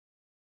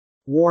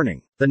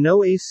Warning: the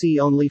No AC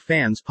Only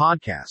Fans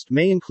podcast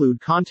may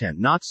include content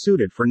not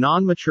suited for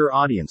non-mature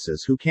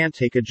audiences who can't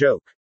take a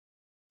joke.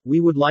 We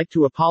would like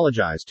to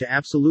apologize to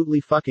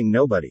absolutely fucking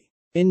nobody.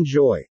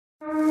 Enjoy.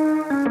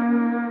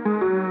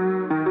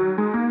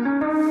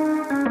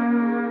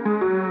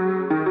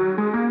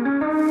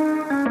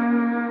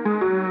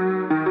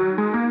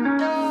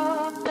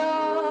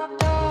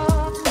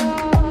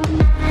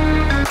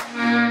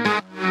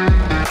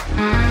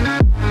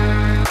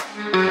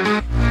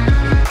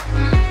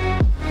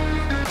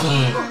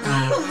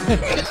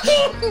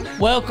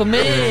 Welcome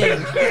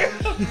in.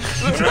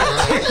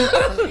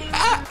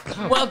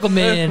 Welcome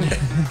in.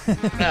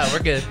 No, we're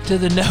good. To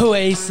the No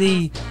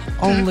AC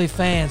Only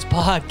Fans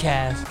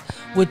podcast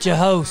with your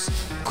host,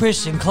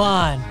 Christian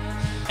Klein,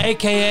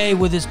 a.k.a.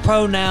 with his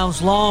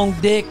pronouns long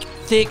dick,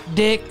 thick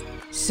dick,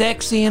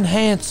 sexy, and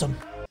handsome.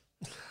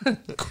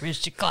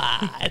 Christian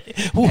Klein.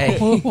 Hey,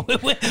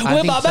 with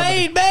my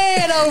main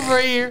man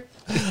over here,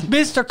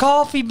 Mr.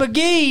 Coffee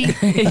McGee.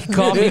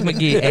 Coffee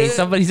McGee. Hey,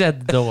 somebody's at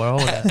the door.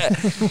 Hold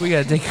on. We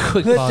got to take a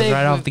quick pause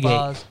right off the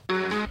gate.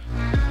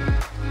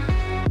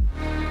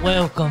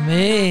 Welcome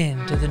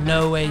in to the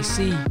No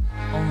AC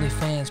Only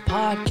Fans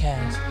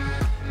podcast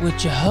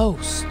with your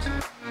host,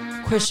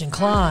 Christian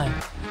Klein,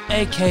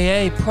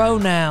 a.k.a.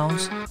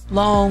 pronouns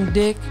long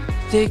dick,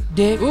 thick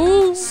dick,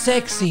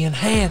 sexy, and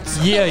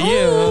handsome. Yeah.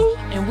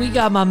 And we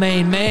got my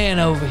main man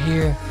over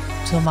here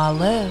to my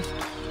left,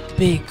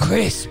 Big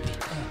Crispy,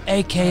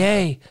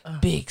 a.k.a.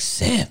 Big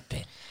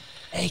Simpin,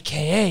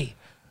 a.k.a.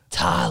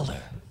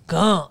 Tyler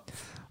Gump.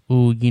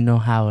 Ooh, you know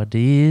how it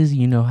is.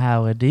 You know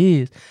how it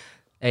is.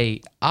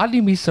 Hey, I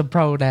need me some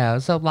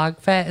pronouns. Something like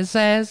fat and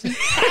sassy.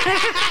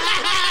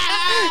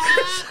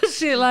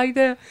 Shit like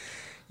that.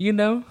 You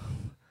know?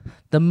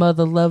 The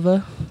mother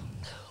lover.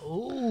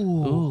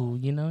 Ooh,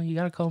 you know, you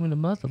got to call me the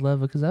mother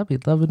lover because I be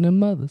loving them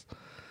mothers.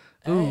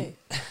 Hey,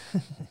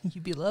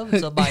 you be loving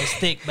somebody's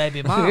thick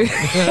baby mama.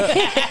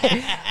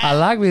 I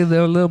like me a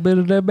little bit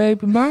of their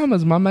baby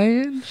mamas, my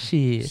man.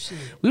 Shit.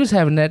 We was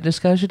having that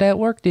discussion at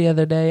work the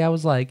other day. I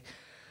was like,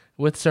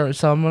 with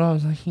someone, I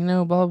was like, you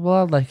know, blah,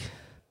 blah, blah. Like,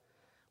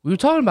 we were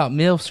talking about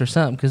MILFs or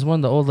something because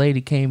one of the old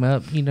lady came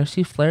up. You know,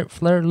 she flirted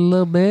a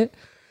little bit.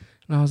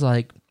 And I was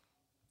like,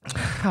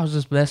 I was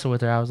just messing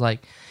with her. I was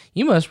like,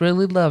 you must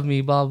really love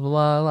me, blah, blah,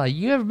 blah. Like,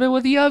 you ever been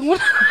with a young one?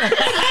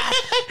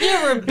 You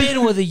ever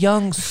been with a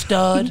young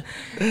stud?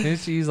 And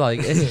she was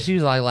like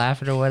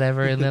laughing or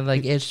whatever. And then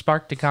like it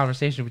sparked a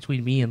conversation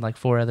between me and like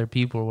 4 other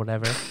people or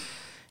whatever.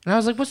 And I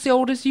was like, what's the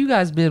oldest you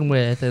guys been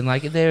with? And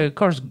like they're of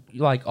course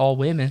like all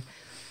women.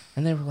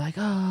 And they were like,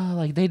 oh,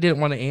 like they didn't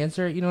want to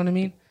answer it, you know what I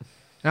mean?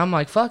 And I'm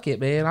like, fuck it,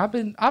 man.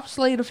 I've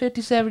slayed a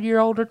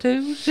 57-year-old or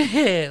two.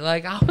 Shit.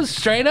 Like I was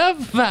straight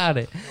up about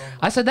it.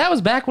 I said that was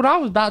back when I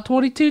was about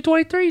 22,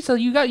 23. So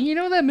you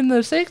know them in the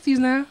 60s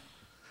now.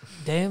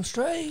 Damn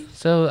straight.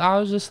 So I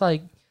was just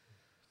like,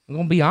 I'm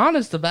gonna be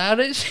honest about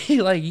it.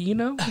 Like, you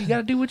know, you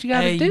gotta do what you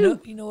gotta do.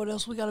 You know what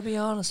else we gotta be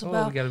honest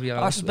about? We gotta be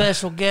honest Our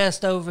special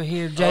guest over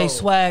here, Jay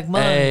Swag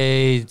Money.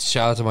 Hey,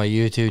 shout out to my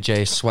YouTube,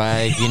 Jay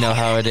Swag. You know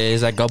how it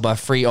is. I go by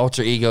free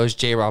alter egos,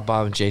 J Rob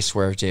Bob and J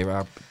Swerve,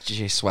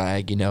 J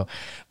Swag, you know.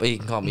 But you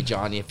can call me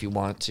Johnny if you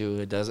want to.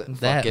 It doesn't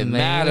fucking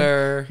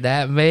matter.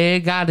 That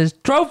man got his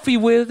trophy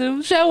with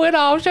him. Show it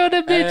off. Show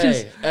the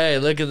bitches. Hey,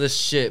 look at this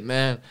shit,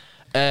 man.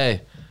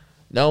 Hey.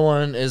 No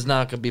one is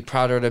not going to be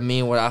prouder than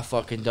me what I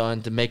fucking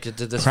done to make it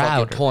to this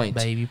fucking point.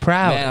 Baby,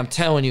 proud. Man, I'm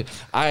telling you,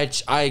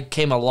 I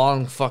came a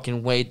long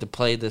fucking way to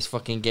play this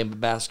fucking game of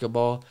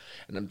basketball.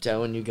 And I'm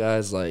telling you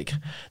guys, like,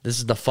 this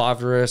is the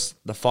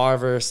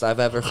farthest I've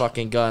ever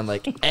fucking gone.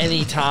 Like,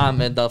 any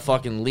time in the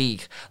fucking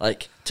league.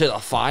 Like, to the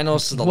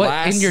finals, to the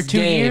last in your 2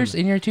 game. years?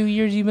 In your 2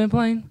 years you've been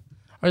playing?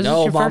 Or is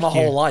No, this your my first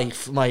year? whole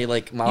life.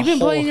 You've been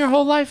playing your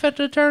whole life at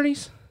the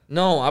attorneys?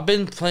 No, I've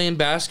been playing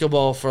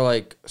basketball for,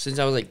 like, since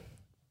I was, like,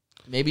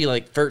 maybe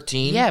like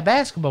 13. Yeah,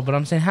 basketball. But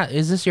I'm saying,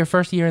 is this your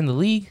first year in the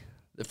league?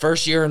 The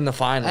first year in the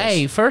finals.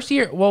 Hey, first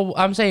year. Well,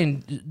 I'm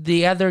saying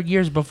the other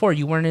years before,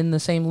 you weren't in the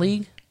same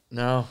league?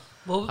 No.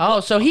 Oh,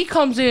 so he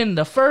comes in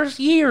the first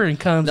year and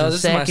comes in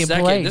second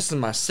place. This is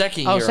my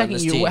second year second on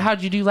this year. team.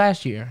 How'd you do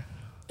last year?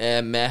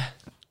 Meh.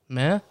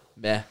 Meh?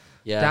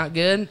 Yeah. Not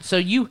good?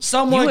 So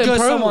Somewhat you good,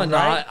 improved, somewhat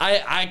right?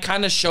 not. I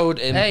kind of showed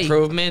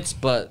improvements,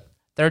 but...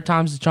 Third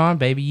time's the charm,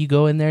 baby. You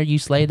go in there, you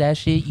slay that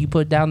shit, you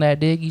put down that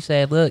dick, you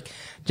say, look,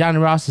 Johnny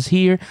Ross is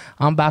here.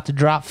 I'm about to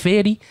drop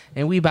 50,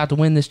 and we about to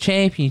win this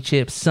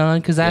championship,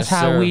 son, because that's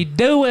how we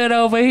do it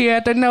over here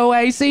at the No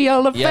AC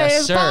on the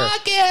Fans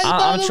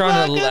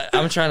podcast.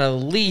 I'm trying to at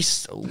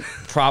least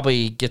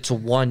probably get to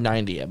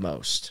 190 at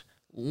most.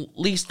 At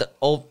least,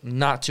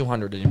 not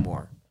 200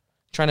 anymore.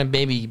 Trying to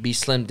maybe be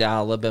slimmed down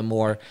a little bit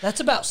more. That's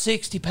about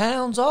 60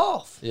 pounds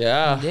off.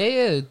 Yeah.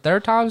 Yeah,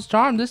 third time's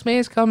charm. This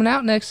man's coming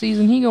out next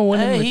season. He gonna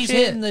win him the he's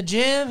shit. hitting the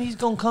gym. He's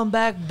gonna come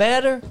back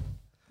better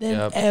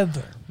than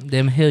ever.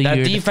 Them Hilliard.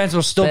 That defense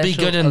will still be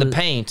special good in the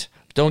paint.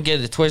 Don't get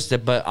it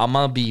twisted, but I'm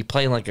going to be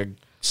playing like a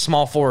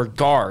small forward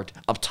guard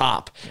up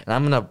top. And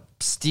I'm going to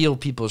steal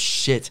people's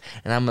shit,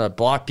 and I'm gonna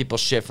block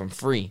people's shit from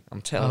free.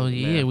 I'm telling Oh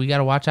you, yeah, man. we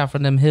gotta watch out for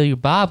them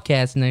Hilliard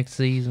Bobcats next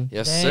season.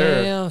 Yes,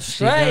 sir. Damn She's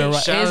straight. gonna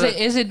ri- Shout out-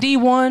 is it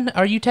D1?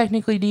 Are you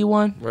technically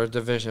D1? We're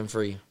division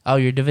free. Oh,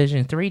 you're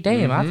Division 3.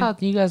 Damn, I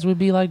thought you guys would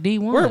be like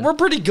D1. We're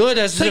pretty good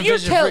as so you're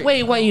division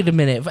free. wait a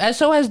minute.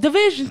 So as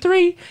Division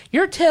 3,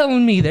 you're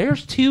telling me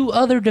there's 2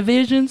 other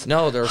divisions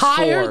No, there's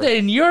higher 4.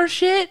 than your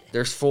shit?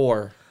 There's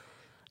 4.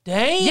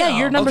 Damn. Yeah,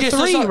 you're number Okay, so-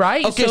 3, so-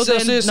 right? okay, so so-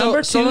 then so-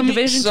 number so 2 let me-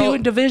 Division so 2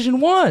 and Division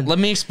 1. Let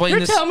me explain You're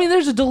this. telling me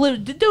there's a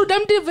dude,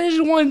 them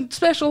Division 1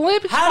 Special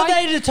Olympics. How do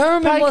fight- they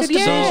determine probably what's could-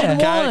 yeah. Division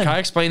Can One? I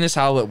explain this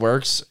how it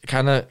works,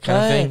 kind of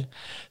ahead. thing?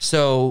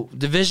 So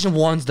Division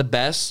 1's the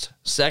best.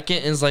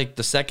 Second is like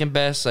the second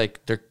best. Like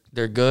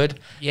they're good.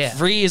 Yeah.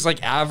 3 is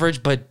like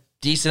average but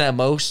decent at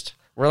most.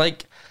 We're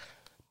like,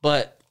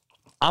 but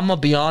I'm gonna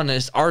be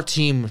honest. Our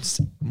team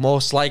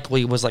most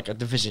likely was like a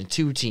Division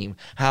 2 team.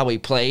 How we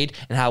played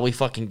and how we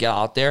fucking get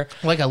out there.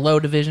 Like a low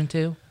Division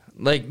 2.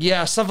 Like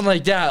yeah, something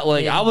like that.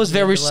 Like Yeah, I was yeah,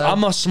 very. low.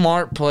 I'm a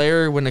smart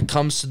player when it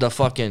comes to the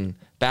fucking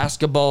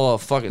basketball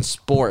of fucking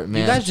sport,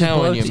 man. You guys I'm just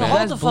telling blew, you, you man. Hold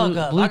guys the fuck blew,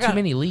 up. blew I too got-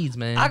 many leads,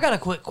 man. I got a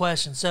quick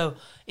question. So,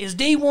 is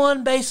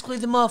D1 basically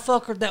the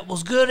motherfucker that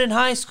was good in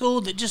high school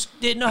that just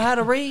didn't know how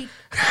to read?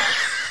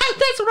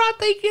 That's what I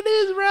think it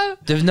is,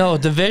 bro. No,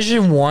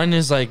 Division 1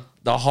 is like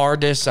the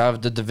hardest out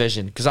of the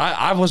division. Because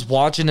I was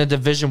watching a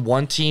Division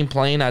 1 team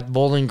playing at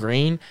Bowling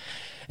Green.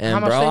 How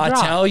And, much bro, they I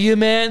drop? tell you,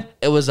 man,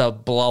 it was a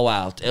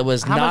blowout. It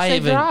was How not much they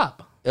even.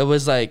 drop? It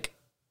was like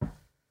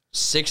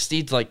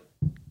 60 to like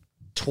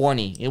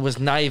 20. It was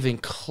not even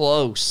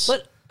close.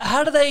 But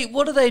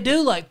what do they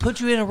do? Like put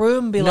you in a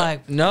room and be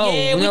like,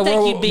 yeah, we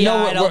think you'd be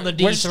all right on the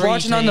D3 we're just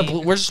watching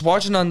team. we're just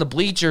watching on the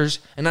bleachers,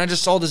 and I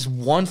just saw this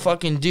one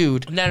fucking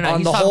dude. No, on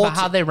he's the talking whole about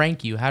how they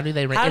rank you. How do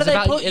they rank? How do Is they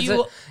about, put is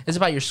you- It, is it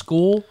about your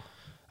school?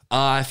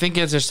 I think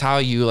it's just how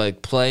you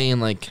like play and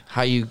like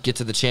how you get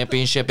to the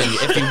championship, and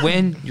if you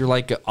win, you're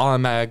like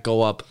automatic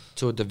go up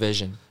to a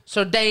division.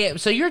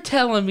 So you're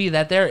telling me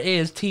that there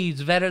is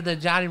teams better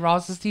than Johnny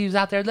Ross's teams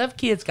out there? Them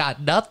kids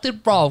got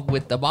nothing wrong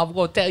with them. I'm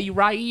gonna tell you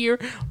right here,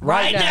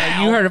 right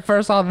now. You heard it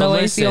first on No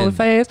AC listen, Only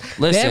Fans.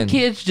 listen. Them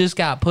kids just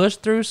got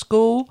pushed through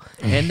school,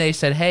 and they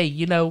said, "Hey,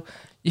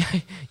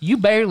 you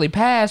barely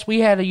passed.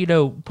 We had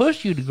to,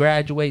 push you to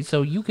graduate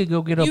so you could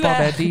go get up on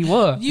that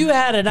D1." You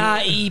had an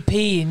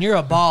IEP and you're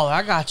a baller.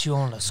 I got you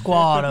on the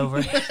squad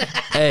over here.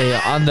 Hey,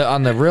 on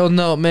the real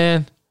note,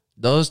 man,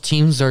 those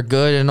teams are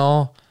good and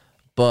all,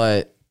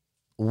 but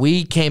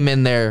we came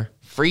in there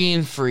free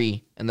in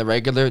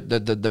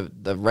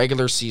the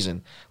regular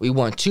season. We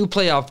won 2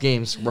 playoff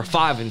games. We're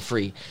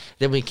 5-3.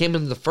 Then we came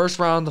into the first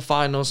round of the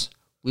finals.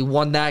 We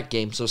won that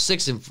game, so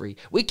 6-3.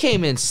 We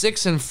came in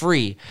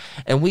 6-3,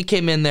 and we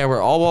came in there with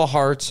all our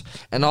hearts,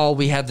 and all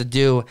we had to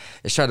do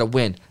is try to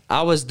win.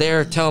 I was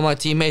there telling my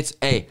teammates,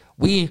 "Hey,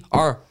 we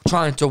are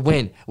trying to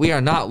win. We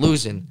are not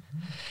losing."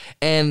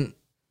 And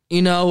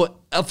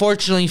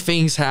unfortunately,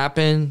 things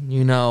happen.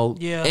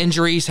 Yeah.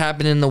 Injuries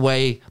happen in the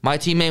way. My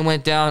teammate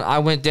went down. I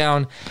went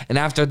down. And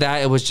after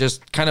that, it was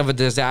just kind of a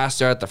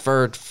disaster at the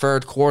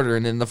third quarter.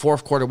 And in the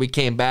fourth quarter, we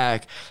came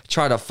back,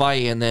 tried to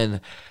fight. And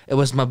then it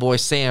was my boy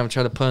Sam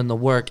trying to put in the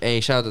work. Hey,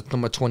 shout out to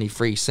number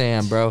 23,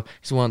 Sam, bro.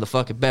 He's one of the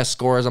fucking best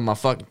scorers on my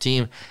fucking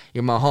team.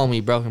 You're my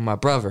homie, bro. You're my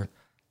brother.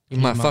 You're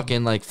my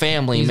fucking,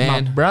 family, He's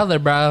man. my brother,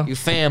 bro. You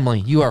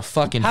family. You are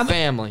fucking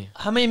family.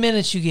 How many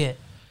minutes you get?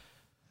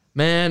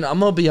 Man, I'm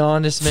gonna be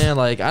honest, man.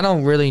 I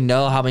don't really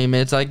know how many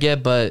minutes I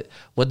get, but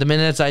with the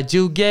minutes I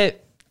do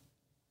get,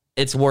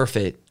 it's worth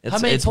it. How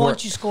many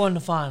points you score in the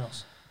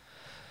finals?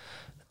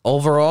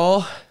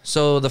 Overall?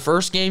 So the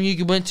first game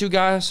you went to,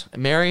 guys,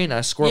 Marion,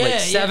 I scored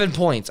 7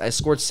 points. I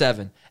scored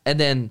 7, and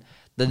then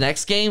the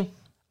next game,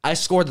 I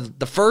scored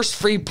the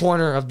first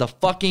 3-pointer of the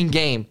fucking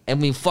game,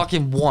 and we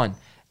fucking won.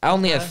 I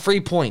only had 3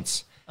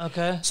 points,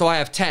 Okay. so I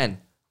have 10.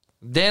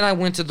 Then I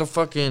went to the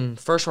fucking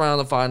first round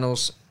of the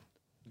finals.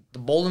 The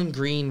Bowling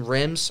Green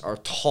rims are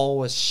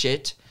tall as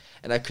shit,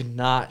 and I could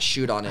not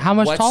shoot on it. How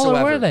much whatsoever.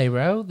 taller were they,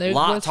 bro? A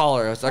lot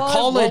taller. It's a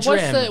college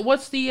rim.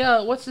 What's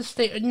the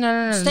state?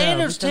 No.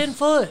 Standard's because- 10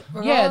 foot.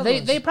 Yeah,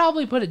 regardless. they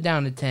probably put it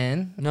down to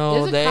 10.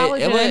 No, Is it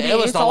college and NBA? it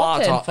was It's a all lot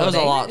 10 taller. It foot, was a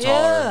ain't lot it?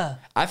 taller. Yeah.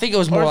 I think it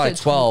was Or more is like it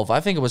 12. I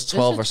think it was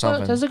 12 or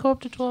something. Does it go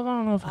up to 12? I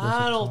don't know if it goes up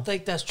I to don't 12.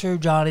 think that's true,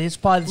 Johnny. It's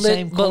probably the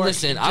same But court.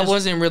 listen, I Just-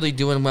 wasn't really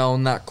doing well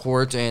in that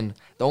court, and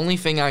the only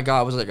thing I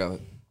got was like a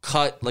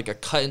cut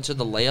into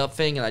the layup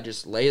thing, and I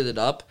just laid it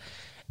up.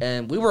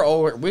 And we were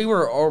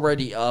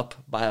already up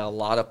by a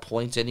lot of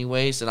points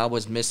anyways, and I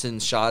was missing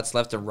shots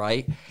left and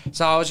right.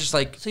 So I was just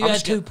like, So you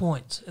had 2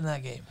 points in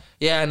that game.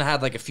 yeah, and I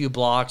had a few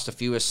blocks, a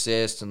few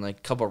assists, and a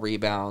couple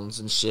rebounds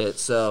and shit.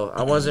 So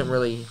I wasn't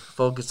really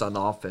focused on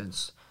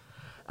offense.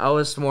 I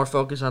was more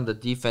focused on the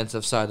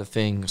defensive side of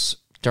things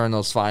during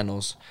those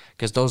finals.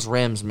 Because those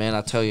rims, man,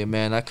 I tell you,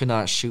 man, I could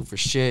not shoot for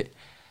shit.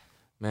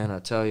 Man, I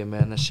tell you,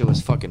 man, that shit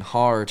was fucking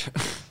hard.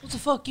 What the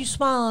fuck you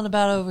smiling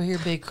about over here,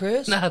 Big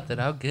Chris? Nothing.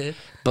 I'm good.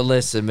 But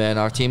listen, man,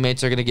 our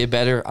teammates are going to get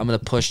better. I'm going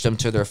to push them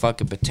to their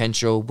fucking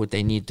potential, what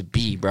they need to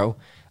be, bro.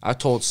 I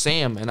told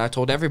Sam and I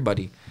told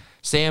everybody,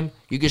 Sam,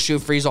 you can shoot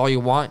freeze all you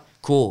want.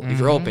 Cool, if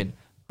you're open.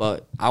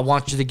 But I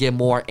want you to get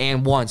more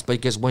and ones,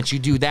 because once you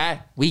do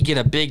that, we get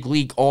a big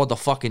leak all the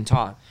fucking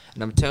time.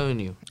 And I'm telling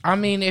you. I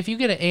mean, if you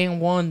get an and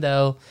one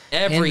though,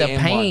 in the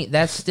paint,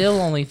 that's still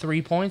only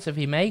 3 points if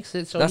he makes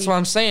it. So that's what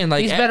I'm saying.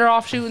 Like, he's better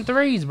off shooting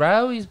threes,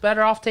 bro. He's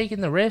better off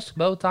taking the risk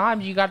both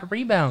times. You got to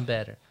rebound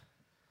better.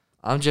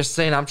 I'm just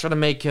saying, I'm trying to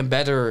make him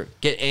better,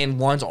 get and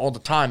ones all the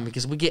time,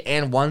 because we get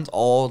and ones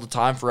all the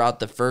time throughout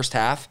the first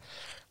half.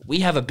 We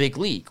have a big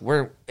leak.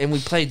 And we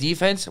play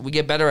defense. We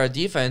get better at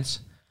defense.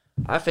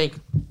 I think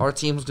our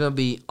team's going to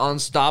be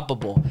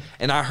unstoppable.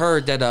 And I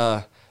heard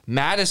that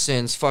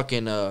Madison's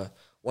fucking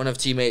one of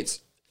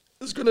teammates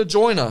is going to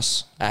join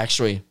us,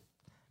 actually.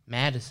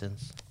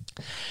 Madison's.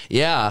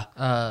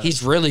 Yeah.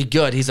 He's really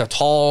good. He's a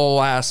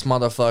tall-ass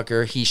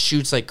motherfucker. He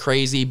shoots like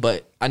crazy,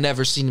 but I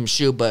never seen him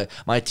shoot. But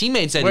my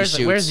teammate said he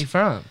shoots. Where's he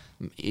from?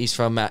 He's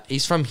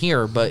from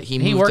here, but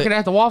he working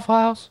at the Waffle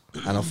House?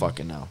 I don't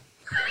fucking know.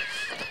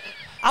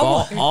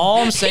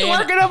 All I'm saying, he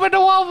working up at the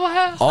Waffle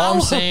House.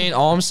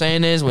 All I'm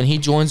saying is, when he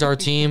joins our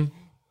team,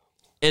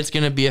 it's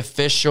gonna be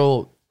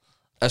official,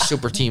 a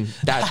super team.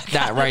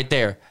 That right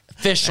there,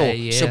 official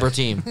super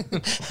team.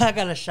 I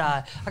gotta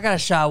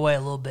shy away a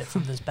little bit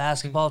from this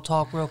basketball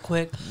talk real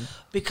quick,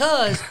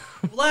 because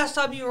last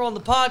time you were on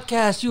the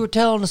podcast, you were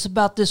telling us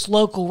about this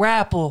local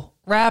rapper.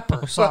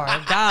 Sorry,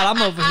 God,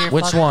 I'm over here.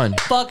 Which one?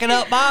 Fucking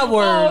up my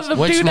words.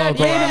 Which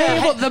local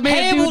rapper? The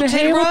man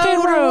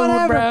Hamilton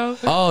Road, bro.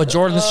 Oh,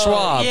 Jordan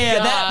Schwab.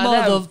 Yeah,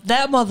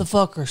 that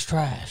motherfucker's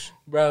trash.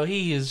 Bro,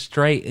 he is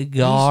straight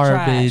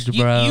garbage,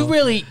 bro. You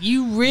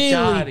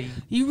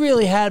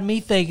really had me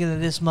thinking that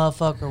this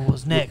motherfucker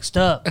was next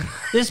up.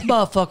 This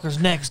motherfucker's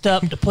next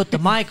up to put the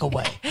mic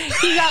away.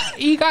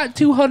 He got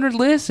 200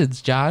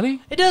 listens,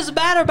 Johnny. It doesn't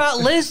matter about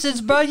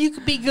listens, bro. You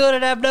could be good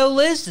and have no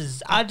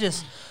listens.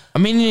 I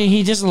mean,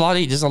 he does a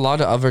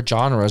lot of other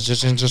genres,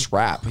 just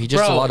rap. He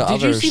does a lot of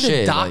other shit. Did you see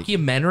the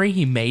documentary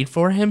he made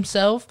for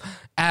himself?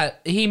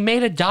 He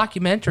made a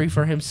documentary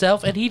for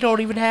himself, and he don't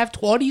even have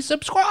 20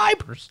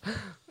 subscribers.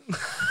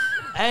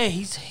 Hey,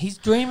 he's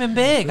dreaming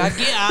big.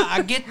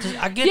 I get the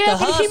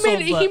hustle.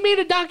 He made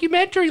a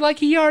documentary like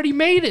he already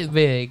made it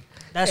big.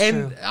 That's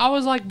true. I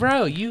was like,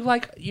 bro, you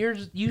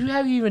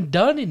haven't even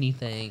done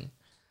anything.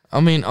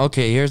 I mean,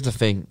 okay, here's the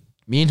thing.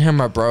 Me and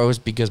him are bros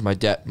because my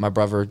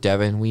brother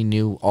Devin, we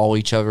knew all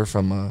each other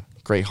from a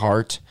great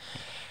heart.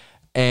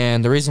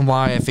 And the reason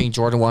why I think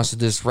Jordan wants to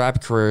do this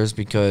rap career is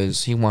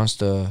because he wants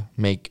to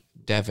make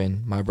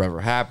Devin, my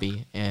brother,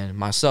 happy, and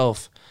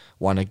myself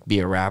want to be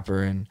a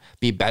rapper and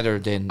be better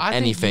than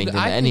anything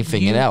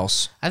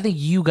else. I think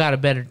you got a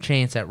better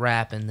chance at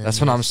rapping than That's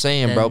what I'm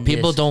saying, bro.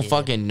 People don't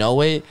fucking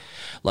know it.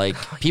 Like,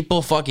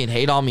 people fucking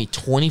hate on me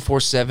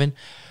 24/7.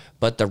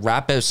 But the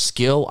rap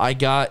skill I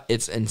got,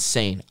 it's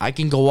insane. I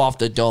can go off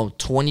the dome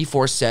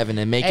 24/7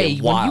 and make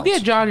it wild. When you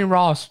get Johnny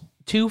Ross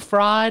too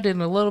fried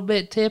and a little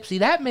bit tipsy,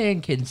 that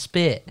man can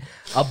spit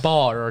a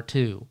bar or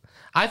two.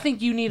 I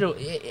think you need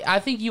I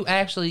think you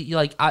actually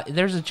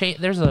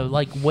there's a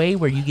like way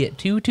where you get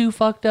too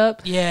fucked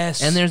up.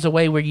 Yes. And there's a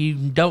way where you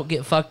don't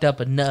get fucked up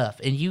enough,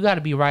 and you got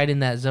to be right in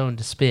that zone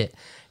to spit,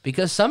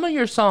 because some of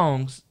your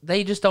songs,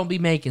 they just don't be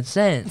making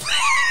sense.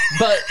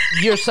 But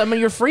some of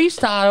your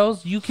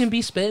freestyles, you can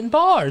be spitting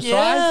bars. So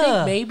I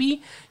think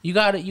maybe you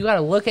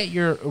gotta look at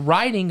your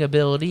writing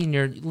ability and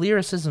your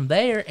lyricism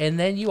there, and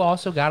then you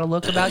also gotta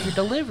look about your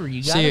delivery.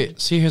 You gotta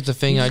see. Here's the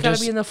thing. I just gotta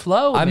be in the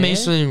flow. I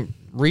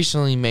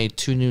recently made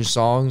 2 new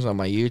songs on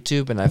my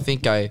YouTube, and I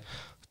think I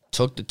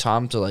took the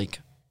time to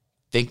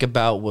think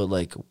about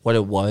what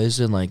it was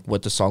and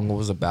what the song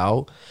was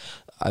about.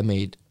 I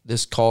made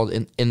this called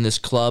in this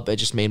club. I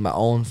just made my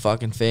own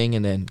fucking thing,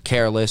 and then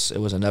Careless. It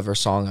was another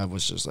song. I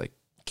was just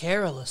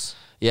Careless.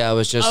 Yeah, it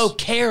was just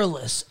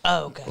Careless.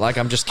 Oh, okay.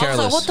 I'm just careless.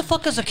 I was what the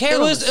fuck is a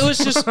careless? It was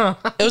just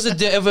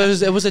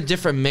it was a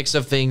different mix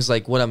of things,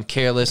 what I'm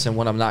careless and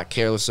what I'm not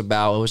careless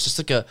about. It was just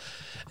a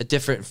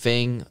different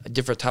thing, a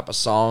different type of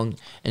song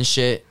and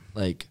shit.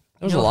 There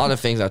was a lot of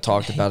things I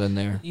talked about in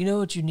there. You know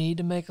what you need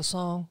to make a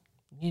song?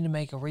 You need to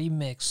make a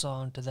remix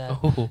song to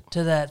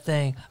that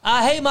thing.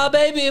 I hate my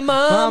baby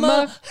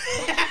mama.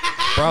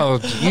 Bro,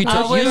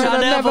 I wish I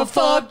never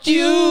fucked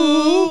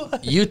you.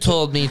 You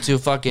told me to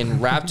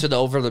fucking rap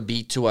over the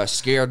beat to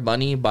Scared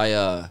Money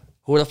by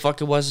who the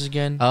fuck it was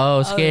again?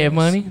 Oh, Scared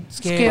Money?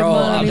 Scared Bro,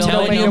 Money. I'm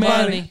telling you,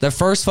 money. The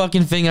first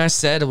fucking thing I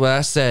said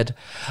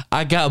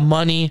I got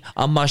money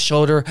on my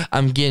shoulder,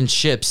 I'm getting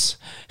chips.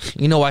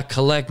 You know, I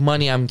collect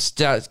money, I'm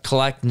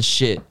collecting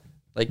shit.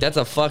 That's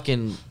a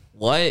fucking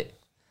what?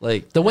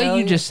 The way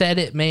you just said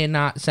it may have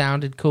not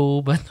sounded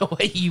cool, but the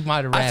way you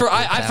might have rapped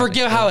I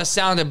forget cool. how it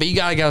sounded, but you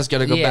guys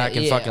gotta go back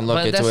and fucking look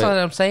into it. That's what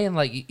I'm saying.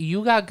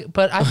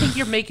 But I think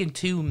you're making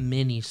too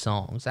many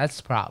songs. That's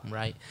the problem,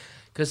 right?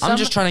 Because I'm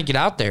just trying to get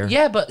out there.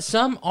 Yeah, but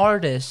some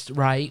artists,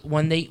 right,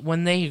 when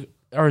they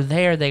are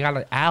there. They got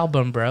an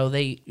album, bro.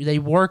 They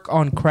work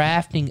on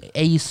crafting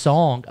a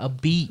song, a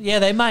beat. Yeah,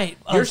 they might.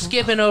 You're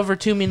skipping over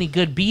too many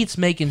good beats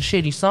making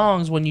shitty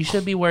songs when you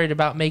should be worried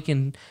about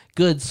making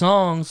good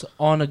songs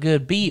on a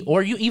good beat,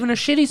 or you even a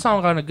shitty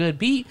song on a good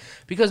beat,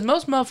 because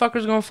most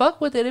motherfuckers gonna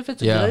fuck with it if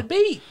it's a good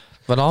beat.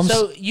 But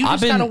so you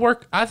just gotta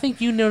work. I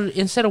think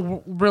instead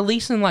of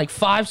releasing like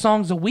 5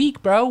 songs a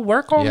week, bro,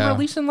 work on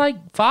releasing like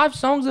 5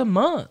 songs a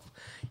month,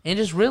 and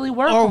just really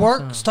work.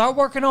 Or start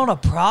working on a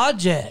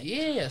project.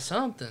 Yeah,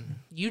 something.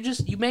 You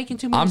making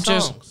too many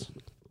songs.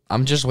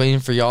 I'm just waiting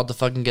for y'all to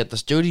fucking get the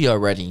studio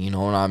ready. You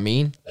know what I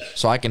mean?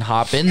 So I can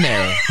hop in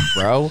there,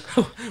 bro,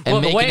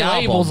 and make the way an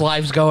album. Label's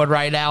life's going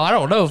right now, I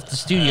don't know if the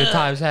studio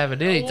time's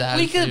having any time.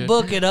 We could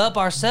book it up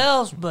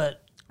ourselves, but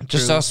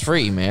just us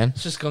free, man.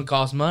 It's just gonna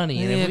cost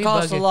money. and it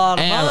costs a lot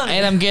of money.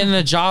 And I'm getting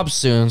a job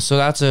soon, so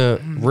that's a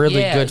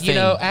really good thing. You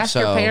know, ask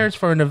your parents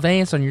for an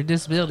advance on your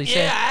disability.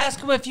 Ask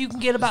them if you can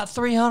get about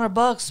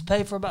 $300 to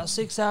pay for about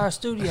 6 hours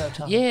studio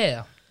time.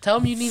 Yeah, tell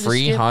them you need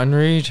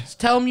 300.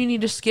 Tell them you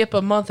need to skip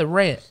a month of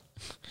rent.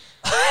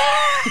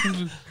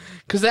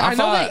 Because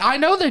I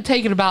know they're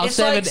taking about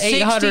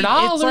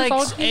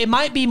 $700-800. It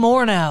might be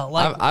more now.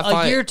 Like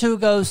a year or two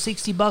ago,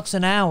 $60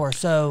 an hour.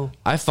 So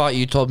I thought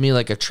you told me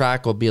like a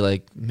track would be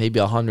like maybe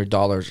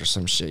 $100 or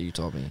some shit. You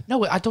told me.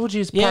 No, I told you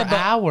it's per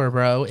hour,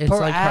 bro. It's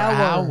like per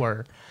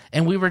hour.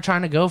 And we were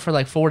trying to go for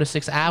like 4 to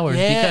 6 hours.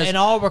 Yeah, because, and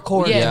all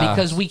recorded. Yeah,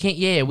 because we can't.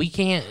 Yeah, we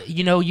can't.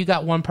 You know, you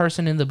got one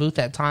person in the booth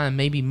at a time,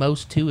 maybe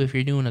most 2 if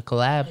you're doing a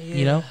collab. Yeah.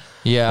 You know.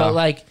 Yeah. But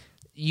like.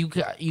 You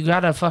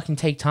gotta fucking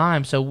take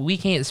time, so we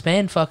can't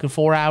spend fucking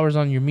 4 hours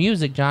on your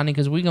music, Johnny,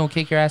 because we gonna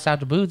kick your ass out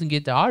the booth and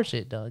get our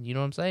shit done. You know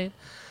what I'm saying?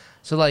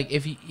 So like,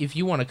 if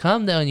you want to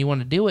come though and you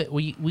want to do it,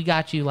 we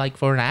got you like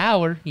for an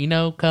hour. You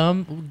know,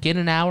 come get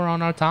an hour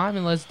on our time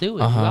and let's do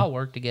it. We all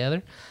work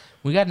together.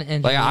 We got an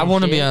engineer. Like I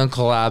want to be on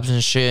collabs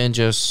and shit and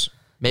just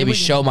maybe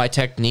show my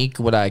technique,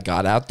 what I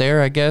got out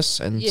there, I guess,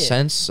 and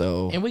sense.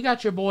 So and we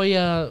got your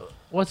boy,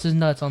 what's his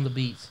nuts on the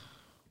beats.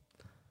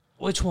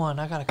 Which one?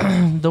 I gotta.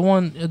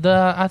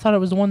 I thought it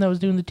was the one that was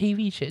doing the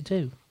TV shit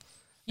too.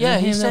 Yeah,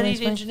 he said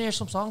he'd engineer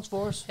some songs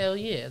for us. Hell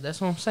yeah,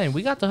 that's what I'm saying.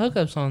 We got the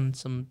hookups on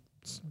some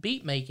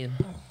beat making.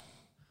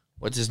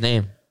 What's his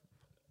name?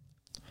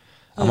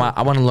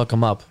 I want to look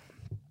him up.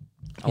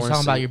 He's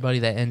talking about your buddy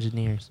that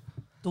engineers.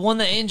 The one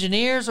that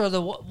engineers, or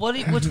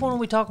which one are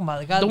we talking about?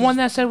 The guy, the one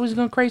that said was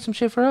gonna create some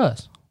shit for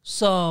us.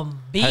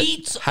 Some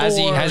beats. Has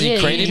he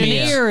created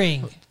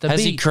engineering?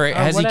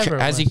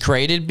 Has he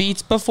created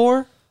beats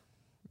before?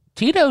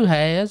 Tito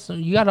has.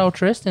 You got old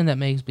Tristan that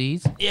makes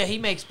beats. Yeah, he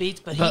makes beats,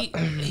 but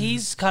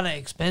he's kind of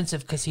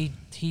expensive because he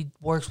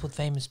works with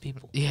famous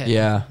people.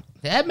 Yeah.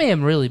 That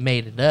man really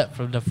made it up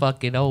from the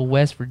fucking old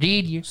West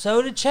Virginia.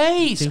 So did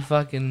Chase. To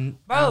fucking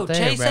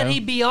Chase said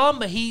he'd be on,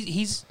 but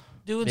he's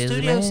doing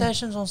studio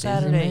sessions on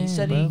Saturday. He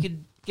said he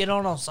could get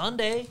on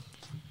Sunday.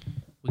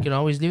 We could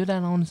always do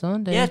that on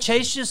Sunday. Yeah,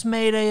 Chase just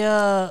made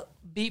a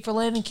beat for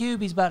Landon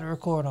Cube he's about to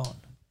record on.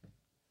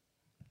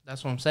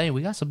 That's what I'm saying.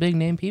 We got some big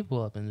name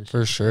people up in this.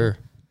 For sure.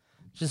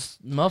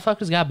 Just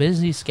motherfuckers got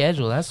busy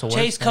schedule. That's the worst.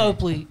 Chase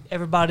Copley.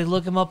 Everybody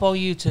look him up on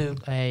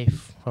YouTube. Hey,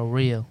 for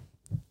real.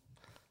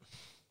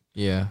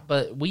 Yeah.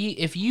 But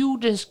if you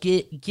just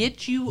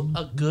get you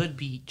a good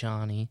beat,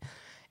 Johnny,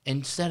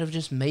 instead of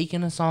just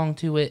making a song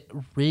to it,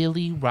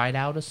 really write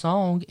out a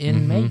song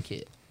and make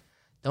it.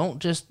 Don't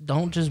just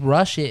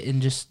rush it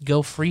and just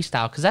go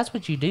freestyle, because that's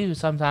what you do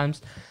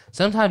sometimes.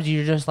 Sometimes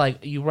you're just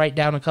like, you write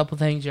down a couple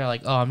things, you're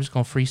like, oh, I'm just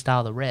gonna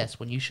freestyle the rest,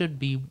 when you should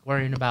be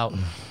worrying about,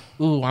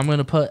 ooh, I'm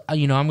gonna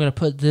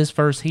put this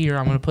verse here,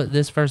 I'm gonna put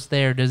this verse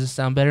there. Does it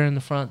sound better in the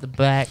front, the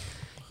back?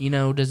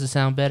 Does it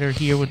sound better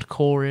here with the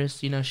chorus?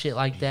 Shit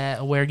like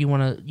that. Or where you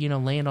want to,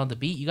 land on the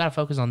beat. You got to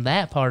focus on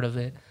that part of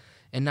it,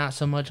 and not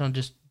so much on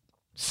just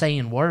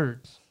saying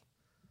words.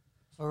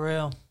 For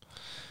real.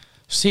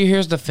 See,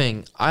 here's the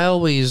thing. I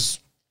always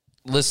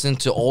listen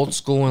to old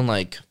school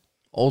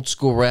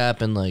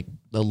rap and like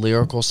the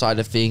lyrical side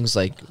of things,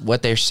 like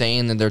what they're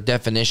saying and their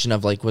definition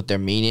of like what they're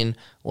meaning,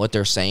 what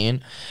they're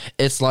saying.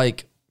 It's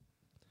like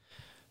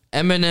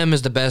Eminem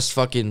is the best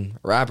fucking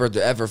rapper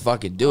to ever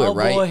fucking do it,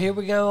 right? Oh boy, here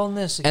we go on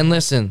this again. And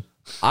listen,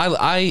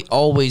 I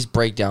always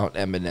break down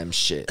Eminem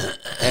shit.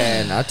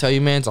 And I tell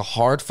you, man, it's a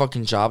hard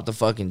fucking job to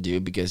fucking do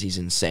because he's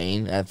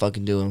insane at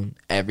fucking doing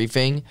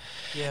everything.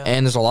 Yeah.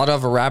 And there's a lot of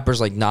other rappers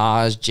like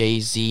Nas,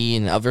 Jay-Z,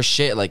 and other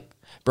shit. Like,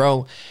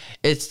 bro,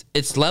 it's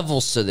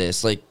levels to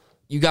this. Like,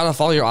 you gotta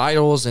follow your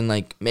idols and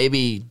like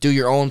maybe do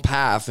your own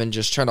path and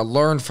just try to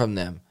learn from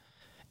them.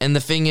 And the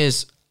thing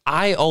is,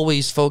 I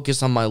always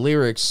focus on my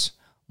lyrics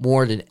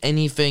more than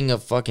anything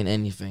of fucking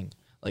anything.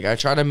 Like, I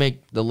try to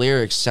make the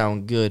lyrics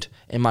sound good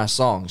in my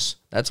songs.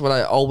 That's what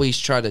I always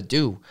try to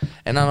do.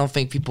 And I don't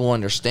think people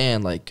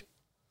understand, like,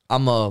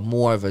 I'm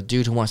more of a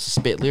dude who wants to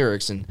spit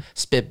lyrics and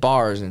spit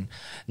bars and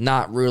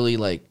not really,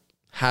 like,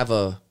 have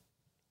a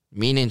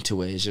meaning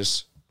to it. It's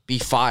just be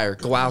fire.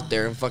 Go out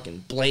there and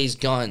fucking blaze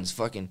guns.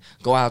 Fucking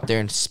go out there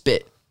and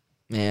spit.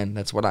 Man,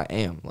 that's what I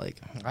am. Like,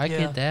 I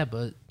get that,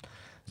 but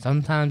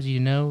sometimes,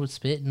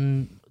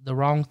 spitting the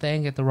wrong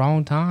thing at the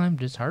wrong time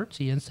just hurts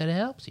you instead of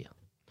helps you.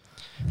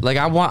 Like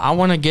I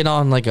want to get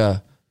on like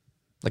a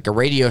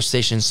radio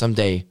station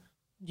someday.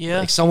 Yeah.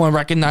 Like someone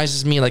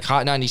recognizes me, like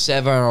Hot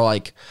 97 or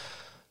like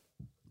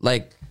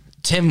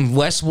Tim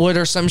Westwood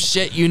or some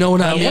shit. You know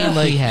what I mean? If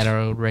Like we had our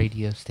own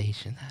radio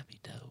station, that'd be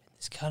dope.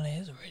 This kind of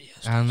is a radio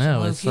station. I don't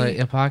know. It's low-key.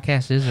 like a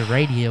podcast is a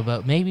radio,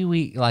 but maybe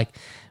we like.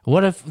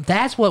 What if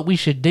that's what we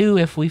should do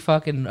if we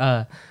fucking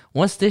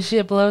once this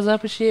shit blows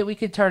up and shit, we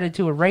could turn it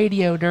to a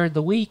radio during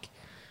the week.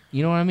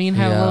 You know what I mean?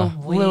 Have Yeah.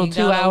 a little We gotta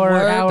 2 hour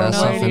work. hour that's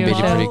something radio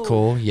pretty show. pretty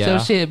cool. Yeah.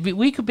 So shit,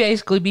 we could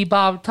basically be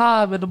Bob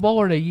Tom in the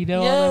morning. You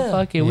know, on the Yeah.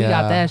 fucking we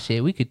got Yeah. that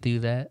shit. We could do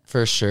that.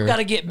 For sure. Got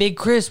to get Big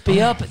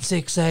Crispy up at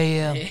 6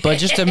 a.m. But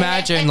just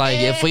imagine, like,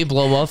 if we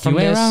blow up from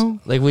You ain't this,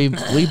 wrong. like,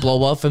 we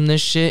blow up from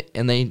this shit,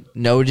 and they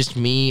noticed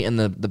me in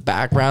the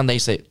background, they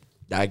say,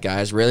 that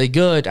guy's really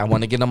good. I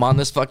want to get him on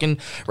this fucking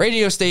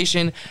radio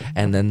station.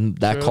 And then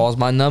that calls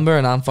my number,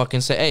 and I'm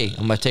fucking say, hey,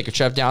 I'm going to take a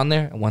trip down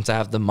there. And once I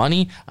have the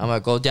money, I'm going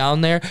to go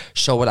down there,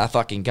 show what I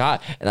fucking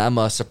got, and I'm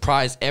going to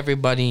surprise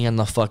everybody in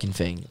the fucking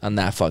thing on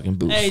that fucking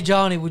booth. Hey,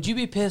 Johnny, would you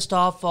be pissed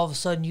off if all of a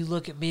sudden you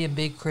look at me and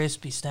Big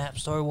Crispy Snap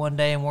Story one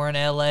day and we're in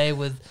L.A.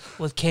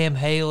 with Cam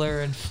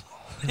Haler and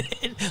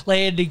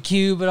Landon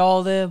Cube and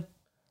all them?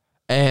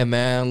 Hey,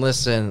 man,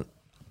 listen,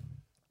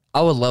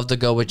 I would love to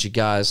go with you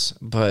guys,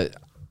 but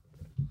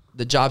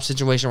the job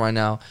situation right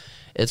now,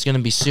 it's going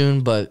to be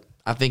soon, but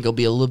I think it'll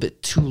be a little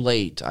bit too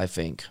late, I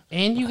think.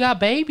 And you got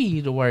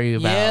baby to worry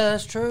about. Yeah,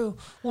 that's true.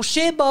 Well,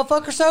 shit,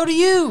 motherfucker, so do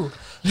you.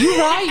 You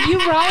right.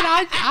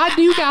 I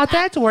do got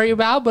that to worry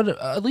about, but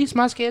at least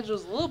my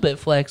schedule's a little bit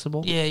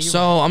flexible. Yeah, you're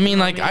So, I mean,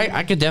 like,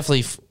 I could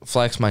definitely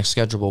flex my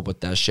schedule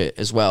with that shit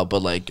as well,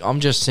 but, like, I'm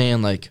just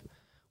saying, like,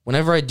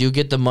 whenever I do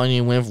get the money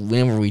and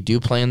whenever we do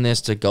plan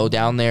this to go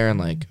down there, and,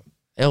 like,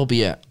 it'll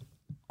be an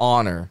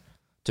honor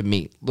to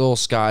meet Lil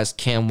Skies,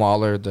 Cam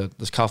Waller, the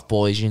Cuff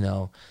Boys, you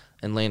know,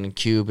 and Landon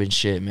Cube and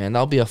shit, man.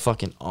 That'll be a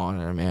fucking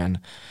honor, man.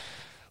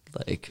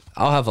 Like,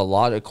 I'll have a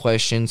lot of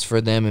questions for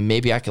them, and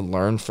maybe I can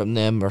learn from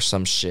them or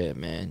some shit,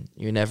 man.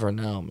 You never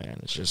know, man.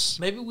 It's just,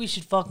 Maybe we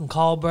should fucking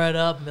call Brett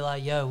up and be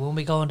like, yo, when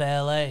we going to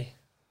L.A.?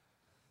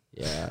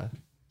 yeah.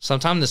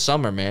 Sometime this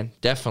summer, man.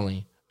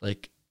 Definitely.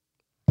 Like,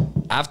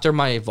 after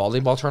my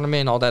volleyball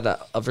tournament and all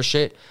that other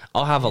shit,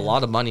 I'll have a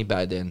lot of money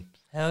by then.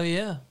 Hell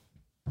yeah.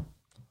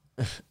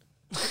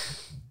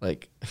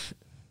 Like,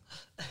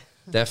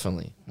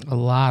 definitely. A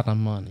lot of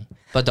money.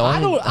 But the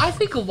only, I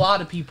think a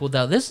lot of people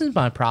though. This is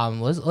my problem.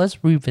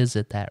 Let's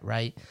revisit that,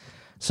 right?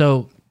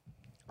 So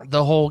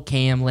the whole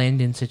Cam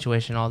Landon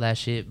situation, all that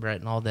shit, Brett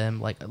and all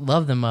them, like, I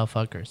love them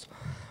motherfuckers,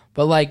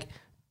 but like,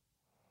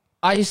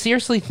 I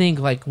seriously think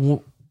like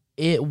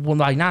it will,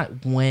 like,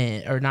 not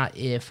when or not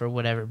if or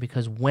whatever,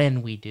 because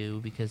when we do,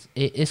 because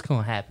it's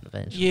gonna happen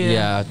eventually.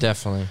 yeah,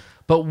 definitely.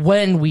 But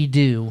when we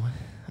do,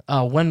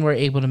 when we're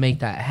able to make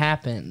that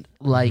happen,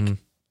 like,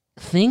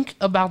 think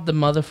about the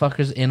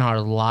motherfuckers in our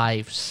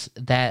lives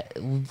that,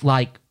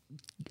 like,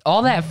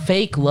 all that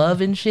fake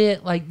love and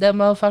shit, like, that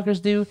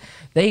motherfuckers do.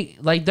 They,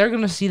 like, they're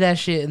gonna see that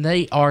shit and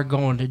they are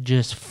going to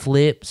just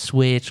flip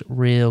switch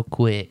real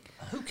quick.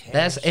 Who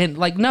cares? That's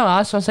no,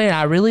 that's what I'm saying.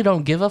 I really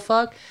don't give a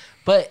fuck,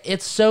 but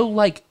it's so,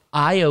 like,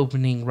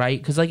 eye-opening, right?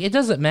 Because, like, it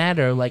doesn't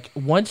matter, like,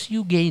 once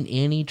you gain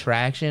any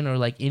traction or,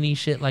 like, any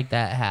shit like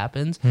that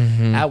happens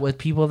out with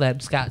people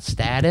that's got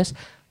status,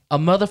 a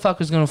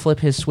motherfucker's gonna flip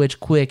his switch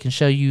quick and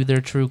show you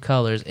their true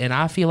colors. And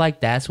I feel like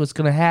that's what's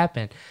gonna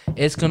happen.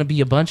 It's gonna be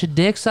a bunch of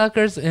dick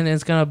suckers and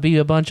it's gonna be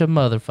a bunch of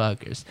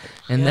motherfuckers,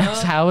 and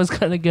that's how it's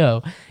gonna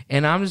go.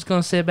 And I'm just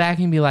gonna sit back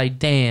and be like,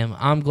 damn,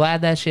 I'm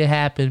glad that shit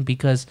happened,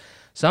 because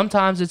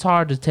sometimes it's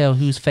hard to tell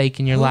who's fake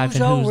in your life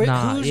and who's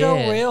not. Who's Yeah.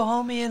 your real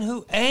homie and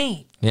who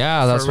ain't?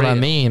 Yeah, that's For what I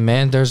real. mean,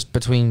 man. There's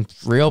between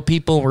real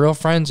people, real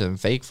friends, and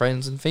fake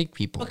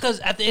people. Because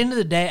at the end of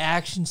the day,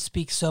 actions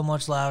speak so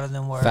much louder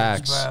than words,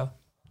 Facts. bro.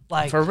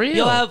 Like, For real.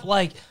 you'll have,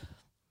 like,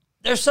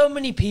 there's so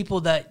many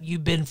people that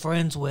you've been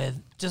friends with.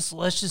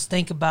 Let's just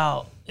think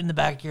about in the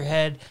back of your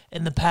head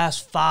in the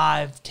past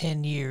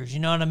 5-10 years. You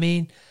know what I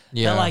mean?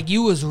 Yeah. That, like,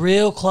 you was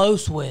real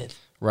close with.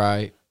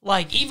 Right.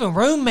 Like, even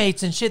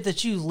roommates and shit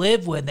that you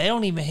live with, they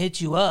don't even hit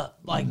you up.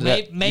 Like,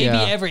 maybe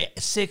yeah. every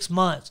 6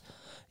 months.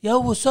 Yo,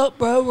 what's up,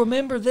 bro?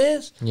 Remember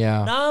this?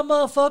 Yeah. Nah,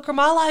 motherfucker,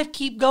 my life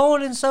keep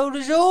going and so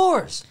does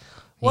yours.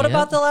 What Yep.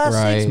 about the last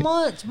 6 Right.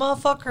 months?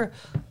 Motherfucker,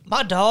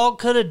 my dog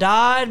could have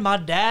died. My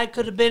dad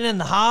could have been in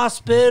the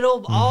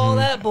hospital. All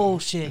that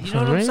bullshit. You know For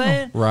what I'm real.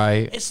 saying?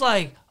 Right. It's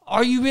like,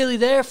 are you really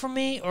there for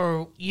me?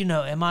 Or, you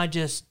know, am I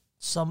just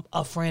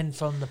a friend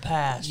from the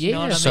past? You know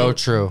what I Yeah. mean? So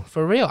true.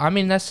 For real. I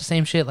mean, that's the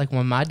same shit like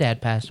when my dad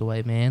passed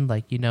away, man.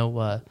 Like, you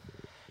know,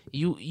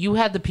 you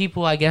had the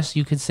people, I guess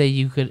you could say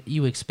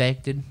you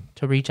expected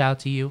to reach out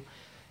to you.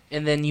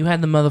 And then you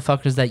had the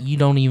motherfuckers that you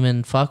don't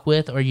even fuck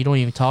with or you don't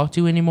even talk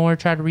to anymore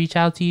try to reach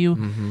out to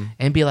you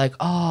and be like,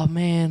 oh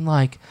man,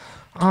 like,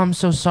 I'm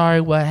so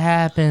sorry what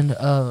happened.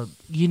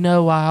 You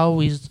know, I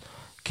always,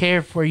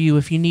 care for you.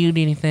 If you need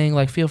anything,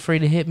 like, feel free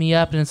to hit me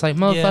up. And it's like,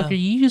 motherfucker, you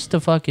used to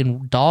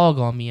fucking dog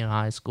on me in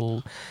high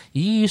school.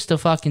 You used to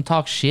fucking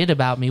talk shit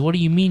about me. What do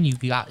you mean you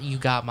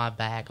got my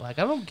back? Like,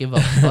 I don't give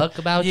a fuck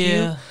about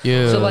you.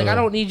 Yeah. So, like, I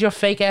don't need your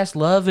fake ass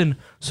love and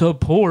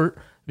support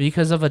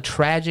because of a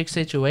tragic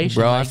situation.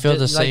 Bro, like, I feel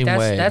the same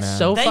way, That's man.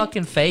 so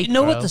fucking fake. You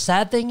know bro. what the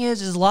sad thing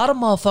is a lot of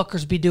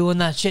motherfuckers be doing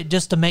that shit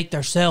just to make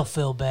theirself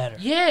feel better.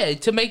 Yeah,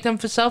 to make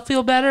themselves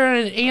feel better,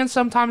 and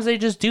sometimes they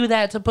just do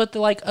that to put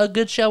a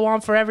good show on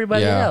for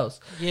everybody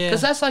else. Yeah.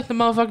 Because that's like the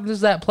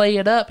motherfuckers that play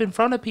it up in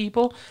front of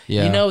people.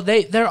 Yeah. You know,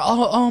 they're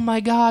oh my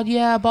God,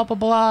 yeah, blah blah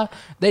blah.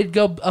 They'd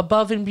go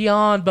above and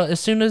beyond, but as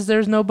soon as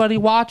there's nobody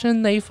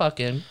watching, they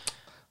fucking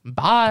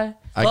bye.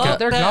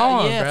 They're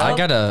gone, yeah, bro.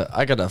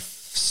 I got a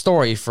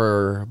story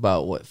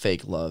about what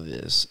fake love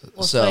is.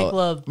 What's fake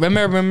love?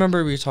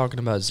 Remember we were talking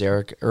about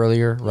Zarek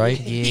earlier, right?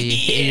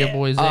 Yeah, your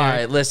boy's there. All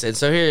right, listen.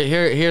 So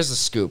here's the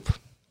scoop.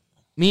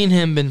 Me and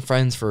him been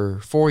friends for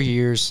 4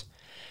 years,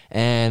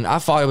 and I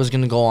thought it was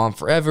gonna go on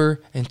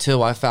forever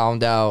until I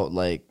found out,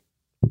 like,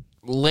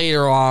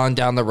 later on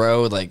down the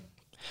road, like,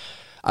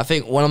 I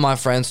think one of my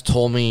friends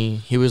told me,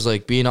 he was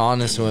like being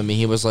honest with me.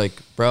 He was like,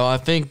 "Bro, I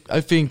think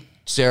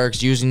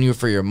Zarek's using you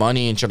for your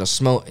money and trying to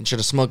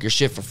smoke your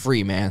shit for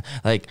free, man.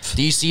 Like,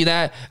 do you see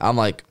that?" I'm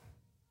like,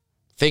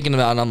 thinking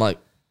about it, and I'm like,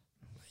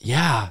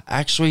 yeah,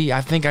 actually,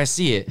 I think I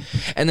see it.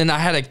 And then I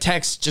had a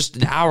text just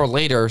an hour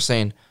later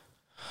saying,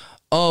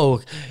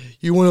 "Oh,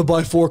 you want to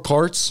buy 4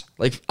 carts?"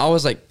 Like, I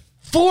was like,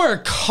 4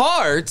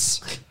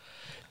 carts?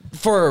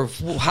 For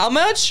how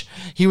much?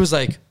 He was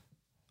like,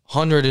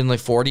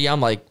 140.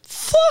 I'm like,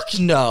 fuck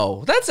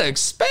no, that's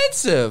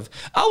expensive.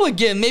 I would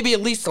get maybe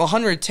at least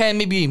 110,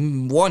 maybe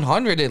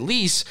 100 at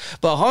least,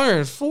 but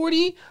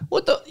 140?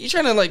 What the? You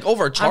trying to like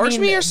overcharge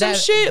me or some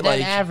shit? That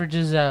Like,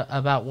 averages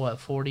about what,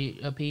 40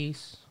 a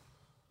piece?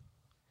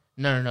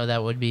 No,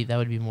 that would be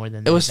more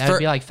than that. it was. That would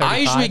be like 35. I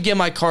usually get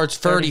my carts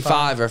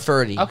 35 or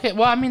 30. Okay,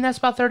 well, I mean, that's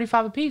about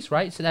 35 a piece,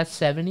 right? So that's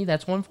 70,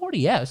 that's 140.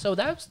 Yeah, so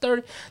that's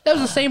 30. That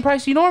was the same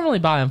price you normally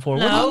buy them for.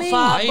 What do No, you mean?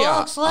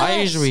 $5 less. I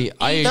usually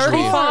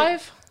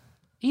 35?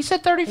 He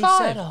said He 35.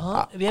 said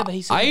 100. Yeah, but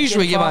he said I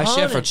usually get my shit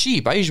for 100.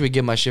 cheap. I usually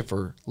get my shit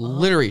for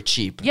literally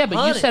cheap. Yeah, but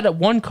you 100. said at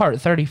one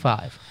cart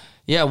 35.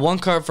 Yeah, 1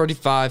 cart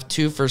 35,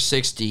 2 for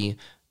 60,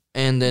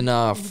 and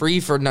then 3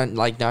 for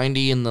like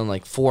 90, and then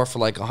like 4 for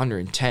like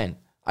 110.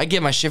 I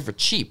get my shit for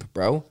cheap,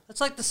 bro. That's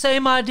like the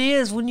same idea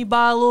as when you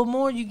buy a little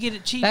more, you get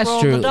it cheaper That's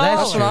on true. the dollar.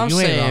 That's That's what I'm You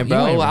ain't saying, wrong. You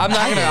bro. ain't wrong.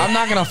 I'm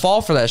not gonna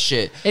fall for that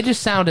shit. It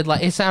just sounded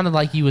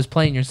like you was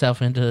playing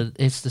yourself into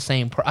it's the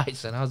same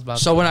price, and I was about.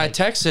 So to when I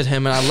texted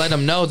him and I let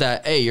him know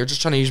that, hey, you're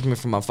just trying to use me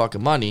for my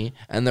fucking money,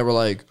 and they were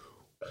like,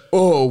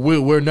 "Oh,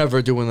 we're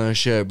never doing that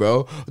shit,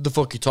 bro. What the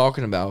fuck you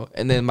talking about?"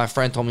 And then my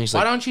friend told me, he's why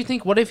like, don't you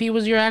think? What if he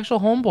was your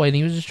actual homeboy and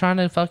he was just trying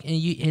to fuck, and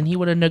he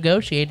would have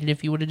negotiated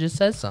if you would have just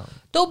said something?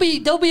 Don't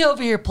be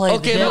over here playing.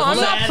 Okay, the no, devil's I'm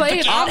not advocate.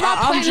 playing. I'm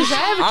not playing just- as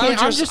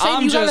advocate. I'm just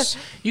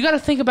saying you gotta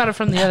think about it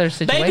from the other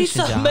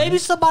situation. John. Maybe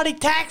somebody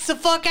tax the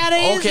fuck out of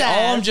his okay, ass.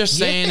 all I'm just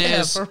saying Yeah,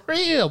 is, for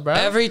real, bro.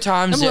 every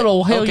time them Zer-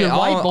 little Hilliard okay,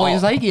 white all-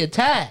 boys, all- they get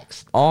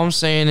taxed. all I'm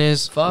saying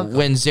is, Fuck 'em.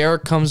 when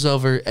Zarek comes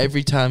over,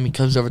 every time he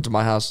comes over to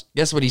my house,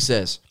 guess what he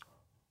says?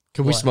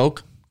 Can we What?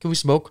 smoke? Can we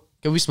smoke?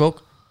 Can we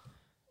smoke?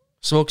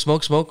 Smoke.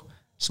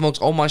 Smokes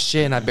all my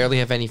shit, and I barely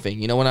have anything.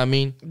 You know what I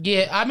mean?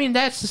 Yeah, I mean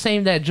that's the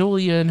same that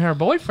Julia and her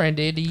boyfriend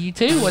did to you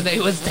too when they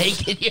was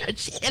taking your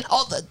shit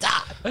all the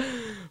time.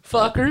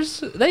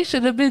 Fuckers, they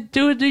should have been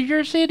doing to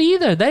your shit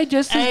either. They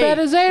just as bad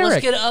as Eric.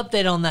 Let's get an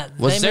update on that.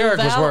 Well, They Zarek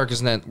move was out? worse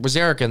than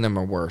Zarek and them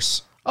are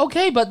worse.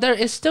 Okay, but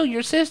it's still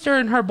your sister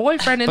and her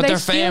boyfriend, and But they they're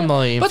steal-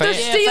 family, and But they're fa-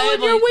 Yeah, stealing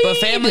family. your weed. But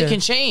family can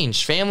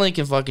change. Family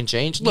can fucking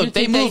change. Look,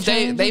 they think they moved.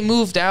 changed? They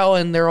moved out,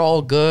 and they're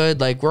all good.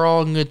 Like, we're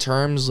all on good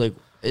terms. Like,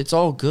 it's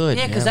all good.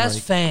 Yeah, because man. that's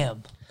Like,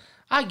 fam.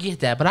 I get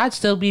that, but I'd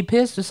still be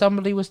pissed if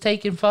somebody was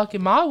taking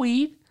fucking my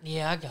weed.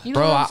 Yeah, I got You it. know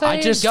Bro, what I'm I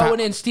saying? just going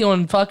fou- and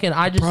stealing fucking.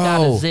 I just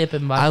got a zip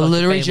in my. I fucking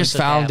literally family just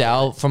took found half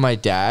of out from my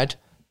dad,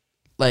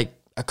 like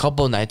a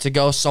couple of nights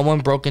ago, someone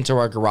broke into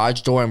our garage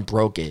door and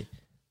broke it.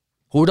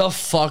 Who the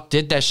fuck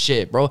did that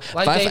shit, bro? it.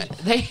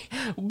 Like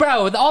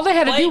bro, all they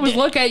had to do was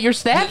look at your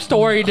Snap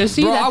story to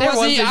see Bro, that there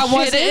wasn't I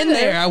wasn't shit in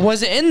there. I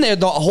wasn't in there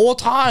the whole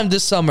time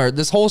this summer,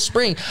 this whole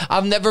spring.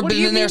 I've never What do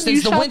been you in there mean?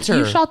 since the winter.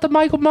 You shot the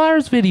Michael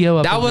Myers video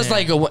up. That in was there.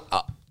 like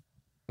a.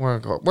 We're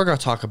gonna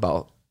talk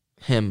about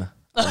him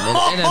in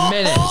a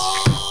minute.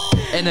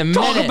 In a minute.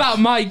 Talk about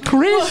Mike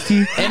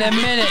Christie. In a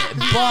minute.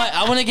 But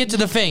I want to get to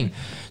the thing.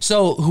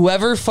 So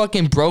whoever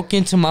fucking broke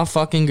into my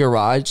fucking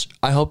garage,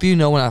 I hope you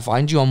know when I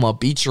find you, I'm gonna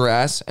beat your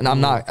ass, and I'm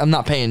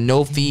not paying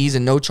no fees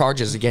and no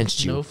charges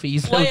against you. No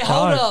fees. No Wait,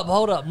 charge.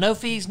 hold up. No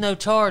fees, no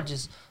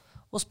charges.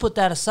 Let's put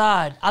that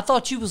aside. I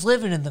thought you was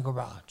living in the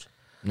garage.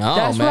 No,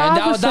 That's what man,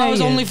 I was that was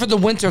saying. only for the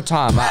winter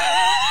time.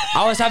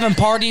 I was having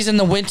parties in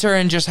the winter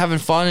and just having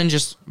fun, and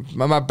just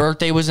my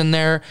birthday was in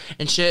there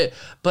and shit.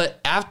 But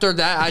after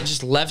that, I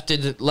just let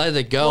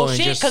it go Well, and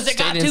shit, just because it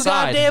got stayed too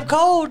inside. goddamn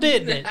cold,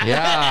 didn't it?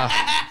 Yeah,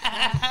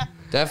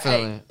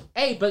 definitely.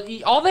 Hey, but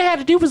all they had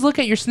to do was look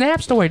at your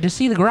Snap story to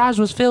see the garage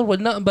was filled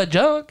with nothing but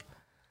junk.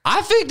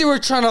 I think they were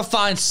trying to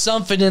find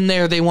something in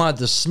there they wanted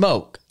to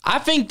smoke. I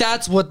think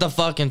that's what the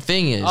fucking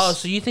thing is. Oh,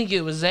 so you think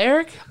it was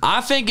Eric? I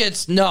think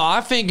it's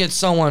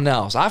someone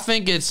else. I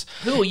think it's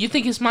Who? You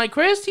think it's Mike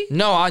Christie?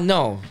 no, I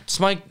know.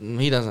 Mike,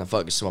 he doesn't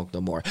fucking smoke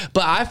no more.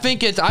 But I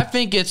think it's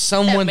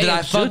someone that man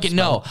I should fucking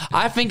know.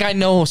 I think I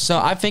know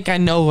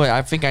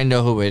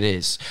who it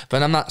is.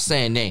 But I'm not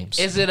saying names.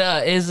 Is it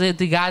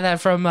the guy that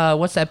from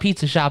what's that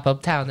pizza shop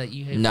uptown that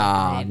you hate?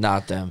 Nah,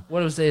 not them.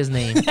 What was his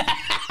name?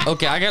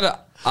 Okay,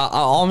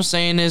 all I'm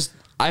saying is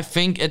I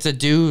think it's a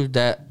dude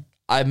that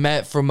I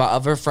met from my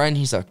other friend.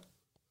 He's a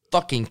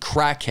fucking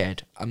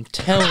crackhead. I'm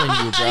telling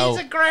you, bro. He's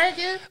a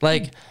crackhead.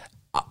 Like,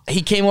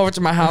 he came over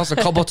to my house a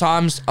couple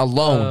times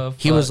alone.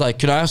 He was like,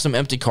 "Can I have some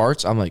empty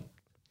carts?" I'm like,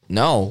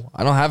 "No,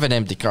 I don't have an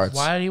empty carts."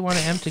 Why do you want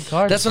an empty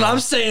cart? That's what I'm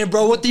saying,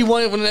 bro. What do you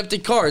want with an empty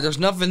cart? There's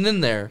nothing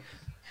in there.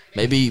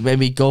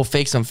 Maybe go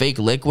fake some fake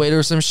liquid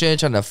or some shit,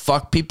 trying to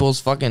fuck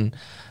people's fucking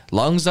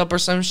lungs up or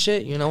some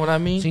shit. You know what I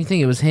mean? So you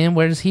think it was him?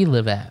 Where does he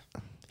live at?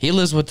 He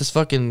lives with this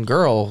fucking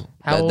girl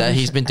that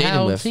he's been dating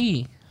how with. Is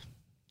he?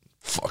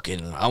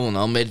 Fucking, I don't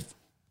know,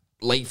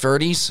 late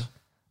 30s.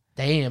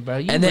 Damn, bro.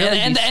 You And really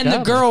then be and the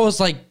stubborn. girl was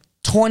like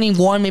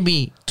 21,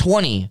 maybe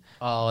 20.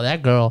 Oh,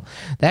 that girl's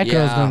Yeah.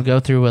 gonna go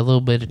through a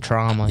little bit of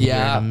trauma here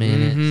in a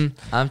minute. mhm.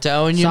 I'm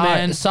telling you,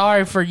 man.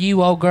 Sorry for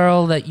you, old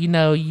girl, that you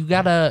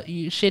got a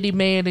shitty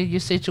man in your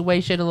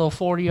situation, a little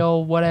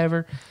 40-year-old,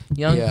 whatever,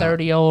 young Yeah.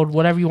 30-year-old,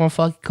 whatever you want to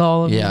fucking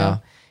call him. Yeah. You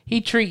know? He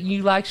treating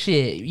you like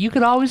shit. You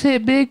can always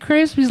hit Big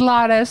Crispy's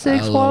line at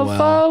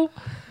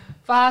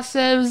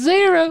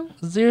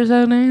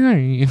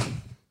 614-570-0793.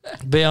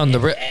 Be on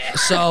the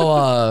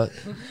so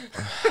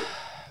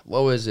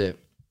what was it?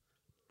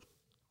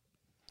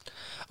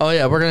 Oh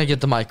yeah, we're gonna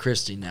get to Mike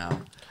Christie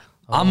now.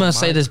 I'm gonna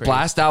say Mike this Christie.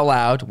 blast out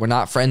loud. We're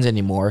not friends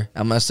anymore.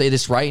 I'm gonna say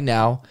this right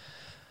now.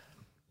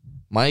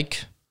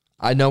 Mike,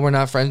 I know we're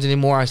not friends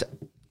anymore.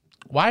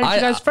 Why aren't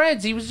you guys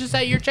friends? He was just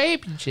at your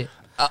championship.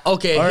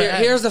 Okay, Or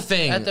here's the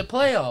thing. At the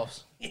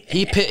playoffs.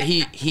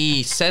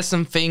 He said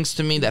some things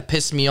to me that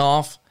pissed me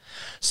off.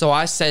 So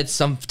I said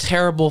some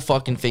terrible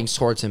fucking things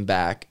towards him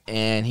back,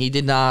 and he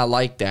did not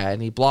like that,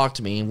 and he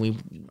blocked me,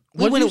 and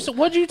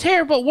What'd you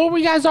tear? But what were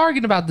you guys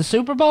arguing about? The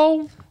Super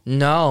Bowl?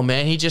 No,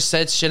 man, he just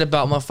said shit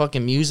about my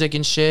fucking music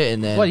and shit,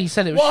 and then What, he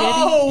said it was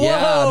shitty?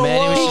 yeah,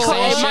 man, he was just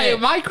saying shit.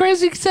 Mike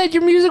Christie said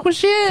your music was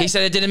shit. He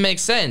said it didn't make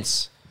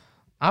sense.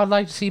 I would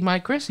like to see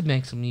Mike Christie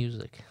make some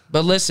music.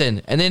 But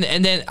listen, and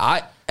then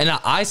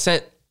I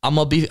said I'm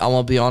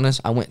gonna be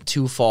honest. I went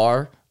too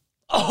far.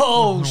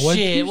 Oh, What'd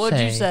shit. you What'd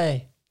you say?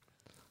 say?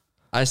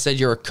 I said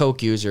you're a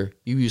coke user.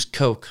 You use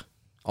coke,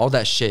 all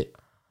that shit.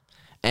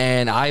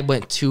 And I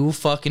went too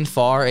fucking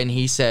far, and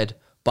he said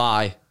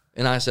bye,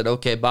 and I said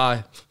okay,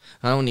 bye.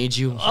 I don't need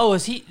you, Oh,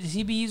 does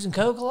he be using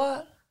coke a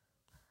lot?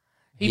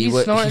 He be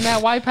snorting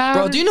that white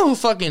powder? bro. Do you know who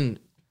fucking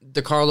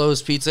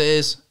DeCarlo's Pizza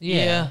is?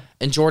 Yeah.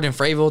 And Jordan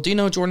Fravel. Do you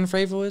know who Jordan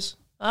Fravel is?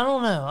 I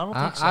don't know. I don't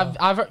think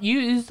so.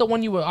 He's the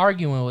one you were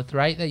arguing with,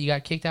 right? That you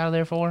got kicked out of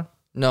there for?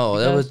 No,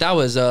 does? that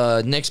was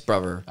Nick's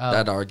brother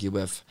that I argued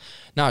with.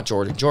 Not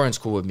Jordan. Jordan's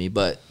cool with me,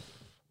 but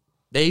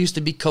they used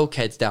to be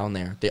cokeheads down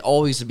there. They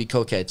always used to be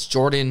cokeheads.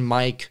 Jordan,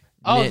 Mike,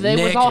 Oh, Nick,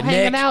 they was all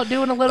hanging Nick. out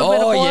doing a little bit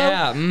of Oh, blow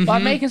yeah, by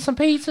mhm. making some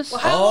pizzas.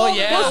 Oh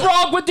yeah. What's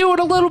wrong with doing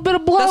a little bit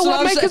of blow That's what while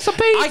I'm making saying. some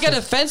pizzas? I got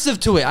offensive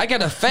to it.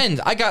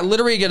 I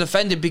literally get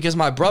offended because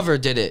my brother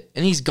did it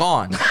and he's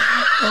gone.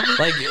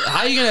 Like,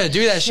 how you gonna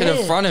do that shit in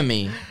Shit. front of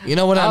me? You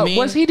know what I mean?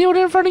 Was he doing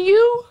it in front of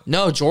you?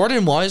 No,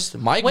 Jordan was.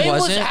 Mike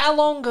wasn't. How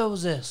long ago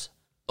was this?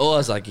 Oh, it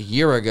was like a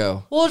year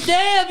ago. Well,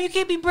 damn, you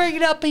can't be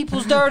bringing up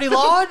people's dirty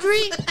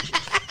laundry.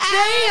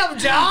 Damn,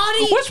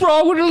 Johnny. What's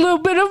wrong with a little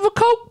bit of a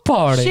coke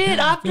party? Shit,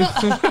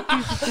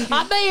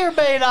 I may or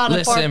may not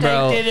have Listen, bro.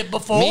 partaked in it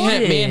before.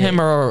 Me and him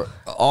are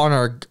on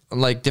our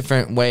like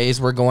different ways.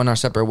 We're going our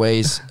separate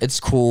ways. It's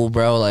cool,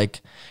 bro.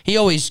 Like, he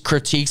always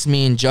critiques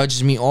me and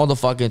judges me all the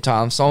fucking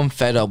time. So I'm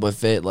fed up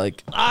with it.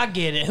 Like I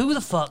get it. Who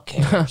the fuck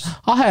cares?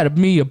 I had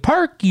me a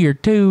perky or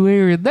two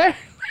here and there.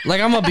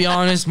 I'm gonna be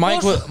honest.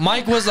 Mike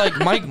was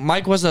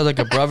like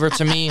a brother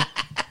to me.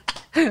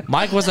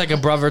 Mike was like a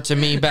brother to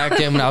me back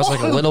then when I was like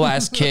a little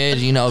ass kid,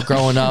 you know,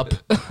 growing up.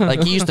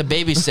 Like, he used to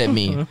babysit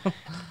me.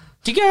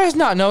 Do you guys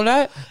not know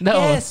that? No.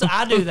 Yes,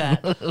 I do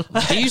that.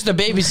 He used to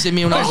babysit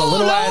me when I was a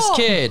little ass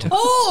kid.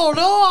 Oh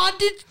no, I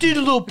did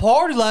a little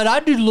party last. I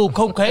did a little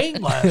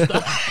cocaine last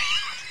night.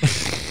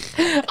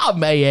 I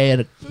may have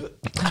had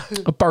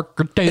a perk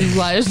or two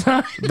last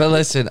night. But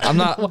listen, I'm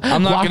not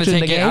gonna Watching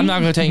take the it. I'm game? not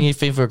gonna take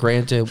anything for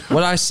granted.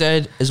 What I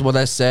said is what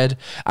I said.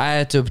 I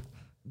had to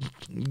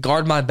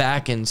guard my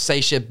back and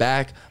say shit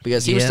back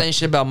because he was Yeah. saying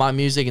shit about my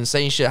music and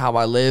saying shit how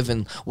I live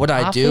and what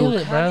I do. feel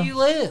it, How bro. do you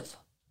live?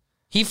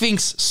 He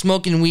thinks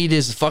smoking weed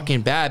is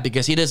fucking bad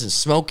because he doesn't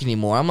smoke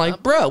anymore. I'm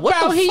like, bro, what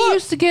Bro, the he fuck?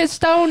 used to get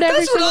stoned every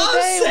That's what single I'm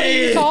day. What are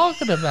you saying.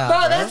 talking about? Bro,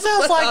 bro? that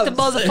sounds like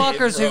the I'm saying,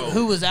 motherfuckers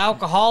who was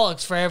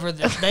alcoholics forever.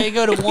 They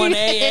go to one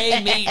AA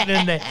meeting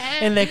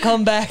and they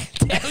come back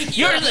and tell you,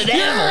 You're the devil.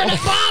 You're an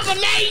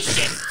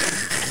abomination.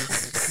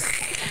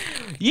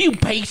 You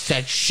piece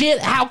of shit.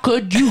 How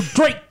could you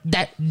drink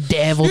that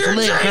devil's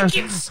liquor?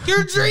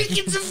 Your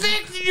drinking's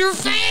affecting your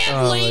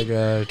family. Oh my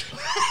god.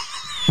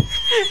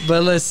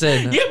 But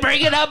listen, You're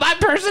bringing up my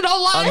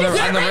personal life.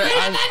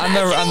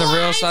 on the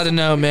real side of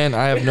no, man,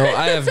 I have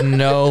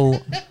no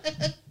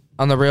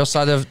on the real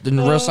side of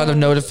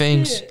no to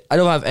things. I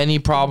don't have any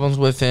problems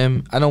with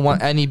him. I don't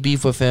want any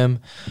beef with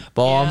him.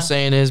 But all I'm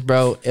saying is,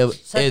 bro,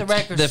 Set the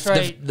record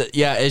straight.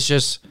 It's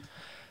just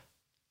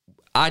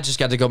I just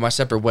got to go my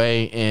separate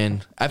way,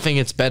 and I think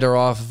it's better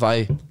off if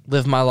I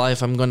live my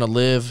life I'm going to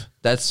live.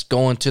 That's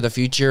going to the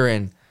future,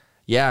 and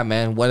yeah,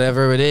 man,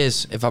 whatever it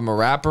is. If I'm a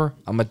rapper,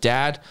 I'm a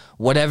dad,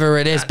 whatever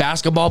it is,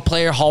 basketball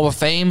player, Hall of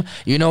Fame,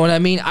 you know what I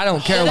mean? I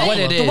don't care what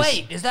it is.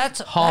 Wait,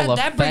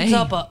 that brings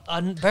up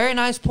a very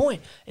nice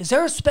point. Is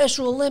there a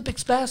Special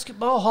Olympics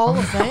basketball Hall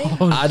of Fame?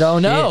 I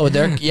don't know.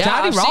 Johnny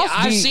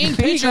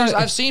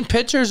I've seen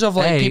pictures of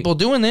like people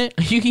doing it.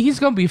 He's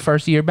gonna be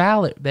first year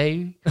ballot,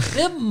 baby.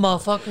 Them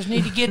motherfuckers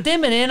need to get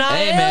them an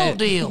NIL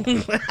deal.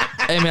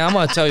 Hey man, I'm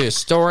gonna tell you a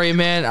story,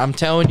 man. I'm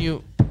telling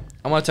you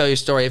a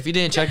story. If you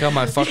didn't check out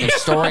my fucking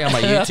story on my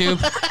YouTube,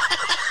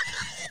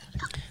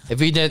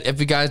 if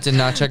you guys did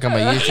not check out my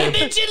YouTube,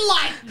 Image and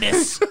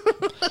likeness.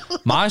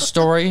 my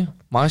story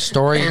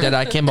that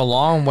I came a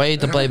long way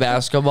to play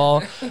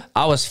basketball.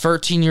 I was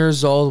 13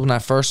 years old when I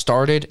first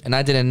started, and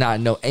I did not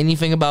know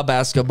anything about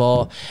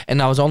basketball,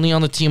 and I was only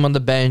on the team on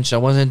the bench. I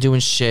wasn't doing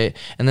shit,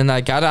 and then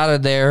I got out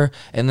of there,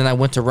 and then I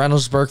went to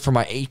Reynoldsburg for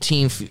my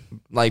 18th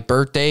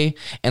birthday,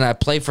 and I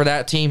played for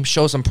that team,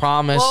 showed some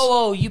promise.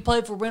 Whoa, you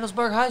played for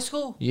Reynoldsburg High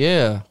School?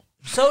 Yeah.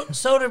 So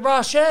did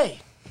Roche.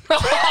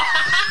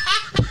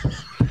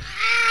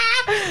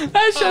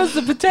 That shows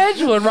the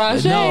potential in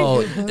Roger.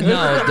 No,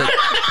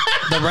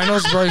 the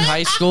Reynoldsburg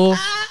High School,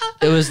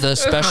 it was the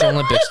Special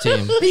Olympics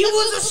team. He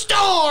was a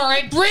star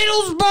at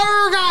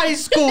Reynoldsburg High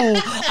School.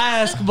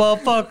 Ask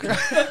motherfucker.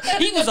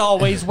 He was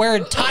always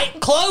wearing tight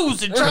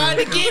clothes and trying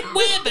to get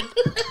women.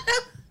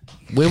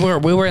 We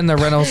were in the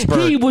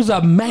Reynoldsburg. He was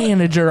a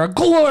manager, a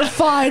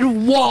glorified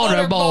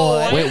water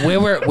boy. We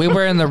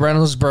were in the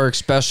Reynoldsburg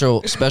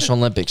Special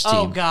Olympics team.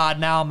 Oh God,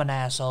 now I'm an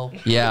asshole.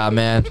 Yeah,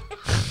 man.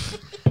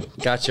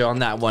 Got you on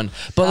that one.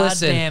 But God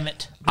listen, damn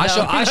it.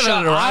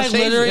 I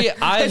literally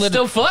It's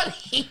still funny.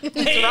 You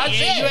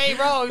ain't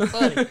wrong.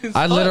 Funny.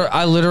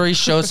 I literally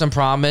showed some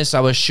promise.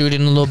 I was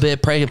shooting a little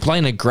bit,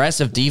 playing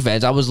aggressive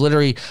defense. I was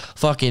literally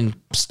fucking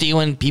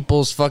stealing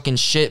people's fucking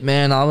shit,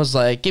 man. I was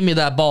like, give me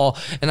that ball,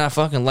 and I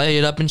fucking lay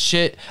it up and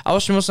shit. I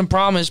was showing some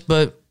promise,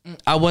 but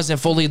I wasn't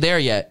fully there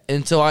yet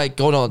until I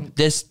go to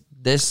this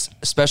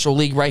special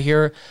league right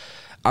here.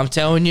 I'm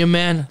telling you,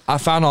 man, I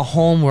found a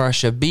home where I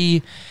should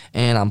be,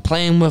 and I'm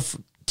playing with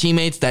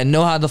teammates that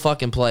know how to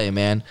fucking play,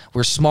 man.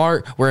 We're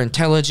smart, we're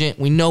intelligent,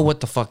 we know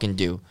what to fucking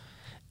do.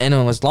 And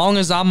as long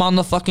as I'm on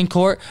the fucking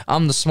court,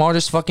 I'm the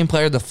smartest fucking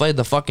player to play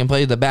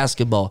the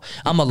basketball.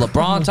 I'm a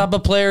LeBron type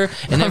of player,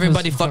 and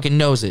everybody fucking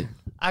knows it.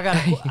 I got.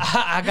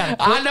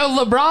 I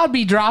know LeBron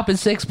be dropping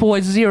 6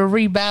 points, 0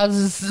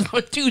 rebounds,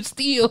 2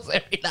 steals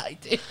every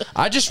night. Dude.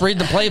 I just read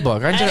the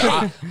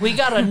playbook. We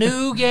got a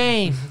new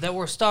game that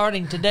we're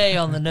starting today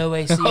on the No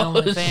AC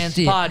Only Fans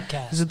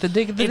podcast. Is it the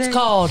dig of the day? It's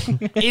called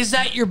 "Is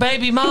That Your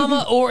Baby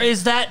Mama or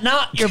Is That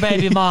Not Your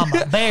Baby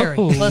Mama?" Barry,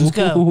 let's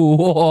go.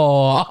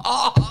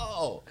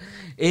 Oh.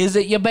 Is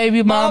it your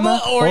baby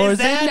mama or is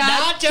that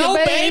not your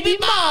baby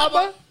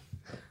mama?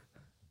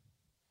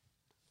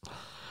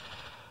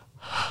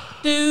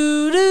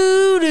 Do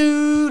do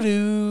do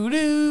do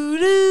do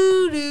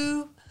do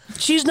do.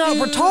 She's not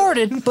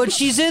retarded, but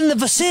she's in the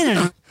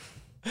vicinity.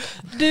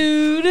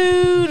 Do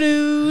do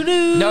do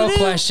do. No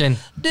question.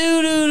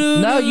 Do do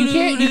do. No, you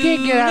can't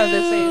get out of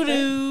this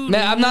answer.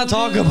 Man, I'm not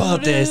talking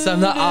about this. I'm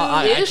not.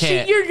 I Is she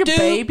can't. your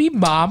baby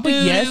mama?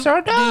 Yes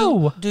or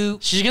no?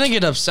 She's gonna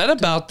get upset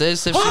about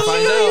this if she finds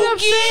Who out.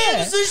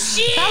 gives a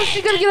shit? How's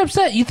she gonna get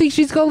upset? You think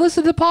she's gonna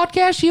listen to the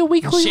podcast? She a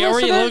weekly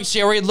listener?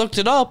 She already looked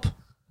it up.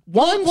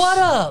 Once? What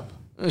up?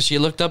 She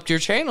looked up your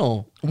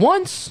channel.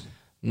 Once?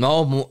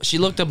 No, she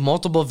looked up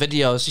multiple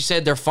videos. She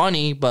said they're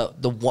funny,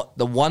 but the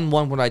one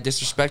when I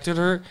disrespected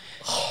her,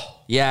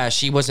 yeah,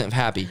 she wasn't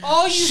happy.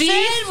 All you She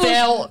said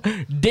felt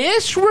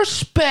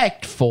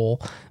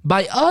disrespectful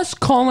by us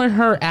calling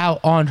her out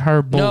on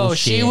her bullshit. No,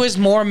 she was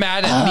more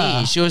mad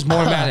at me. She was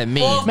more mad at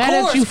me. Well, of Mad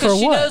at course, you for because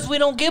she what? knows we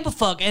don't give a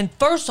fuck. And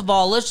first of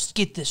all, let's just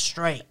get this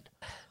straight.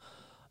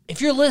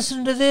 If you're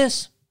listening to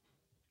this,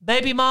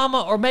 baby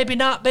mama or maybe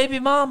not baby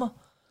mama,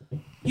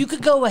 you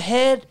could go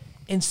ahead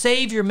and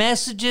save your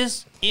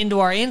messages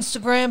into our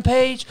Instagram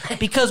page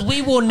because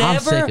we will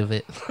never. I'm sick of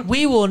it.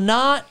 We will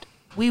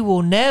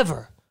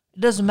never. It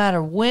doesn't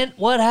matter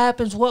what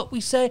happens, what we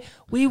say.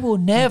 We will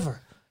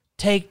never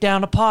take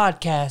down a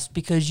podcast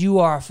because you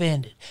are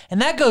offended. And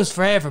that goes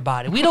for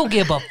everybody. We don't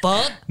give a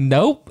fuck.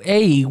 Nope.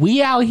 Hey,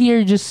 we out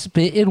here just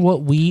spitting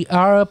what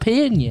our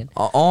opinion.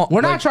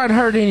 We're not trying to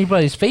hurt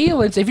anybody's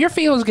feelings. If your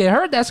feelings get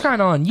hurt, that's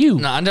kind of on you.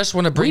 No, I just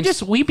want to bring.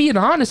 We being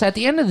honest. At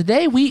the end of the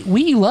day,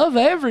 we love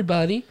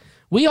everybody.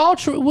 We all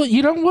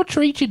we'll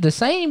treat you the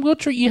same. We'll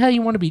treat you how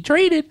you want to be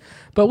treated.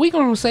 But we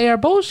gonna say our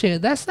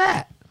bullshit. That's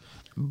that.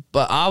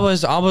 But I'm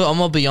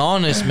gonna be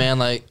honest, man.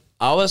 Like,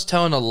 I was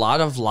telling a lot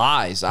of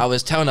lies. I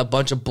was telling a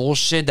bunch of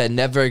bullshit that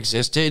never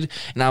existed,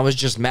 and I was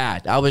just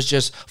mad. I was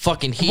just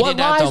fucking heated What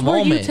at the lies were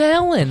moment. you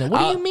telling? What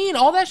do you mean?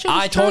 All that shit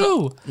was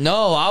true.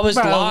 No, I was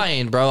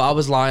lying, bro. I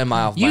was lying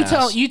my off.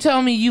 You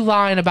tell me you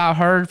lying about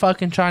her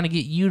fucking trying to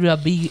get you to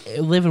be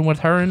living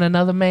with her and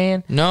another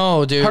man.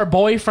 No, dude. Her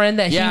boyfriend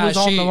that he was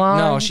on the line.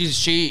 No,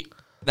 she.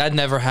 That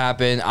never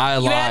happened. I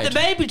lied. You had the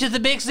baby to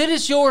the big city.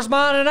 It's yours,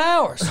 mine, and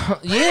ours.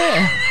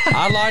 Yeah.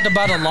 I lied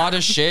about a lot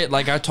of shit.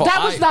 Like I told.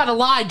 That was not a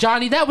lie,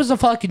 Johnny. That was the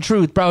fucking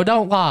truth, bro.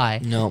 Don't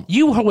lie. No.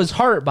 You was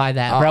hurt by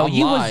that, bro.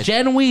 You was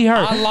genuinely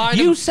hurt. I lied.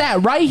 You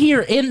sat right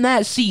here in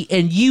that seat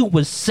and you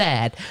was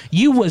sad.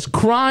 You was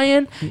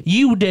crying.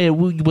 You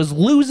was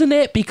losing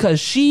it because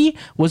she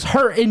was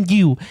hurting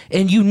you.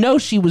 And you know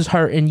she was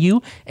hurting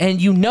you.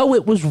 And you know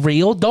it was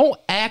real. Don't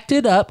act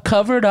it up,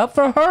 cover it up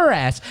for her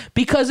ass.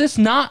 Because it's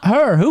not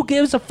her. Who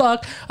gives a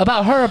fuck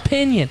about her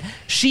opinion?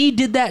 She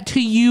did that to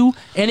you,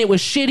 and it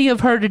was shitty of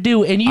her to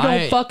do, and you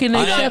don't fucking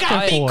accept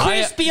her for it.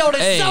 Crispy on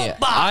his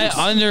soapbox.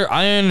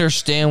 I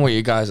understand where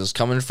you guys is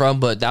coming from,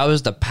 but that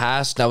was the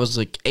past. That was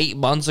like 8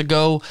 months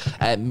ago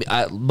at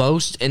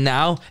most, and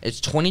now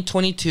it's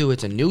 2022.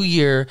 It's a new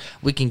year.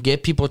 We can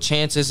give people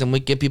chances, and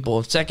we give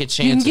people second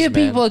chances. You can give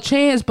people a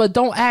chance, but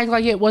don't act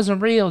like it wasn't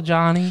real,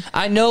 Johnny.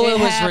 I know it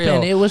was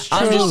happened. real. It was true.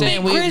 I'm just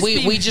saying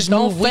we just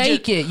don't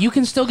fake it. You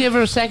can still give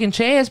her a second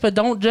chance, but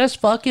don't just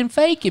fucking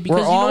fake it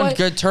because we're you know on what?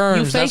 good terms.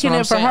 You're That's faking what it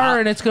I'm for saying. her,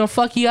 and it's gonna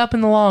fuck you up in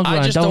the long run.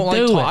 I just don't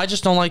do it. I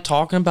just don't like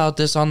talking about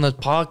this on the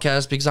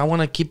podcast because I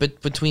want to keep it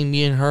between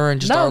me and her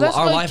and just our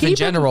life in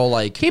general.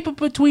 Like, keep it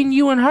between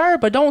you and her,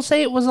 but don't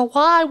say it was a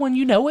lie when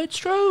you know it's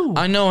true.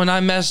 I know, and I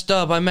messed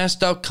up. I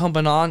messed up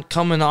coming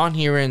on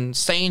here and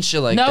saying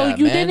shit like that. No,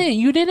 you man. didn't.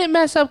 You didn't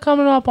mess up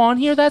coming up on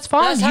here. That's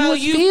fine. That's how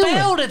you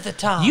felt at the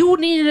time. You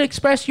needed to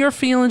express your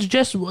feelings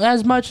just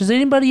as much as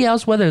anybody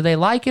else, whether they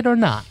like it or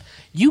not.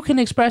 You can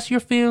express your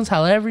feelings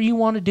however you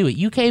want to do it.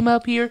 You came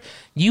up here,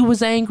 you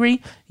was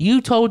angry, you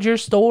told your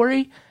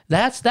story.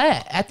 That's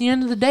that. At the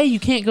end of the day, you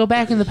can't go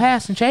back in the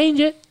past and change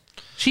it.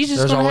 She's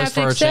just going to have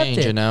to accept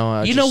it. You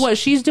know, know what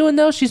she's doing,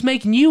 though? She's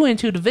making you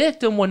into the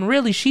victim when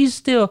really she's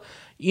still,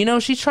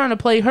 she's trying to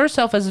play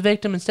herself as a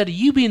victim instead of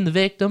you being the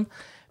victim,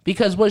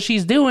 because what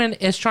she's doing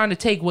is trying to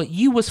take what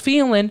you was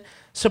feeling,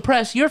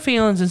 suppress your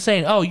feelings, and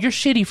saying, oh, you're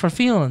shitty for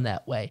feeling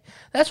that way.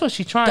 That's what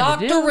she's trying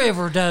to do. Dr.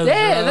 Riverdozer.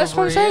 Yeah, that's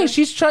what I'm saying.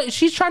 She's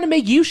trying to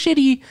make you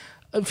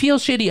feel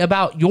shitty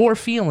about your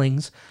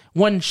feelings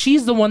when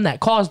she's the one that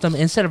caused them,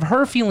 instead of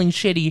her feeling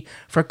shitty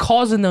for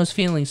causing those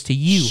feelings to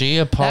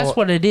you. That's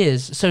what it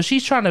is. So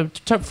she's trying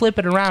to flip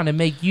it around and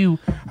make you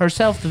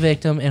herself the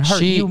victim and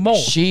hurt you more.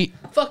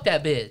 Fuck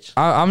that bitch.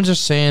 I'm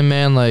just saying,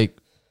 man, like,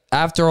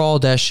 after all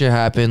that shit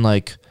happened,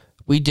 like,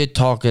 we did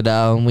talk it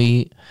out, and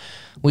we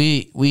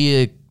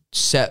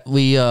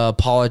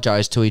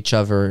apologized to each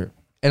other.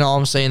 And all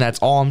I'm saying, that's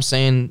all I'm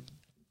saying.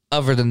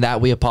 Other than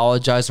that, we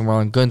apologize and we're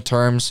on good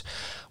terms.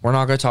 We're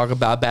not going to talk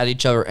about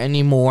each other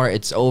anymore.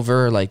 It's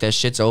over. Like, that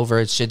shit's over.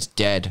 It's shit's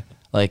dead.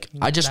 Like,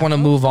 I just want to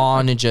move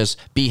on and just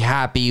be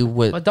happy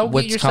with what's coming. But don't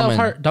get yourself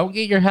hurt. Don't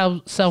get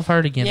yourself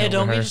hurt again. Yeah,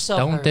 don't get yourself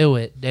hurt. Don't do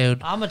it,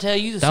 dude. I'm going to tell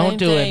you the same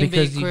thing,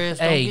 Big Chris.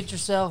 Don't get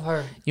yourself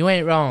hurt. You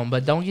ain't wrong,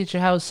 but don't get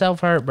yourself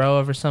hurt, bro,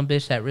 over some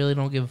bitch that really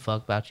don't give a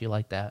fuck about you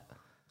like that.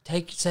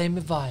 Take the same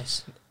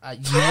advice.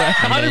 You're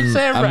 100%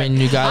 right. I mean,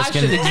 you guys I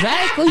should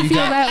exactly feel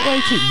that way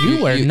too.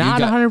 You are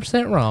not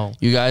 100% wrong.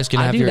 You guys can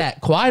have I do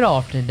that quite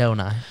often, don't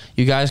I?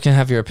 You guys can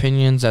have your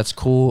opinions. That's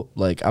cool.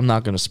 Like, I'm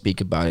not going to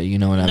speak about it. You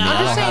know what I mean?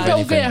 I'm just saying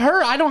don't get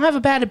hurt. I don't have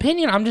a bad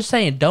opinion. I'm just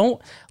saying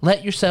don't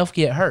let yourself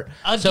get hurt.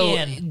 Again.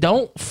 So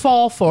don't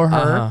fall for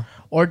her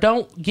or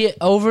don't get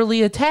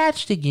overly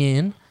attached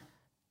again.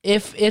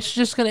 If it's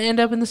just going to end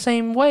up in the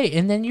same way,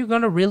 and then you're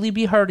going to really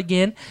be hurt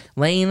again,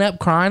 laying up,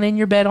 crying in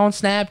your bed on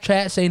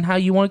Snapchat, saying how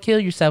you want to kill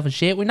yourself and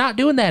shit. We're not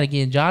doing that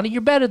again, Johnny.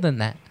 You're better than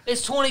that.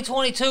 It's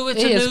 2022.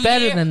 It's a new It's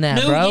better year. than that,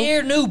 new bro. New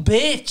year, new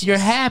bitch. You're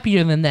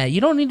happier than that.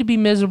 You don't need to be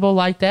miserable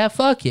like that.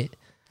 Fuck it.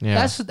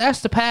 Yeah.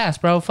 That's the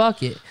past, bro.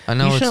 Fuck it. I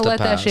know you it's shouldn't the let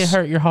past. that shit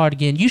hurt your heart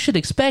again. You should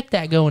expect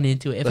that going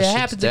into it. If That it shit's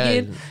happens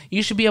dead. again,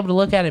 you should be able to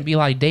look at it and be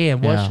like, damn,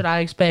 what Yeah. should I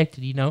expect?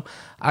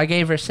 I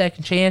gave her a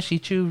second chance. She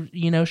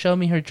showed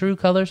me her true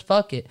colors.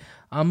 Fuck it.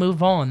 I'll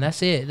move on.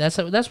 That's it. That's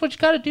what you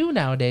got to do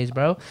nowadays,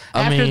 bro.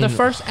 After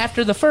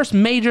the first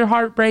major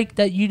heartbreak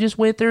that you just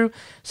went through,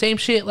 same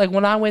shit. Like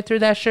when I went through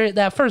that shit,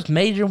 that first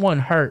major one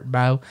hurt,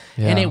 bro.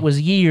 Yeah. And it was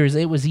years.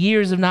 It was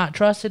years of not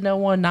trusting no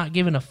one, not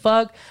giving a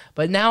fuck.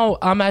 But now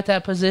I'm at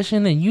that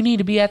position, and you need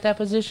to be at that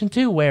position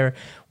too, where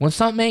when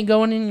something ain't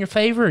going in your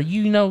favor, it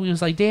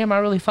was like, damn, I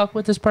really fuck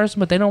with this person,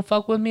 but they don't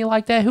fuck with me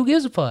like that. Who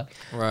gives a fuck?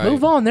 Right.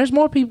 Move on. There's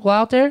more people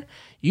out there.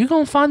 You're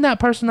gonna find that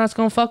person that's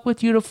gonna fuck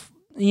with you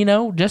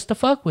just to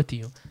fuck with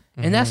you.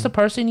 And that's the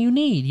person you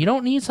need. You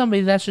don't need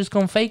somebody that's just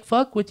going to fake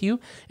fuck with you.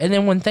 And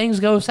then when things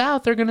go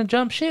south, they're going to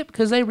jump ship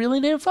because they really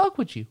didn't fuck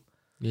with you.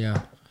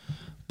 Yeah.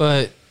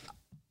 But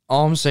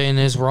all I'm saying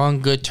is we're on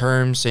good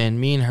terms,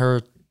 and me and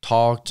her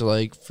talked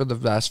like for the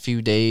last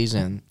few days,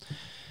 and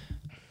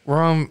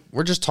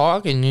we're just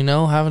talking,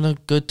 having a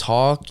good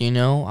talk.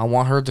 I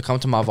want her to come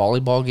to my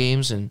volleyball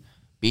games and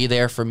be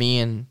there for me,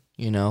 and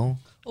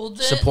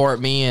support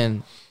me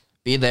and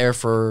be there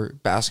for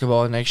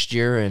basketball next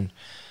year, and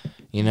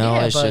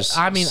it's just.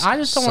 I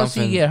just don't want to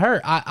see you get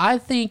hurt. I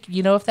think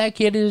if that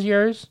kid is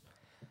yours,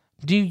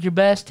 do your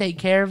best, take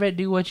care of it,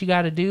 do what you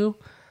got to do.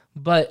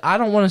 But I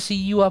don't want to see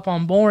you up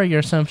on Maury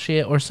or some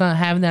shit or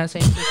having that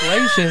same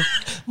situation.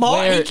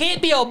 He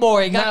can't be on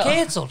Maury. He got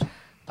canceled.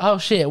 Oh,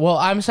 shit. Well,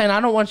 I'm saying I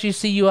don't want you to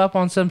see you up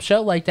on some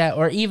show like that,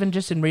 or even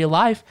just in real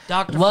life.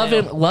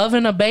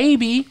 Loving a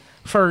baby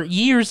for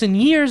years and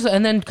years,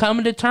 and then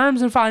coming to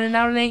terms and finding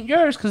out it ain't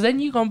yours, because then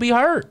you're going to be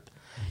hurt.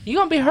 You're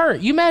going to be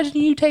hurt. You imagine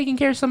you taking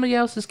care of somebody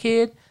else's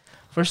kid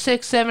for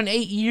 6, 7,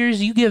 8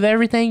 years. You give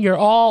everything,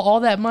 all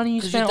that money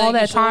you spent, all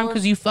that time,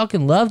 because you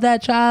fucking love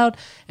that child,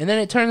 and then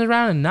it turns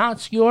around and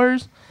not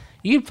yours.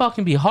 You'd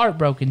fucking be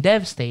heartbroken,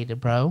 devastated,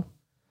 bro.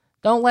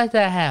 Don't let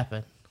that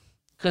happen.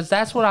 Because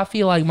that's what I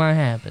feel like might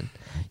happen.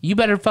 You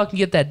better fucking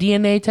get that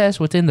DNA test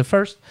within the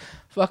first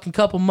fucking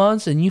couple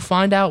months, and you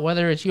find out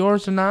whether it's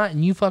yours or not,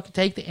 and you fucking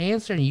take the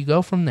answer, and you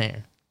go from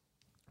there.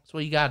 That's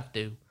what you got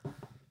to do.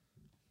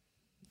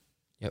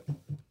 Yep.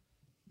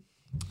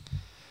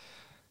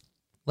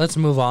 Let's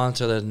move on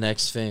to the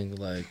next thing.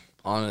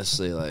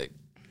 Honestly,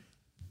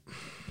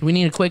 we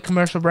need a quick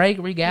commercial break,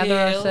 regather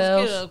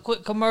ourselves. Let's get a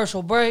quick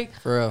commercial break.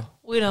 For real.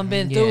 We done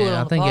been through it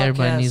on I think the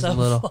everybody podcast needs so a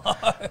little.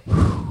 far.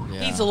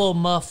 He's a little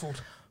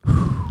muffled.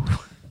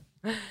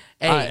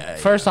 Hey,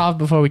 first off,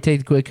 before we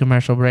take the quick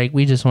commercial break,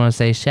 we just want to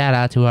say shout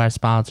out to our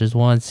sponsors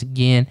once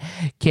again.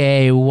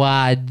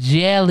 KY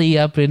Jelly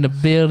up in the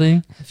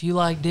building. If you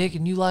like dick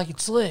and you like it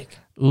slick.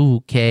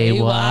 Ooh,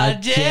 KY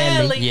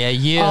Jelly.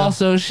 Yeah.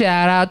 Also,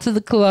 shout out to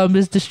the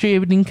Columbus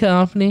Distributing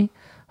Company.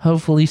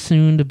 Hopefully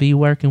soon to be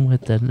working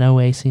with the No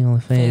AC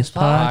Only Fans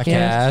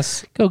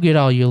podcast. Go get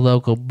all your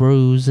local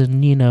brews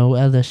and,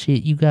 other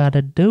shit you got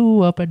to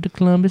do up at the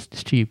Columbus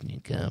Distributing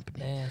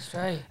Company. That's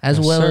right. As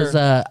as,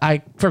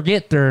 I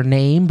forget their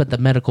name, but the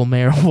medical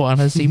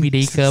marijuana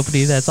CBD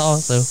company that's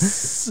also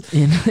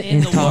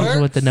in talks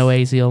with the No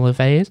AC Only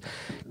Fans.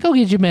 Go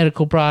get your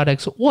medical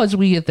products. Once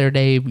we get their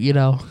name,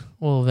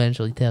 we'll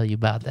eventually tell you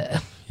about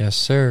that. Yes,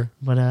 sir.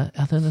 But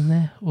other than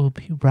that, we'll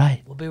be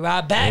right. We'll be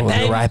right back, We'll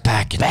baby. be right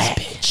back in this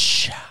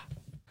bitch.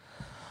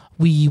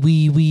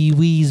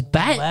 We's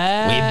back. We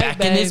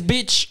back in this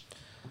bitch.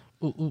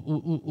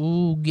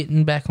 Ooh,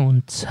 getting back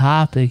on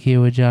topic here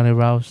with Johnny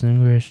Ross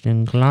and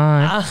Christian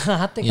Klein.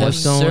 I think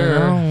What's I need,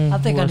 going on? I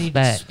think I What's need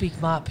back? to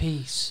speak my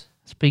piece.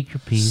 Speak your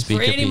piece. Speak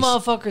For your any piece.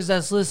 motherfuckers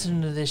that's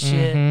listening to this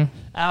shit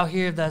out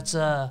here that's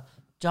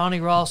Johnny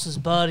Ross's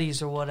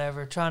buddies or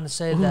whatever, trying to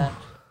say that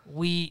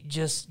we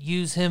just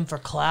use him for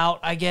clout,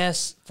 I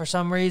guess, for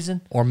some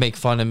reason. Or make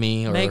fun of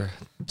me.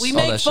 We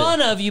make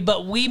fun of you,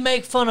 but we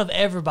make fun of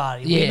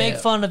everybody. We make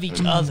fun of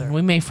each other.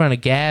 We make fun of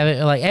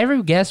Gavin. Like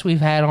every guest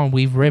we've had on,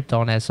 we've ripped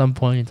on at some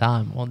point in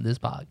time on this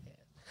podcast.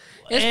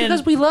 It's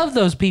because we love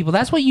those people.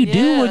 That's what you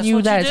do when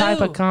you that type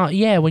of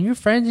when you're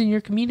friends in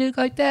your community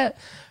like that.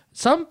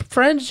 Some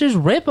friends just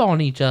rip on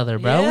each other,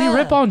 bro. Yeah. We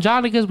rip on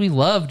Johnny because we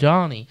love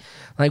Johnny.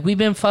 Like, we've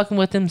been fucking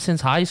with him since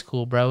high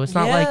school, bro. It's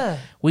not like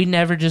we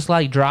never just,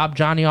 drop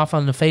Johnny off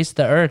on the face of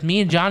the earth. Me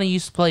and Johnny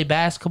used to play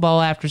basketball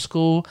after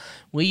school.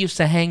 We used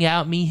to hang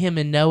out, me, him,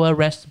 and Noah.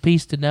 Rest in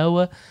peace to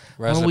Noah.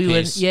 When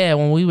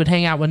we would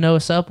hang out with Noah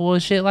Supple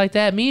and shit like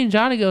that, me and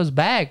Johnny goes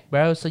back,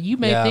 bro. So you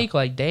may think,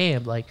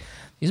 damn,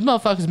 these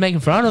motherfuckers making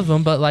fun of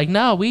him. But,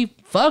 no, we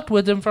fucked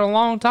with him for a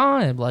long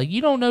time.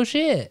 You don't know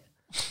shit.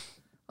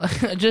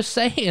 Just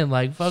saying,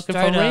 fucking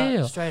Straight for up,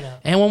 real. straight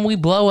up. And when we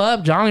blow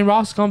up, Johnny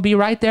Ross is gonna be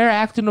right there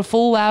acting a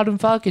fool out in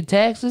fucking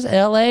Texas,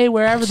 LA,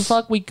 wherever the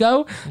fuck we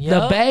go.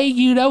 The Bay,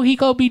 he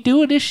gonna be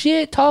doing this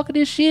shit, talking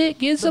this shit,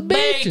 getting some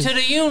Bay bitches. to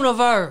the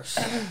universe.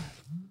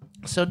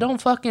 So don't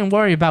fucking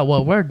worry about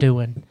what we're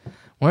doing.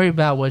 Worry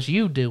about what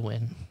you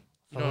doing.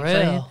 You know For what I'm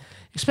saying? real.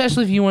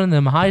 Especially if you one of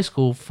them high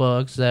school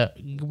fucks that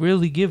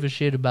really give a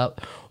shit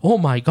about, oh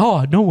my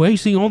God, No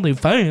AC Only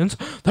Fans.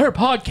 Their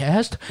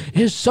podcast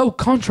is so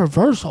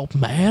controversial,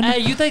 man. Hey,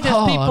 you think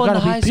there's people in the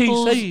high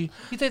schools? PC.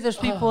 You think there's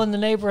people in the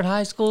neighborhood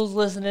high schools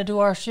listening to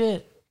our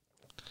shit?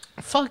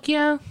 Fuck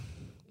yeah.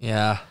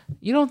 Yeah,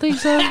 You don't think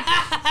so?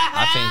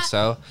 I think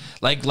so.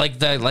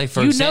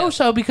 For You example, know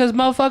so because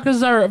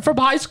motherfuckers are from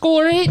high school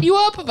are hitting you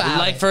up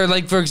about it.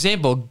 for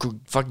example,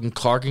 fucking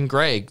Clark and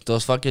Greg,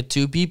 those fucking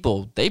two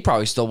people, they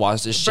probably still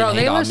watch this shit. Bro, and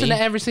they hate on listen me.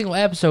 to every single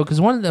episode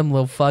because one of them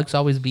little fucks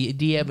always be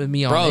DMing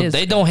me on Bro, his.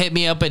 they don't hit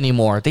me up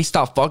anymore. They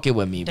stopped fucking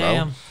with me, bro.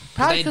 Damn.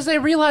 Probably because they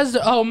realized,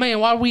 oh man,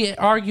 why are we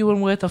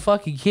arguing with a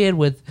fucking kid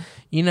with,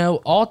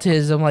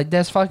 autism?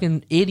 That's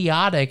fucking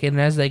idiotic. And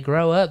as they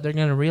grow up, they're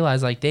gonna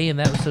realize, damn,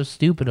 that was so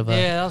stupid of us.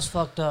 Yeah, that was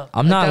fucked up.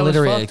 I'm that not was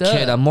literally a fucked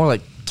kid. up. I'm more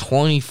like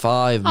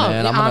 25,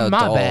 man. I'm an my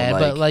adult.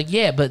 bad,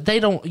 but but they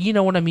don't. You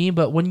know what I mean?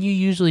 But when you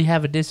usually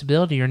have a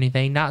disability or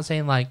anything, not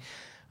saying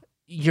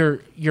you're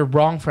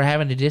wrong for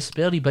having a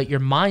disability, but your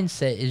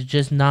mindset is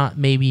just not.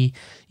 Maybe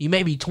you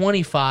may be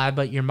 25,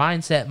 but your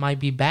mindset might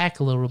be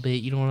back a little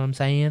bit. You know what I'm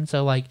saying?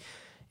 So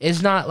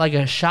It's not like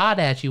a shot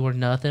at you or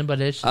nothing, but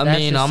it's. I that's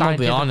mean, just I'm gonna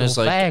be scientific honest.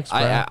 Like, facts, bro.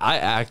 I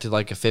acted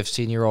like a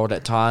 15-year-old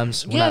at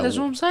times. when Yeah, I- that's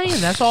what I'm saying.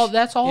 That's all.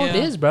 That's all it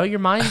Yeah. is, bro. Your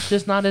mind's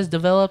just not as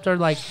developed or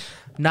like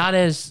not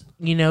as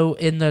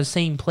in the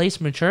same place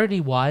maturity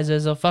wise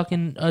as a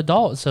fucking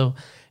adult. So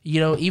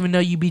even though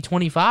you be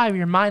 25,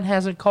 your mind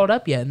hasn't caught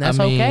up yet, and that's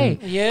I mean, okay.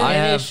 Yeah, I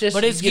And have- it's just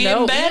but it's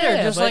getting better,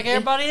 yeah, just but like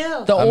everybody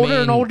else. The I older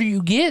and mean- older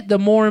you get, the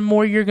more and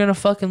more you're gonna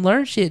fucking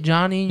learn shit,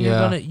 Johnny. And you're Yeah.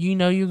 gonna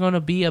you're gonna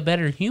be a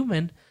better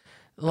human.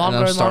 Longer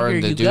I'm and longer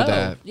starting to you do go.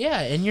 that. Yeah,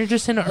 and you're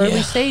just in an early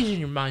Yeah. stage in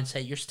your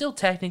mindset. You're still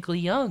technically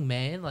young,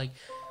 man. Like,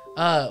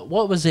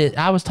 what was it?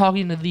 I was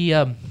talking to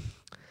the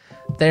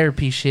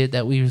therapy shit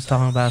that we was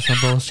talking about, some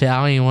bullshit.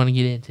 I don't even want to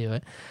get into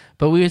it.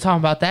 But we were talking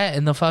about that,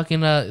 and the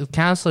fucking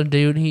counselor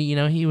dude,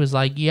 he was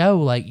like, yo,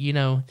 like,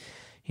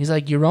 he's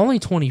like, you're only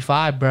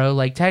 25, bro.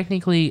 Like,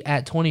 technically,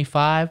 at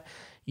 25,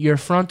 your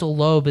frontal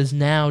lobe is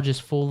now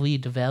just fully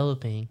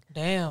developing.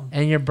 Damn.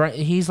 And your brain,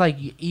 he's like,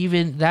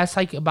 even, that's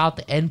like about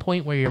the end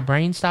point where your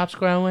brain stops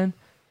growing,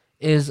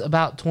 is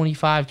about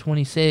 25,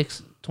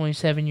 26,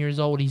 27 years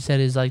old, he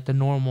said, is like the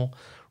normal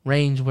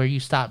range where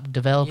you stop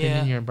developing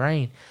Yeah. in your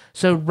brain.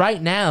 So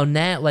right now,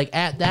 like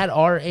at that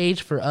our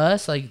age for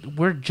us, like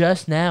we're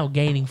just now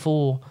gaining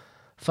full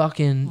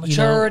fucking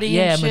Maturity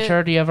and shit.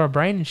 maturity of our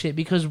brain and shit,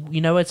 because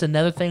it's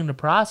another thing to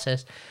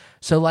process.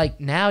 So like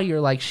now you're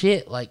like,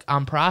 shit, like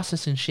I'm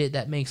processing shit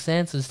that makes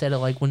sense, instead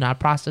of like when I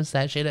processed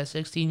that shit at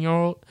 16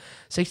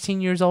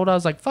 years old, I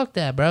was like, fuck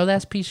that, bro,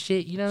 that's a piece of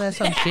shit, that's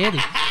something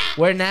shitty.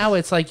 Where now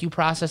it's like you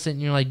process it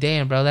and you're like,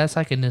 damn, bro, that's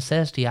like a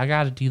necessity. I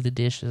gotta do the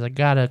dishes, I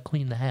gotta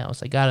clean the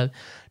house, I gotta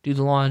do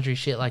the laundry,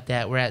 shit like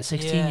that. Where at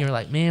 16 Yeah. you're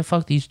like, man,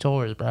 fuck these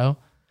chores, bro.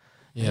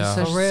 Yeah.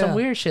 It's For real. some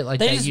weird shit like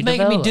They that. just you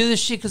making me develop. do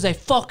this shit because they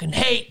fucking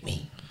hate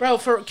me. Bro,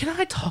 can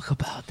I talk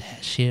about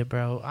that shit,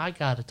 bro? I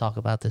gotta talk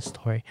about this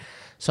story.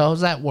 So I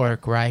was at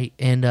work, right?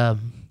 And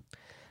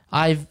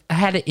I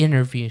had to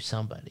interview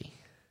somebody.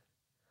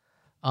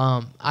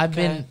 I've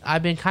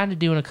been kind of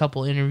doing a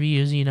couple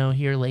interviews,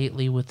 here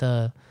lately with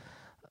a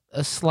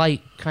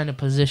slight kind of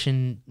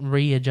position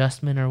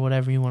readjustment or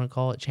whatever you want to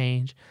call it,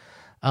 change.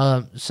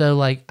 So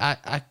like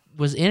I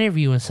was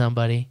interviewing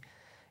somebody,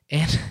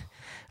 and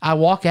I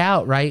walk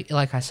out, right?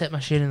 Like I set my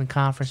shit in the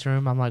conference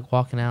room. I'm like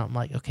walking out. I'm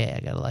like, okay, I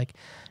gotta like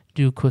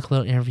do a quick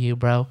little interview,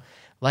 bro.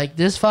 Like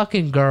this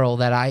fucking girl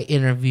that I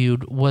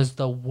interviewed was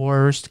the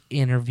worst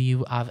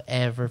interview I've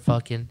ever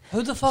fucking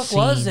Who the fuck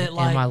was seen it? in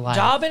my Like life.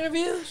 job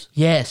interviews?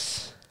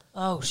 Yes.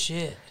 Oh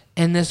shit.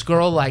 And this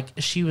girl, like,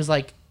 she was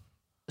like,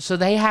 so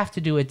they have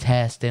to do a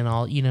test and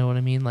all, you know what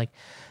I mean? Like,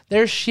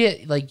 there's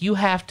shit, like, you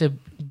have to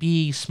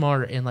be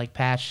smart and, like,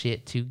 pass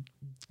shit to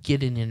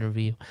get an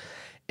interview.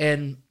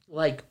 And,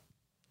 like,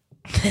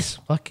 this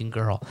fucking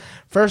girl.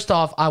 First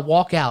off, I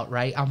walk out,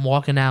 right? I'm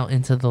walking out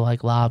into the,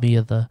 like, lobby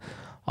of the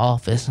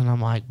office, and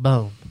I'm like,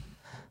 boom.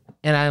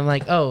 And I'm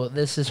like, oh,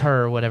 this is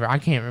her or whatever. I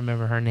can't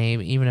remember her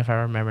name. Even if I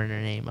remember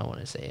her name, I want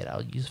to say it.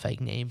 I'll use a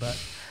fake name, but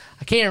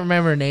I can't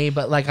remember her name.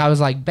 But, like, I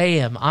was like,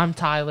 bam, I'm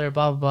Tyler,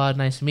 blah, blah, blah.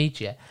 Nice to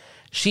meet you.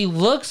 She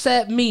looks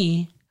at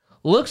me,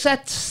 looks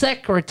at the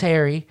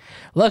secretary,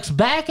 looks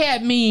back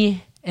at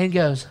me, and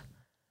goes,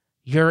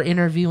 you're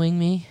interviewing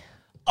me?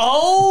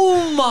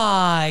 Oh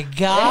my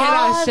god.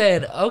 And I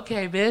said,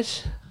 okay,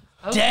 bitch.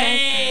 Okay.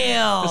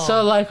 Damn.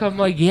 So, like, I'm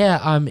like, yeah,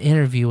 I'm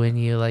interviewing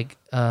you. Like,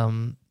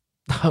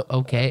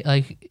 okay.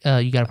 Like,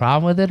 you got a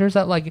problem with it or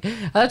something? Like,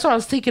 that's what I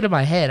was thinking in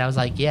my head. I was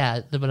like,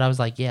 yeah. But I was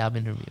like, yeah, I'm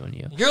interviewing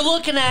you. You're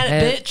looking at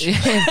it,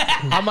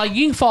 bitch. I'm like,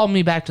 you can follow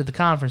me back to the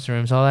conference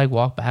room. So I like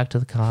walk back to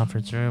the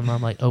conference room.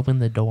 I'm like, open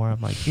the door.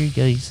 I'm like, here you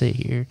go, you sit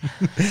here.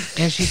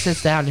 And she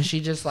sits down and she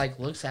just like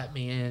looks at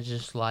me and it's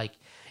just like,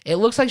 it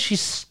looks like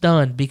she's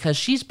stunned, because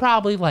she's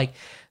probably like,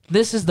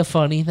 this is the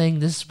funny thing.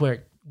 This is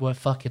what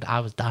fucking I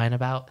was dying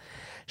about.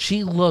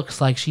 She looks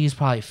like she's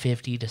probably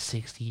 50 to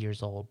 60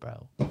 years old,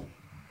 bro.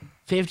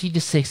 50 to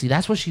 60.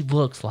 That's what she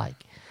looks like.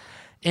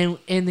 And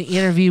in the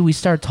interview, we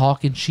start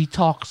talking. She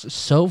talks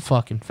so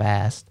fucking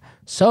fast.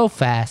 So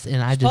fast.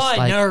 And I just Probably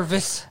like,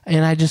 nervous.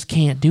 and I just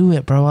can't do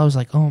it, bro. I was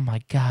like, oh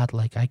my God,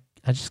 like I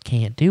just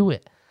can't do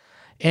it.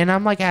 And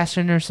I'm like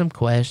asking her some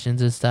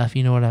questions and stuff,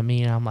 you know what I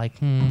mean? I'm like,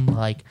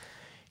 like,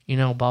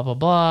 blah, blah,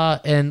 blah.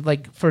 And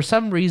like, for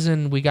some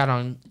reason, we got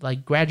on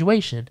like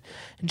graduation.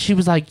 And she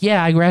was like,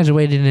 yeah, I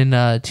graduated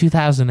in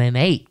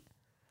 2008.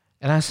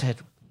 And I said,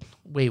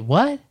 wait,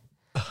 what?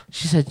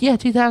 She said, yeah,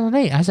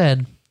 2008. I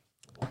said,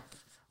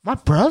 my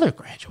brother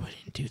graduated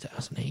in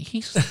 2008.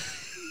 He's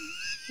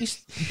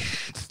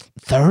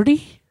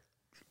 30?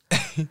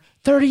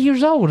 30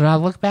 years old. And I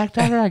look back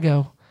at her, I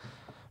go,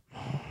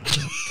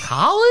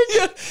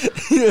 college?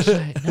 She's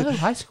like, no,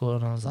 high school.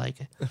 And I was like,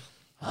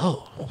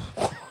 oh.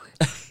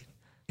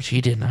 She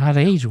did not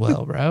age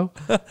well, bro.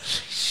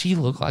 She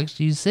looked like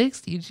she's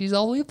 60 and she's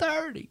only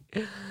 30.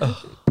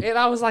 And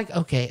I was like,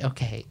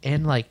 okay.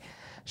 And like,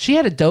 she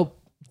had a dope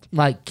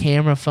like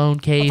camera phone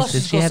I case, thought she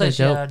and was she gonna had say a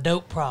she had dope. a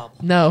dope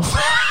problem. No,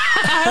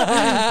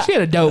 she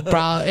had a dope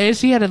problem, and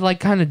she had a like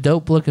kind of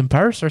dope looking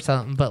purse or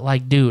something. But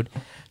like, dude,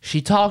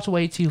 she talked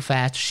way too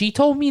fast. She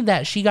told me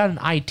that she got an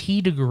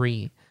IT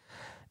degree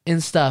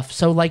and stuff.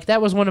 So like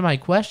that was one of my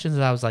questions,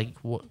 and I was like,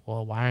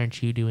 well, why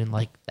aren't you doing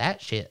like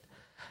that shit?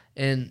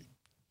 And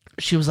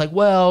she was like,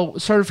 well,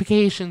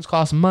 certifications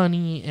cost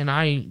money, and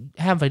I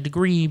have a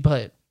degree,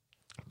 but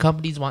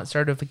companies want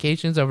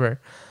certifications over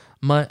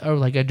or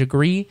like a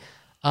degree.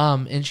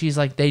 And she's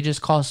like, they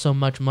just cost so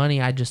much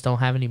money, I just don't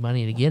have any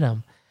money to get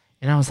them.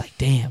 And I was like,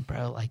 damn,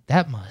 bro, like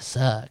that must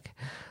suck.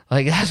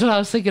 Like that's what I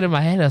was thinking in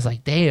my head. I was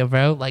like, damn,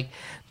 bro, like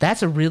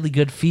that's a really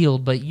good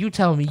field, but you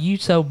tell me you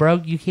so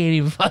broke you can't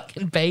even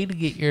fucking pay to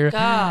get your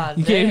God,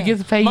 you can't even get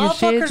to pay your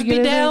shit. Motherfuckers to be get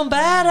in down there.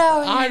 bad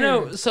out here. I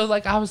know. So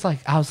like I was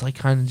like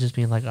kind of just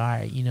being like, all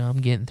right, you know, I'm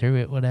getting through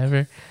it,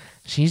 whatever.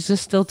 She's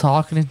just still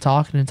talking,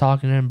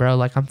 and bro,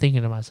 like I'm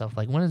thinking to myself,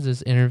 like, when is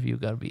this interview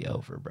gonna be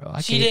over, bro?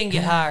 She didn't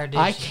get hired, did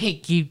I she?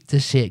 can't keep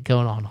this shit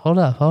going on. Hold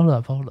up.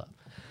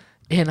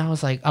 And I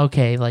was like,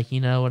 okay, like,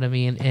 you know what I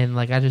mean? And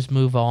like I just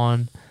move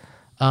on.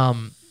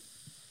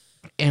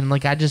 And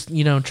like I just,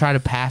 you know, try to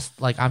pass,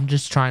 like I'm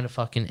just trying to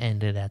fucking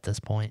end it at this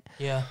point.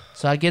 Yeah.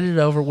 So I get it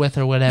over with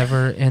or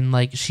whatever, and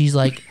like she's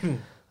like,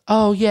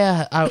 oh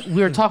yeah,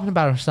 we were talking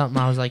about or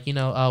something. I was like, you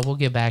know, we'll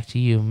get back to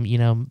you. You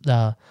know,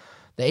 the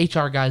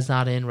HR guy's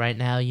not in right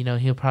now. You know,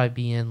 he'll probably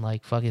be in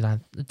like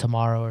fucking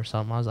tomorrow or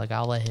something. I was like,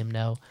 I'll let him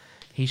know.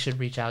 He should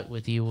reach out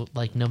with you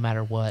like no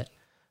matter what,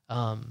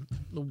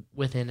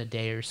 within a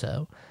day or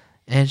so.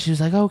 And she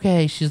was like,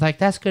 okay. She's like,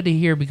 that's good to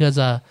hear because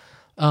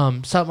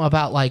something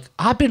about like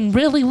I've been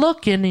really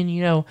looking, and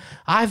you know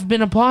I've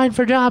been applying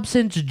for jobs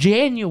since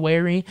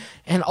January,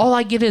 and all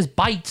I get is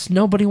bites.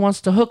 Nobody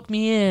wants to hook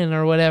me in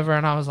or whatever.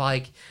 And I was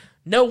like,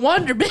 no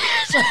wonder, bitch.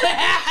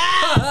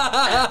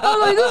 I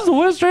was like, this is the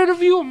worst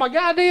interview of my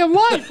goddamn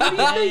life. What do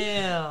you think?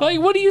 Yeah. Like,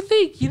 what do you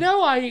think? You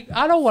know, I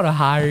don't want to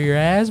hire your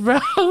ass, bro.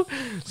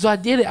 So I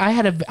did it. I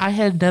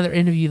had another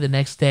interview the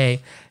next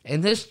day,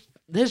 and this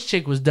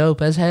chick was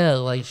dope as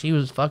hell. Like, she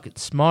was fucking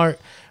smart,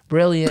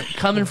 brilliant,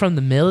 coming from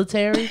the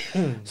military.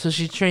 So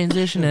she's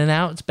transitioning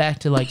out. It's back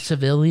to like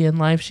civilian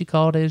life, she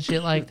called it, and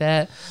shit like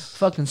that.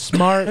 Fucking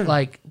smart,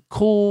 like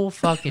cool,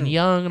 fucking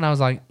young. And I was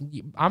like,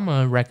 I'm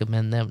gonna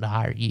recommend them to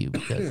hire you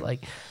because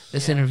like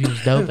this interview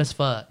is dope as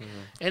fuck.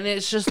 And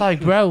it's just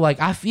like, bro,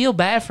 like I feel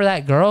bad for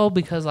that girl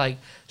because like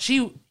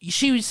she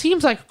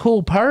seems like a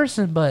cool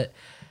person, but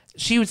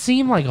she would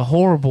seem like a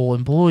horrible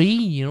employee.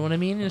 You know what I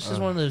mean? It's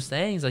just one of those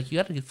things. Like you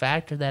got to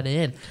factor that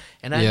in.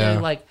 And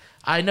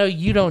I know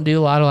you don't do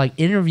a lot of like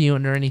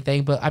interviewing or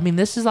anything, but I mean,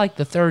 this is like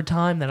the third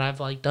time that I've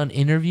like done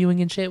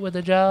interviewing and shit with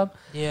a job.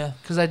 Yeah.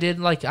 Cause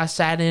I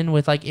sat in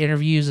with like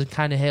interviews and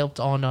kind of helped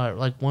on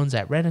like ones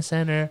at Rent a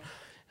Center.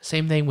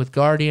 Same thing with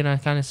Guardian. I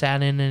kind of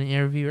sat in an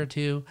interview or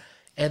two,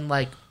 and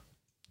like,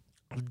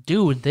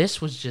 dude,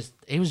 it was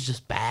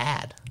just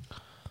bad.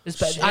 It's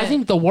bad. I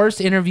think the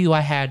worst interview I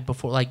had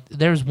before, like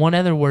there's one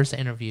other worse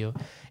interview,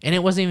 and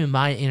it wasn't even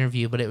my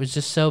interview, but it was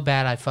just so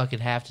bad I fucking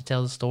have to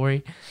tell the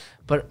story.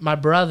 But my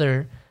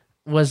brother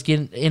was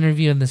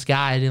interviewing this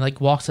guy, and he like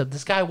walks up.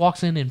 This guy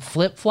walks in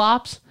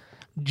flip-flops,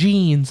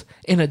 jeans,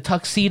 and a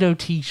tuxedo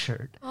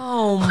T-shirt.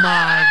 Oh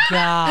my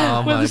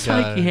god. With his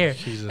spiky hair.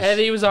 Jesus. And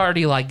he was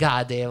already like,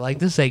 God damn, like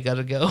this ain't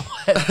gonna go.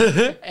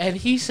 And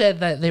he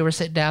said that they were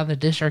sitting down, the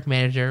district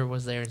manager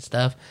was there and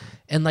stuff.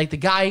 And like the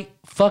guy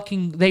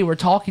they were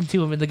talking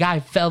to him, and the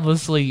guy fell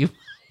asleep.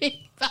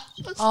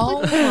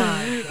 Oh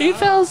my He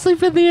fell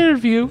asleep in the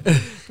interview.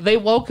 They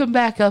woke him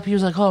back up. He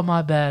was like, oh,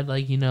 my bad.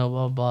 Like, you know,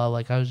 blah, blah.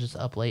 Like, I was just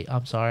up late.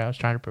 I'm sorry. I was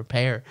trying to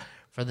prepare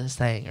for this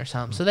thing or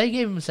something. So they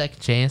gave him a second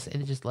chance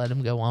and just let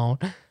him go on.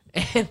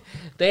 And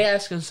they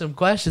asked him some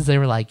questions. They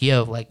were like,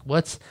 yo, like,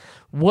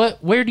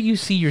 where do you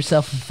see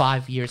yourself in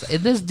 5 years?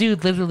 And this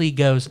dude literally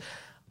goes,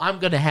 I'm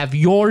going to have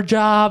your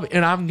job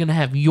and I'm going to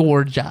have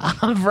your job.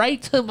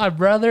 Right to my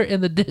brother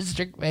and the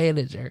district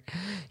manager.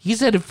 He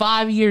said in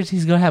 5 years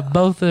he's going to have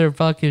both of their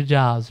fucking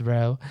jobs,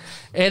 bro.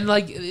 And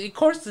like, of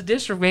course the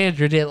district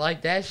manager didn't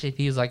like that shit.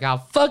 He was like,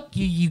 oh, fuck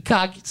you, you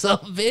cocky son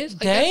of a bitch. Like,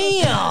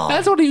 damn.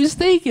 That's what he was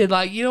thinking.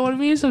 Like, you know what I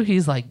mean? So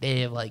he's like,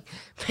 damn, like,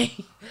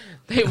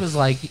 they was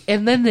like,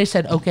 and then they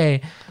said,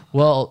 okay,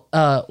 well,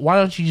 why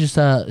don't you just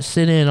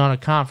sit in on a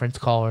conference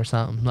call or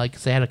something? Like,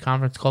 'cause they had a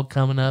conference call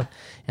coming up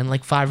in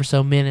like 5 or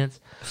so minutes.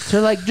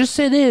 So like, just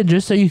sit in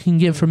just so you can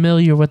get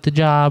familiar with the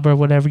job or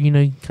whatever, you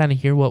know, you can kind of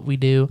hear what we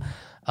do,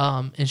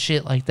 and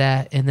shit like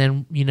that. And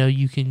then, you know,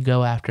 you can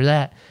go after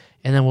that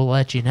and then we'll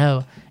let you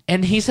know.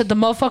 And he said the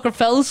motherfucker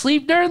fell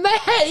asleep during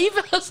that. He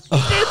fell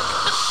asleep during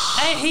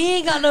Hey, he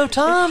ain't got no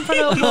time for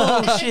no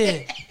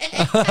bullshit.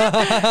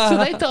 So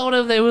they told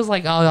him, they was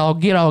like, oh, I'll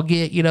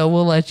get, you know,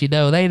 we'll let you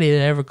know. They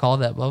didn't ever call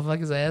that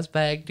motherfucker's ass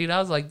back, dude. I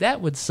was like,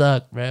 that would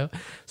suck, bro.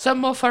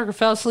 Some motherfucker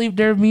fell asleep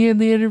during me in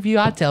the interview.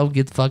 I tell him,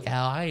 get the fuck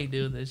out. I ain't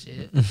doing this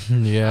shit.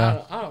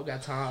 Yeah. I don't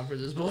got time for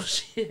this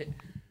bullshit.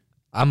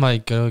 I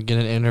might go get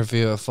an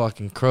interview at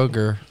fucking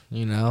Kroger,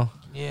 you know?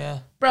 Yeah.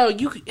 Bro,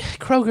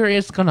 Kroger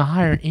is gonna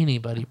hire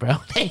anybody, bro.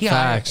 They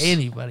hire Facts.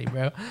 anybody,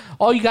 bro.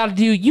 All you gotta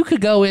do, you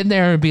could go in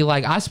there and be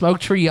like, I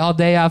smoke tree all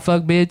day, I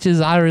fuck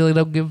bitches, I really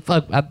don't give a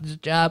fuck about this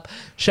job,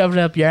 shove it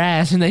up your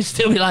ass, and they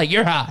still be like,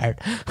 you're hired.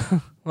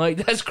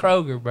 Like, that's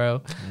Kroger,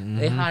 bro.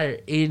 They hire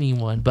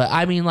anyone. But,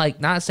 I mean, like,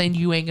 not saying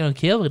you ain't going to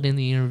kill it in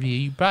the interview.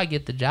 You probably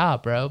get the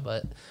job, bro.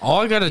 But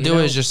all I got to do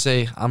is just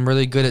say, I'm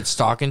really good at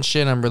stocking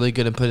shit. I'm really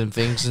good at putting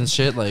things and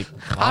shit. Like,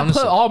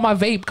 honestly. I put all my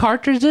vape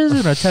cartridges in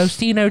a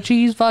Tostino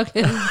cheese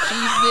fucking cheese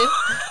dip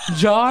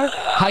jar.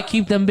 I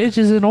keep them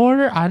bitches in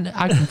order.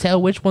 I can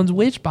tell which one's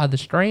which by the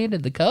strand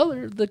and the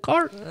color of the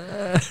cart.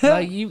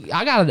 Like,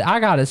 I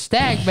got a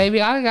stack, baby.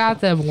 I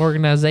got them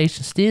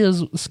organization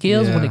skills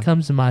when it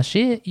comes to my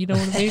shit. You know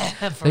what I mean?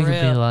 For They could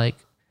real. be like,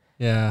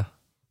 Yeah.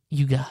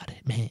 you got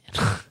it, man.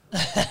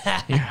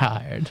 You're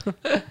hired.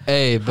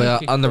 Hey,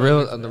 but on the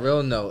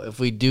real note, if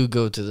we do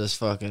go to this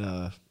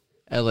fucking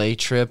LA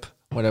trip,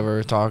 whatever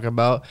we're talking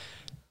about,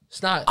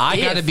 It's not. I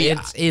if, gotta be-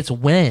 It's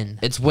when.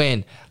 it's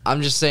when.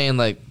 I'm just saying,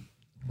 like,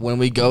 when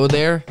we go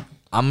there,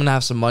 I'm gonna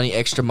have some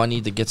extra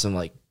money to get some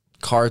like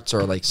carts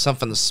or like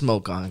something to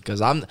smoke on,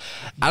 because I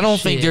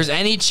don't think Shit. there's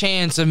any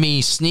chance of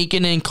me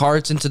sneaking in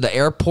carts into the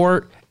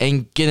airport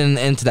and getting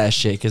into that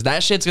shit, because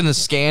that shit's gonna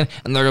scan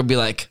and they're gonna be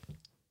like,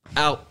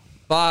 out,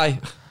 bye,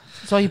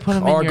 So you put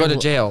them or in go your to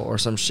jail or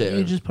some shit.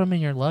 You just put them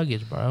in your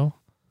luggage, bro.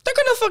 They're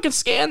gonna fucking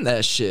scan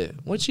that shit.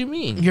 What you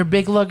mean? Your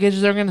big luggage,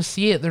 they're gonna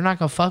see it. They're not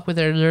gonna fuck with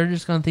it. They're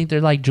just gonna think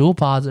they're like jewel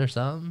pods or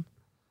something.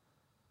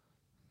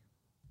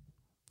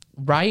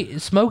 Right?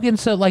 Smoking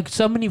so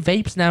many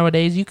vapes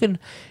nowadays. You can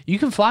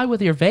fly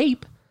with your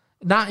vape,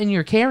 not in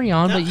your carry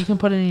on, but you can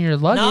put it in your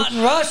luggage. Not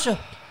in Russia.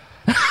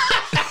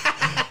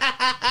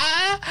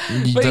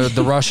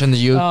 The Russia and the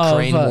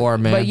Ukraine war,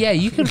 man. But yeah,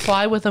 you can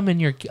fly with them in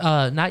your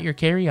not your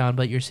carry on,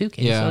 but your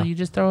suitcase. Yeah. So you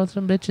just throw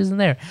some bitches in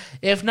there.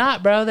 If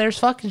not, bro, there's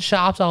fucking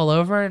shops all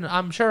over, and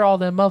I'm sure all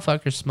them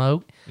motherfuckers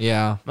smoke.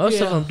 Yeah.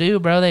 Most of them do,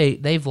 bro. They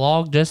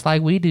vlog just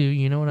like we do.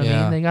 You know what I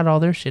Yeah. mean? They got all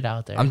their shit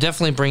out there. I'm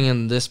definitely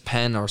bringing this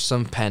pen or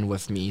some pen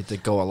with me to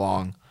go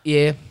along.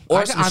 yeah,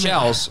 Or some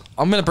shells.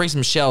 I'm going to bring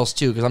some shells,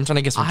 too, because I'm trying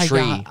to get some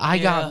tree. I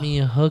got me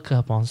a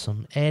hookup on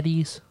some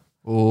Eddies.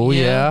 Oh,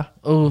 yeah.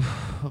 Oh,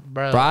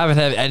 bro. Bro, I haven't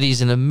had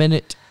Eddie's in a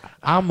minute.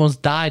 I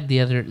almost died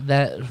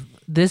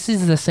this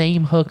is the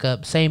same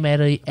hookup, same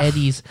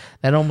Eddies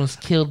that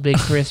almost killed Big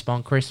Crisp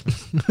on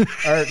Christmas.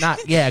 Or not,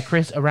 yeah,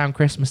 around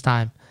Christmas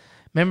time.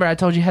 Remember I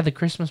told you I had the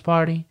Christmas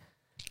party?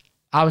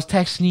 I was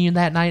texting you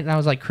that night and I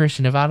was like,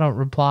 Christian, if I don't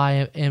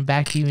reply and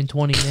back to you in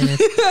 20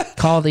 minutes,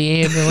 call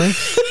the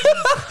ambulance.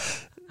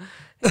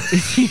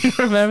 You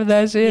remember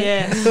that shit?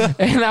 Yeah.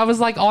 And I was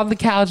like on the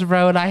couch,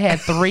 bro, and I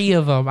had 3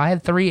 of them. I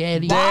had 3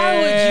 Eddies. Why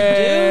would you do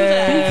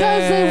that?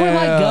 Because they were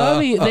like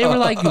gummy. They were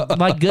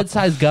like good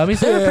sized gummies.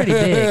 They were pretty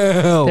big.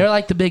 They were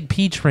like the big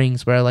peach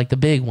rings, bro, like the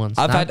big ones.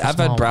 I've not the had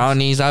small ones.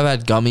 brownies. I've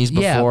had gummies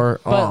before.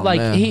 Yeah, but Oh, like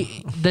man.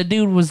 the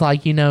dude was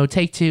like,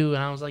 take 2,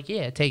 and I was like,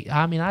 yeah, take.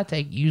 I mean, I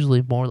take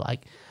usually more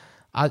like,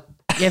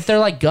 if they're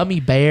like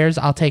gummy bears,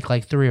 I'll take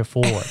like 3 or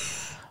 4.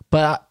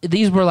 But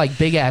these were like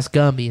big ass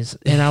gummies,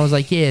 and I was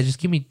like, yeah, just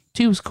give me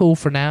 2's cool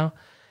for now.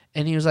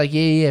 And he was like,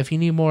 yeah, if you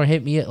need more,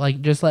 hit me.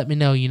 Like, just let me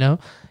know,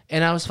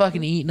 And I was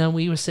fucking eating them.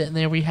 We were sitting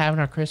there, we having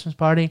our Christmas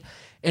party,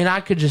 and I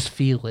could just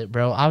feel it,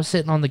 bro. I was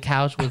sitting on the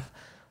couch with,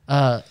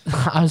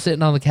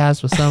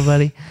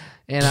 somebody,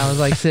 and I was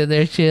like sitting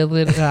there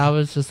chilling, and I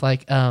was just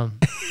like,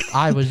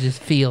 I was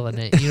just feeling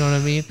it. You know what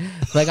I mean?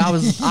 Like I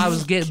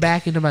was getting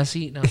back into my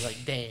seat, and I was like,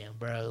 damn,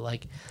 bro,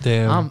 like,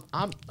 Damn.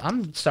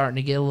 I'm starting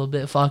to get a little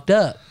bit fucked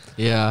up.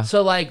 Yeah.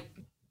 So like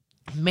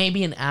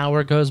maybe an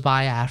hour goes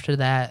by after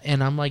that,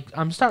 and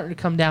I'm starting to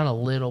come down a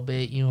little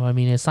bit, you know what I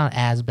mean? It's not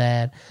as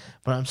bad,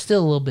 but I'm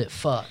still a little bit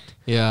fucked.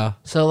 Yeah.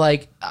 So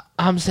like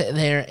I'm sitting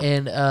there,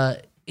 and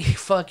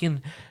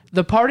fucking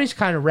the party's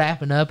kind of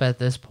wrapping up at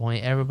this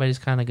point. Everybody's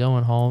kind of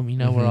going home,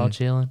 we're all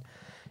chilling.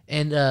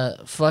 And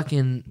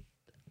fucking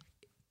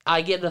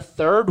I get a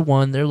 3rd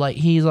one.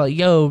 He's like,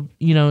 yo,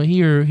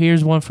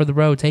 here's one for the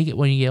road. Take it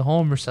when you get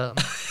home or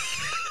something.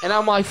 And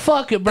I'm like,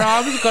 fuck it, bro.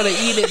 I'm just going to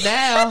eat it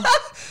now.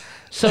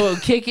 So it'll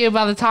kick in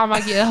by the time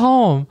I get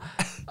home.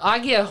 I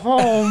get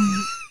home,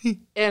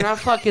 and I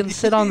fucking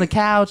sit on the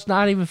couch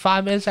not even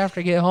 5 minutes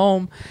after I get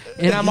home,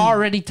 and I'm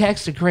already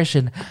texting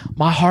Christian.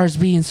 My heart's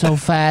beating so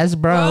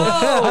fast, bro.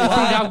 I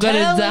think I'm going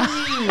to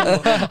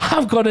die.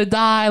 I'm going to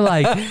die.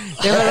 Like,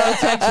 if I don't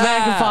text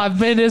back in 5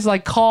 minutes,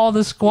 like, call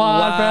the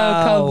squad,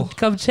 bro.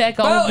 Come check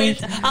on me.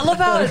 I love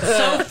how it's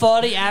so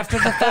funny after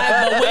the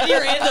fact, but when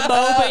you're in the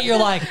moment, you're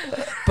like,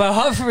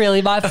 bro,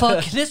 really,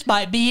 this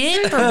might be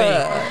it for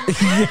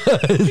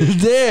me.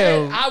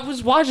 Damn. I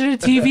was watching a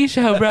TV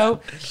show,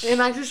 bro,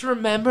 and I just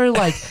remember,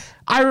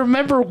 I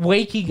remember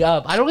waking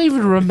up. I don't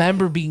even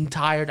remember being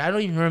tired. I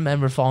don't even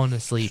remember falling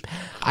asleep.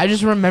 I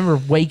just remember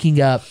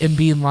waking up and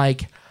being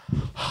like, am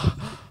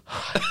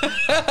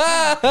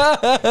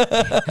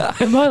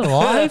I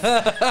alive?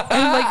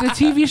 And like the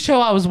TV show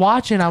I was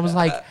watching, I was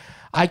like,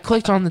 I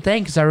clicked on the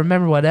thing because I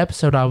remember what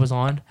episode I was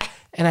on,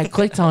 and I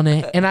clicked on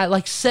it, and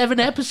 7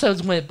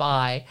 episodes went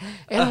by,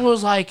 and I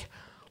was like,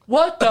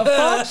 what the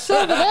fuck?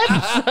 7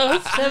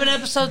 episodes? 7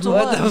 episodes of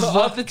what?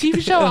 Of the TV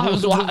show I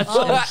was watching.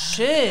 Oh,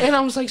 shit. And I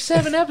was like,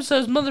 7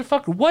 episodes,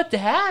 motherfucker, what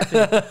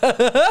happened?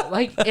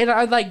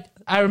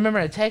 I remember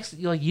I texted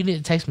you, like, you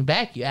didn't text me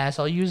back, you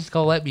asshole. You was just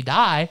gonna let me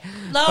die.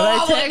 No, But I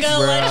wasn't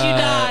gonna let you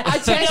die. I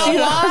texted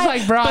you. I was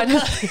like, bro, I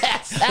just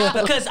passed out.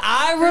 Because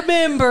I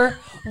remember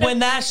when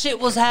that shit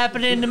was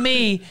happening to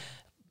me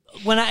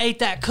when I ate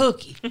that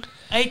cookie.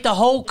 I ate the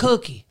whole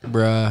cookie.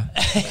 Bruh.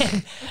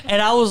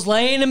 And I was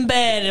laying in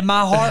bed and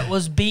my heart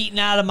was beating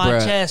out of my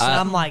Bruh, chest. And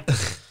I'm like,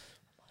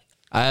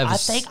 I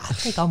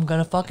think I'm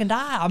gonna fucking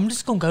die. I'm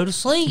just gonna go to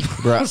sleep.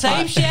 Bruh,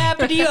 Same shit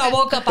happened to you. I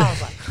woke up, I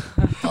was like,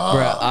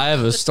 Bruh, I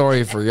have a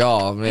story for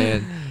y'all,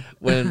 man.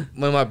 When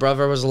my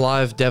brother was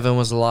alive, Devin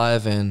was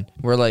alive, and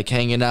we're like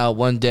hanging out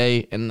one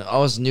day, and I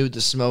was new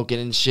to smoking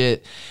and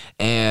shit,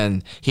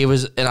 and he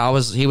was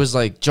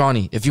like,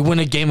 Johnny, if you win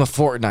a game of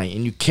Fortnite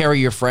and you carry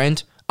your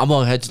friend, I'm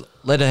gonna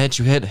let it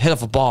hit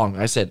off a bong.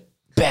 I said,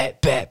 bet.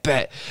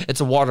 It's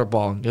a water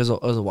bong. It was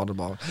a water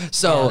bong.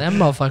 So Them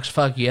motherfuckers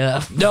fuck you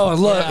up. no,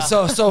 look,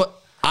 so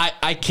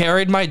I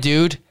carried my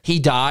dude. He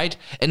died,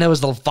 and it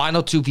was the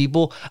final two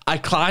people. I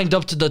climbed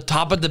up to the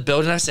top of the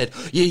building. I said,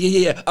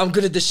 yeah, I'm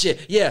good at this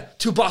shit. Yeah,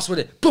 2 boss with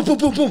it. Boom, boom,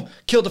 boom, boom.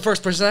 Killed the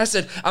first person. I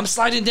said, I'm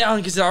sliding down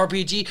because it's an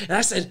RPG. And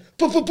I said,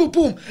 boom, boom, boom,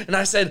 boom. And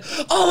I said,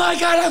 oh my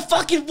God, I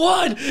fucking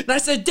won. And I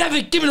said,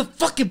 Devin, give me the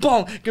fucking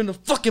ball. Give me the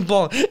fucking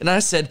ball. And I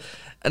said,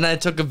 and I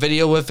took a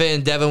video with it,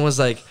 and Devin was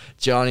like,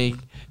 Johnny,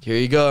 here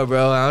you go,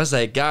 bro. And I was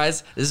like,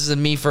 guys, this is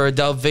me for a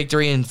dub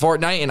victory in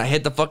Fortnite. And I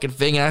hit the fucking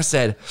thing, and I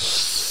said,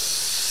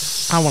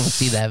 I want to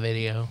see that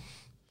video.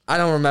 I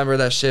don't remember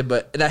that shit,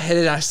 and I hit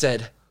it, and I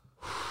said,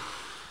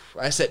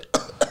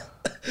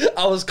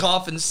 I was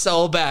coughing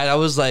so bad. I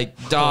was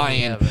like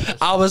dying.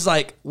 I was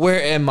like,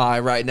 where am I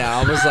right now?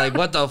 I was like,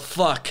 what the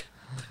fuck?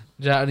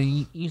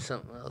 Johnny, you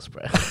something else,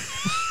 bro.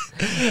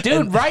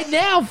 Dude, right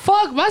now,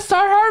 fuck, my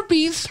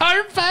heartbeat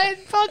started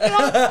fucking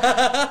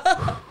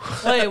up.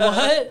 wait,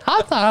 what?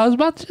 I thought I was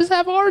about to just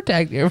have a heart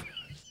attack there.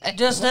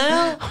 Just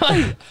now?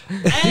 Hey,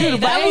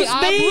 Dude, that was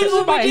I'm me losing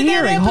when my we did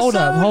that hearing. Hold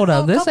episode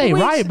up. a This couple ain't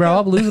weeks right, bro. ago.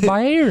 I'm losing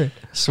my hearing.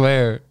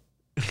 Swear.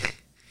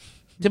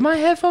 Did my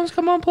headphones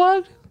come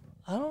unplugged?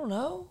 I don't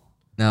know.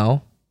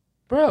 No.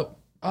 Bro,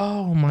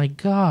 oh my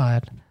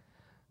God.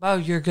 Oh,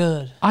 you're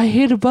good. I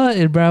hit a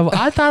button, bro.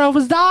 I thought I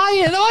was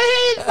dying.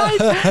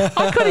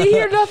 I couldn't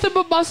hear nothing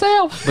but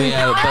myself. But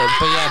yeah,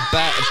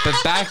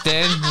 back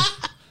then,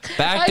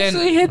 I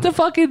actually hit the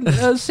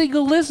fucking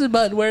single listen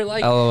button where,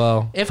 like,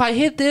 LOL. if I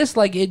hit this,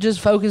 like, it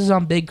just focuses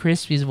on Big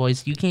Crispy's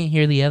voice. You can't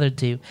hear the other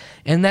two.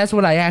 And that's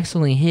what I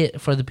accidentally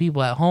hit for the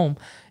people at home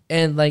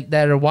and, like,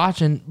 that are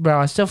watching. Bro,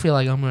 I still feel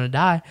like I'm going to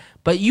die.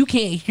 But you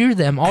can't hear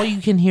them. All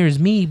you can hear is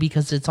me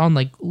because it's on,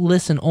 like,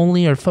 listen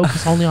only or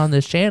focus only on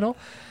this channel.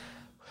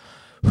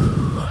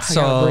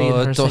 So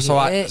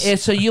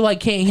you like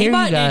can't hear He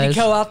might you guys. need to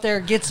go out there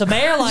and get some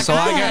air like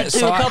I had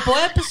to a couple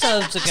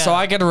episodes ago. So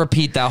I got to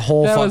repeat that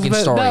whole fucking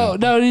story.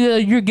 No,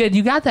 you're good.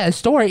 You got that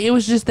story. It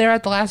was just there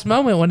at the last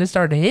moment when it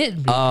started hitting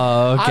me.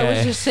 Oh, okay. I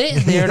was just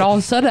sitting there, and all of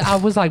a sudden I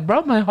was like,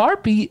 bro, my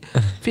heartbeat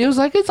feels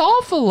like it's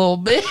off a little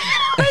bit.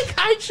 Like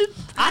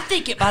I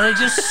think it might have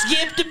just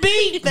skipped a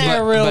beat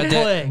there real quick.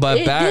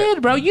 It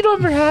did, bro. You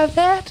don't ever have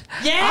that?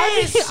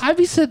 Yes. I'd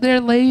be sitting there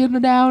laying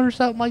it down or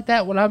something like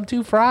that when I'm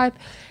too fried.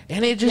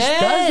 And it just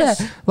does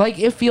that. Like,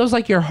 it feels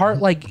like your heart,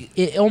 like,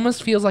 it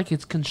almost feels like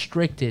it's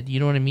constricted.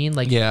 You know what I mean?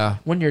 Like,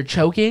 when you're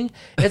choking,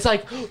 it's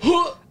like,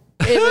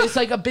 it's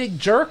like a big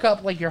jerk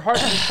up, like your heart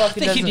just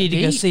fucking I think you need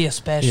to go see a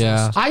specialist.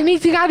 Yeah. I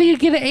need to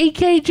get an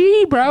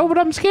EKG, bro, but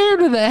I'm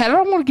scared of that. I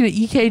don't want to get an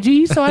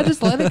EKG, so I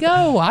just let it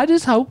go. I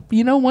just hope,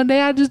 one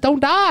day I just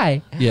don't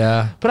die.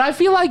 Yeah. But I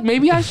feel like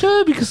maybe I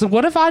should, because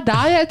what if I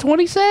die at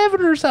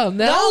 27 or something?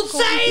 Don't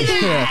say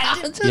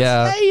that! Just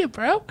say it,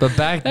 bro. But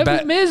That'd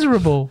be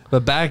miserable.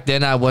 But back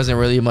then, I wasn't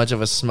really much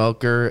of a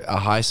smoker, a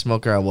high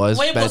smoker. I was.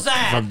 When was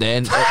that? From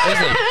then,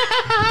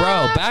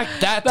 bro. Back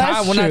that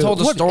time when I told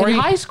the What, story, in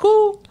high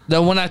school?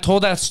 when I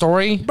told that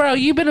story, Bro,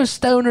 you've been a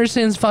stoner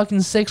since fucking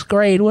 6th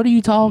grade. What are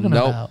you talking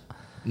about?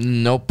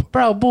 Nope.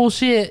 Bro,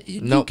 bullshit.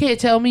 Nope. You can't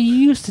tell me. You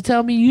used to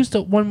tell me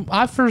when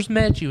I first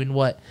met you in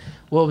what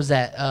was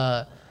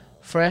that?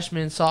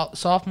 Freshman,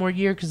 sophomore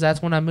year, because that's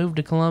when I moved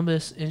to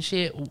Columbus and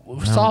shit.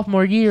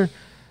 Sophomore year,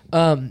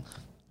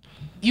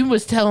 you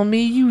was telling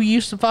me you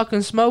used to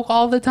fucking smoke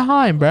all the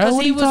time, bro.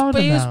 What are you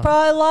talking he was about?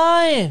 probably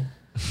lying.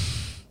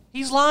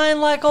 He's lying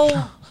like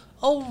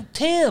old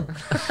Tim.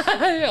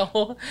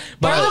 Bro,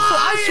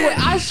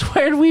 I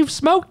swear we've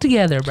smoked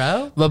together,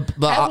 bro. But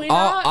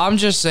I'm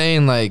just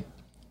saying, like,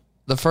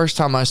 the first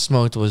time I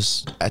smoked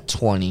was at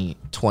 20,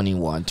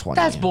 21, 20.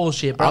 That's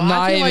bullshit, bro. I'm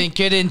not even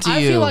kidding to you.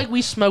 I feel like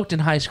we smoked in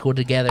high school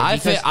together.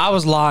 I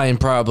was lying,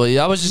 probably.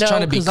 I was just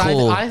trying to be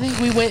cool. I think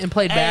we went and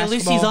played basketball. At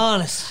least he's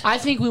honest. I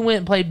think we went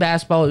and played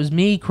basketball. It was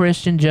me,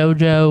 Christian,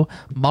 JoJo,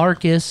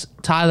 Marcus,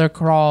 Tyler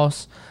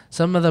Cross,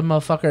 some of the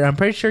motherfucker. I'm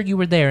pretty sure you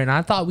were there, and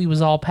I thought we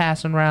was all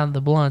passing around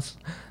the blunts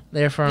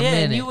there for a minute.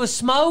 Yeah, and you was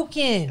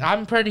smoking.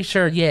 I'm pretty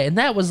sure, yeah. And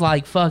that was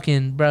like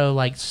fucking, bro,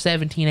 like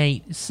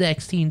 16,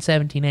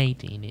 17,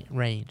 18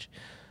 range.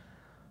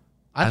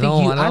 I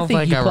don't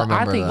think I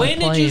remember that. When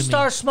did you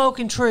start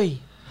smoking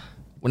tree?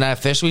 When I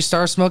officially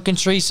started smoking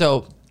tree,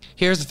 so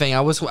here's the thing.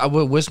 I was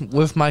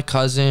with my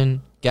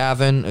cousin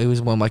Gavin,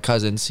 who's one of my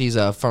cousins. He's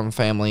from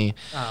family.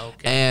 Oh,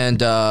 okay.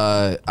 And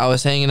I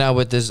was hanging out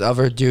with this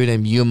other dude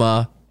named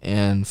Yuma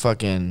and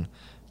fucking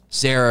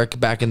Zarek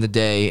back in the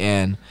day.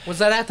 And Was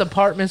that at the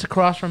apartments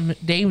across from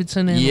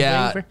Davidson and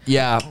Waver?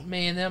 yeah. Oh,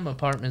 man, them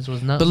apartments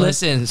was nuts. But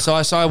listen, so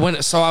I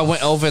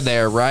went over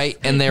there, right?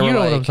 And they You were know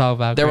like, what I'm talking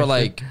about, they were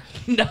Christian.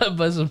 like, no,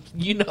 but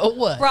you know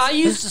what? Bro, I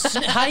used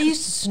to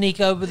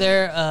sneak over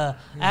there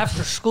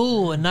after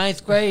school in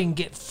 9th grade and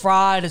get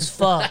fried as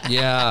fuck.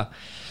 yeah.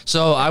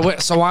 So I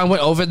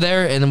went over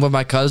there and then with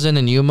my cousin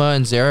and Yuma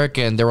and Zarek,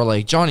 and they were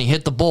like, Johnny,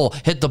 hit the bull,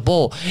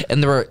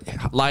 and they were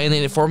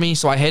lining it for me.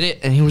 So I hit it,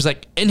 and he was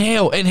like,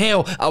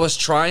 inhale. I was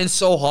trying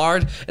so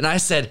hard, and I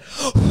said,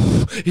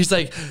 he's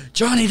like,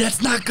 Johnny,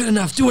 that's not good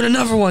enough. Do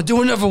another one.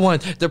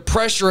 They're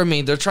pressuring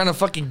me. They're trying to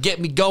fucking get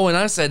me going.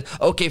 I said,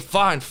 okay,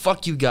 fine,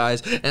 fuck you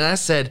guys. And I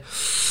said,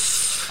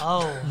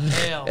 Oh,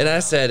 hell. and I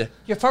said,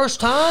 Your first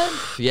time?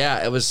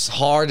 yeah, it was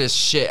hard as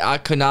shit. I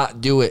could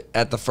not do it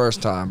at the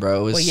first time,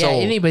 bro. It was Well, yeah,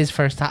 anybody's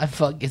first time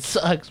fucking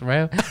sucks,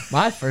 bro.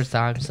 My first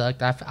time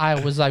sucked.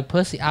 I was like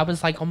pussy. I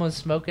was like almost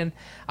smoking.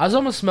 I was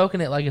almost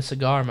smoking it like a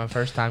cigar my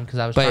first time because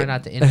I was trying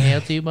not to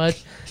inhale too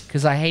much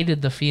because I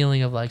hated the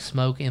feeling of like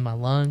smoke in my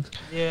lungs.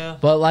 Yeah.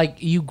 But like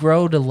you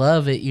grow to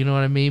love it, you know what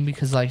I mean?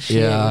 Because like shit,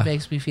 Yeah. it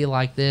makes me feel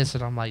like this,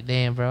 and I'm like,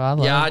 damn, bro, I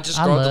love. I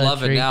just grow to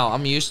love it trees. now.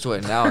 I'm used to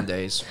it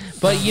nowadays.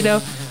 But you know,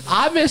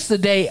 I missed the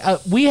day.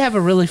 We have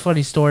a really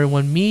funny story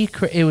when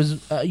it was.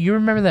 You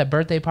remember that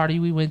birthday party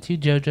we went to?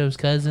 JoJo's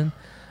cousin,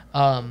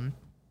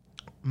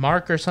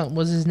 Mark or something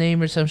was his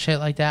name or some shit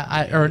like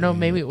that. Or no,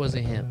 maybe it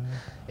wasn't him.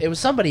 It was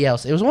somebody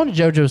else. It was one of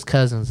JoJo's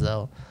cousins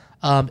though.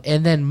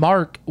 And then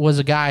Mark was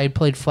a guy I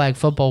played flag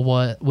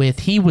football with.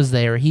 He was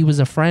there. He was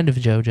a friend of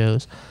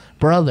JoJo's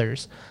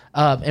brothers.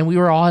 And we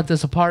were all at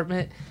this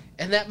apartment.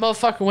 And that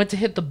motherfucker went to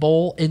hit the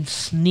bowl and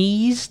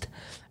sneezed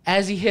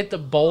as he hit the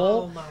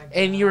bowl. Oh my God.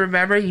 And you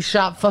remember he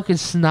shot fucking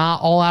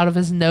snot all out of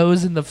his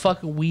nose and the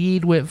fucking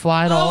weed went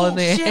flying all in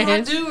there. Shit, I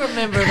do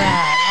remember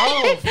that.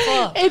 Oh,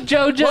 fuck. And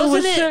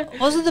JoJo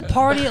Wasn't the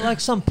party at like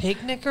some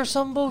picnic or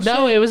some bullshit?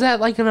 No, it was at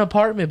like an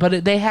apartment,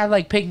 but they had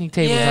like picnic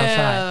tables outside.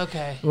 Yeah,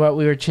 okay. What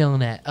we were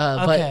chilling at.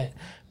 Okay.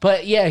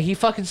 But yeah, he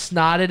fucking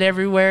snotted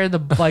everywhere. The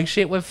like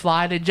shit went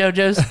flying, and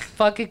JoJo's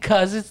fucking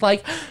cousin's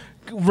like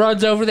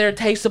runs over there,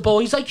 takes the bowl.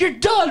 He's like, "You're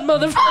done,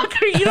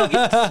 motherfucker. You don't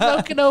get to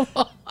smoke no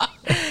more."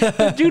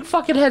 The dude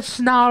fucking had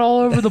snot all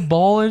over the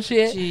bowl and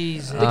shit.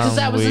 Jesus. Because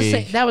that was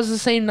weak. that was the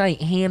same night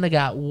Hannah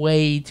got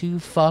way too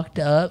fucked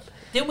up.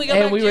 Didn't we go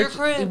back to your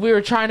crib? We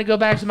were trying to go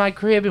back to my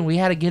crib, and we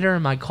had to get her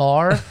in my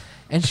car.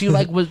 And she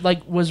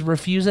was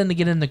refusing to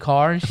get in the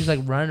car, and she's like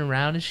running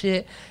around and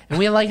shit. And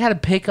we like had to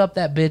pick up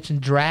that bitch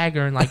and drag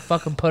her and like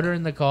fucking put her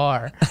in the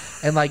car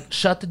and like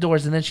shut the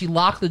doors. And then she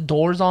locked the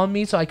doors on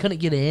me, so I couldn't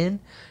get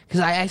in because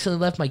I actually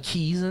left my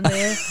keys in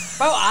there.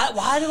 Bro,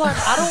 I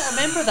don't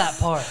remember that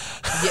part.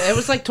 Yeah, it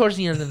was like towards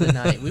the end of the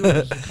night. We were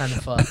just kind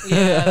of fucked.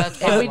 Yeah,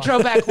 that's And we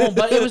drove back home,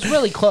 but it was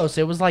really close.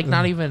 It was like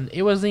not even.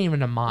 It wasn't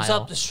even a mile. It's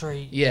up the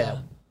street.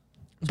 Yeah.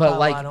 But But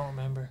like I don't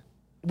remember.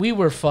 we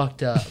were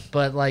fucked up,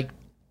 but like,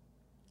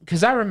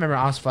 because I remember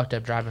I was fucked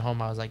up driving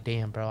home. I was like,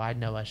 damn, bro, I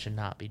know I should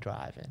not be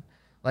driving.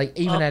 Like,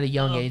 even Up- at a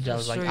young up age, the I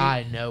was like, street.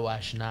 I know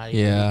I should not even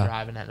Yeah. be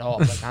driving at all.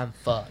 Like, I'm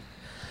fucked.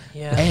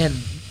 Yeah. And,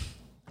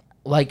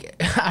 like,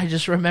 I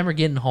just remember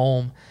getting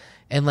home,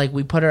 and, like,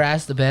 we put our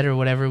ass to bed or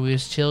whatever. We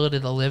was chilling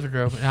in the living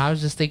room, and I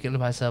was just thinking to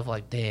myself,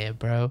 like, damn,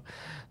 bro,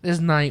 this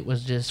night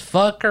was just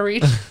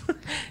fuckery.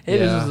 It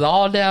Yeah. was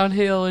all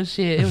downhill and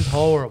shit. It was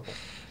horrible.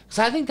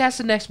 So I think that's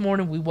the next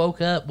morning we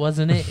woke up,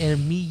 wasn't it?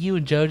 And me, you,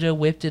 and JoJo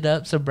whipped it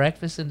up some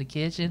breakfast in the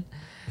kitchen.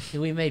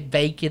 And we made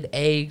bacon,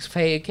 eggs,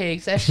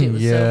 pancakes. That shit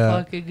was so Yeah.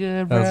 fucking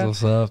good, bro. That's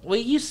what's up. We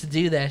used to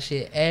do that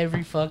shit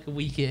every fucking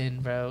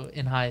weekend, bro,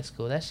 in high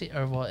school. That shit,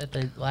 or well, at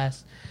the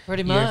last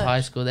Pretty year of high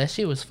much. school, that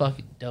shit was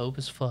fucking dope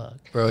as fuck.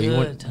 Bro, you Good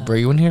want time.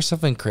 you want to hear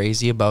something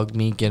crazy about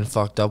me getting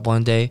fucked up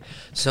one day?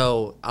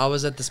 So I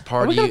was at this Are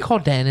party. we gonna call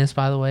Dennis,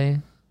 by the way?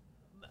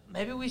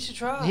 Maybe we should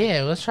try.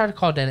 Yeah, let's try to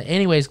call Dennis.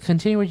 Anyways,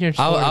 continue with your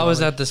story. I was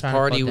while at we're this trying to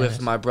party call with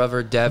Dennis. my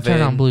brother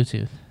Turn on Devin,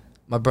 Bluetooth.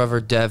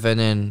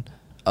 and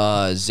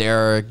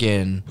Zarek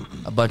and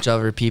a bunch of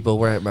other people.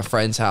 We're at my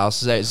friend's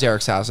house,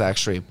 Zarek's house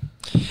actually,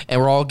 and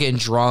we're all getting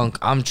drunk.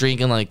 I'm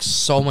drinking like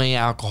so many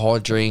alcohol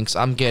drinks.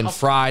 I'm getting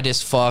fried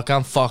as fuck.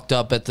 I'm fucked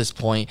up at this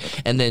point.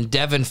 And then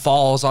Devin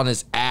falls on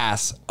his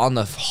ass on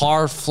the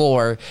hard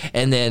floor,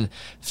 and then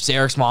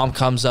Zarek's mom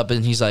comes up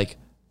and he's like,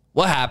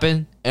 "What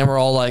happened?" And we're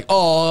all like,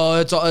 "Oh,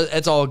 it's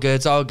all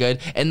good.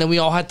 And then we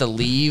all had to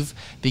leave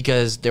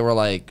because they were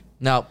like,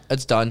 "No,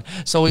 it's done."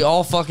 So we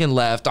all fucking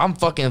left. I'm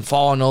fucking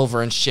falling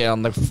over and shit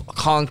on the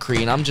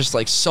concrete. And I'm just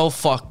like so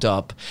fucked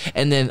up.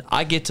 And then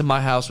I get to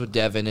my house with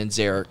Devin and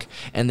Zarek,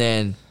 and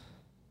then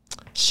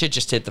shit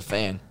just hit the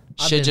fan.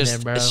 I've Shit been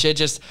just there, bro. shit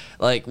just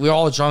like we're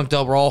all drunked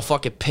up. We're all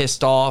fucking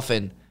pissed off,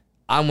 and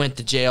I went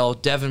to jail.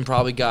 Devin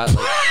probably got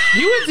like,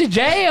 You went to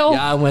jail?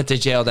 yeah, I went to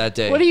jail that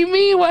day. What do you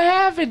mean? What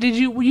happened? Did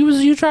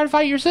you try to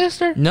fight your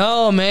sister?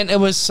 No, man, it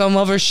was some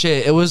other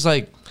shit. It was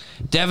like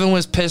Devin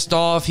was pissed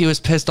off. He was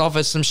pissed off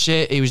at some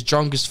shit. He was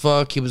drunk as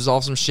fuck. He was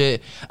off some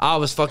shit. I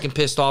was fucking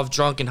pissed off,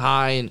 drunk and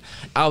high, and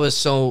I was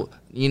so,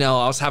 I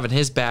was having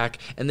his back.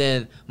 And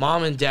then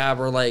mom and dad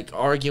were like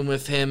arguing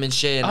with him and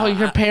shit. And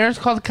your parents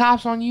called the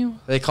cops on you?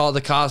 They called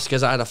the cops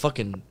because I had a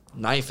fucking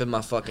knife in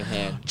my fucking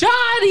hand.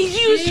 Johnny,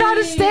 you was trying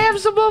to stab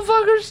some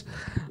motherfuckers?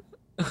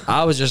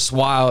 I was just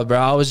wild, bro.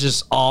 I was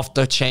just off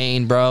the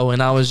chain, bro,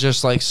 and I was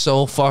just like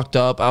so fucked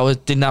up.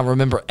 Did not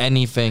remember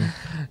anything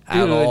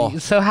at all.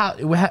 So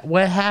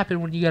what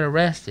happened when you got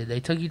arrested?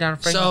 They took you down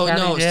to Franklin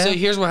County jail? So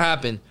here's what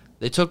happened.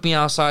 They took me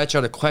outside,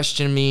 tried to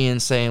question me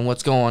and saying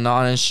what's going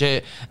on and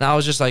shit, and I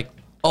was just like,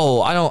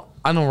 oh, I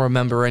don't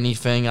remember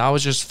anything. I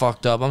was just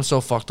fucked up. I'm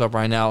so fucked up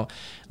right now,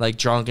 like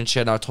drunk and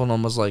shit. And I told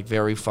them I was like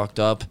very fucked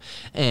up,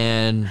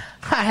 and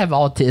I have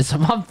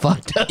autism. I'm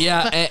fucked up.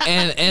 yeah,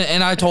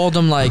 and I told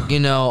them like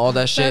all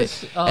that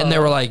shit, and they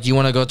were like, "You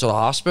want to go to the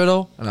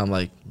hospital?" And I'm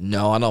like,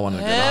 "No, I don't want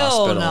to go to the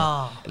hospital."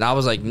 No. And I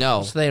was like,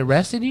 "No." So they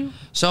arrested you?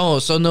 So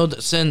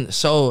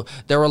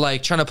they were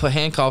like trying to put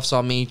handcuffs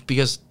on me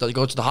because to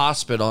go to the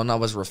hospital, and I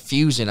was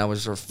refusing. I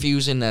was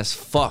refusing as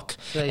fuck.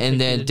 So they took And you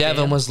then to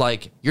Devin jail? was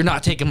like, "You're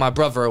not taking my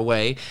brother away."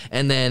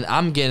 And then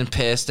I'm getting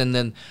pissed, and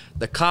then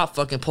the cop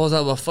fucking pulls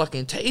out a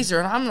fucking taser,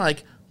 and I'm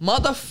like,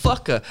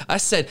 "Motherfucker!" I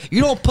said,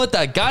 "You don't put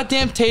that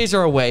goddamn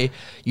taser away,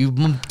 you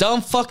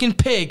dumb fucking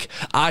pig!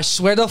 I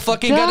swear to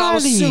fucking God, I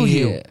will sue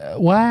you."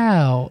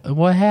 Wow.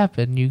 What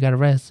happened? You got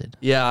arrested.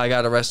 Yeah, I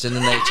got arrested,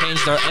 and they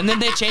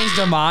changed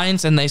their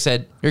minds, and they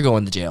said, "You're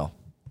going to jail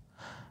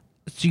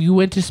So you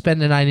went to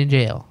spend the night in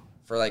jail.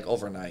 for like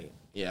overnight."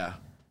 Yeah.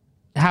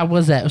 How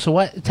was that? So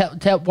what?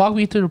 Walk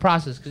me through the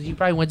process, because you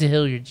probably went to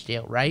Hilliard's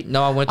jail, right?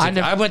 No, I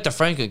went to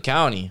Franklin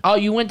County. Oh,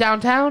 you went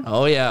downtown?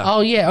 Oh yeah.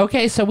 Oh yeah.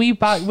 Okay, so we're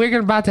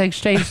about to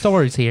exchange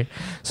stories here.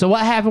 So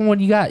what happened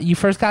when you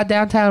first got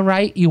downtown?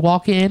 Right? You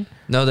walk in.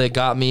 No, they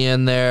got me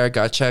in there,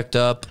 got checked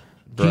up.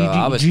 Bro,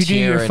 I was did you do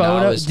your tearing.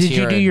 photo? Did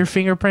you do your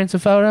fingerprints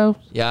and photos?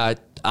 Yeah,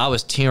 I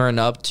was tearing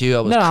up too. I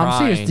was No, crying.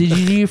 I'm serious. Did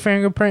you do your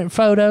fingerprint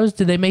photos?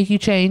 Did they make you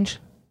change?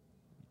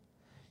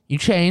 You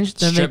changed.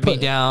 Then Strip they me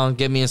down,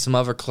 get me in some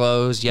other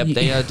clothes. Yep,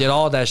 they did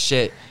all that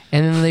shit.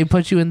 And then they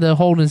put you in the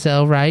holding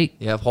cell, right?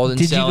 Yep, holding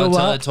Did you cell go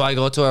up? until I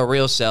go to a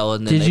real cell.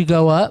 And then Did you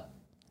go up?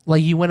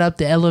 Like you went up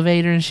the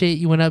elevator and shit?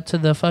 You went up to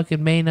the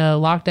fucking main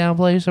lockdown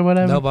place or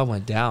whatever? Nope, I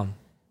went down.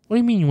 What do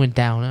you mean you went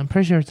down? I'm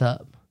pretty sure it's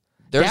up.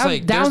 Down's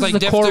the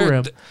different-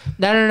 courtroom.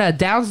 No.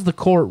 Down's the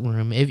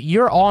courtroom. If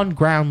you're on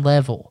ground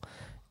level,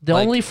 the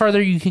Like- only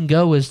further you can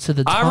go is to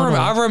the tunnel.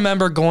 I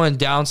remember going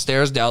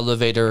downstairs the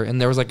elevator, and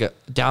there was like a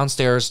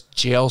downstairs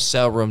jail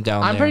cell room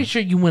down there. I'm pretty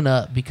sure you went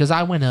up because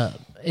I went up.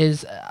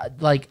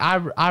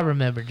 I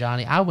remember,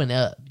 Johnny. I went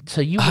up.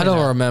 So you. I went don't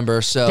up.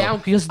 remember. So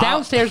Because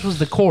downstairs was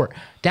the court.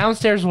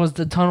 Downstairs was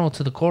the tunnel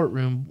to the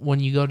courtroom when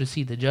you go to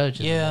see the judge.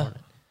 In the morning.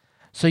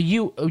 So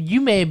you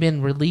may have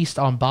been released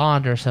on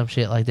bond or some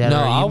shit like that. no,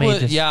 or you I may was.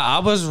 just, Yeah, I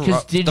was.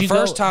 Did The you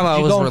first go- time I did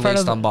you was go in front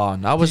released of- on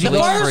bond, I was Did you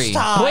go- released First free.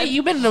 time. Wait,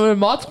 you've been there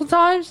multiple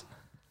times?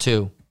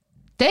 2.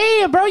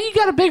 Damn, bro, you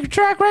got a bigger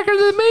track record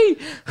than me.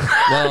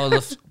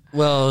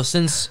 Well,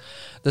 since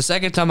the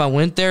second time I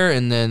went there,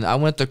 and then I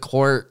went to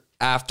court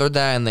after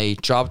that, and they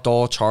dropped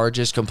all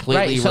charges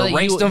completely,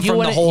 erased them from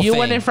the whole you thing.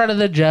 went in front of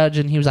the judge,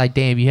 and he was like,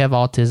 "Damn, you have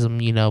autism,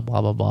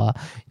 blah blah blah.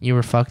 You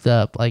were fucked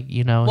up, What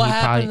he happened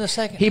probably the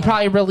second he time?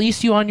 probably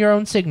released you on your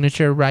own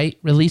signature, right?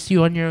 Released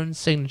you on your own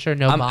signature,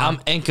 no I'm bond.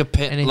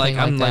 incompetent. Anything Like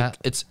I'm like like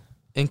that. it's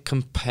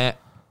incompetent.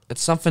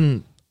 It's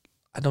something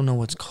I don't know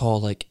what's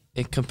called. Like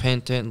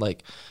incompetent,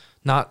 like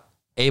not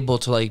able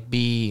to like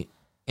be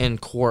in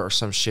court or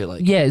some shit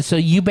like. Yeah, so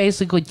you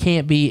basically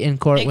can't be in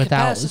court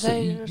without.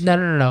 Incapacitated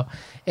or No.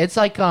 It's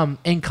like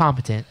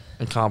incompetent.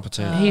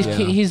 Incompetent.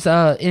 He's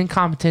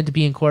incompetent to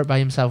be in court by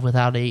himself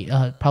without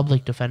a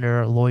public defender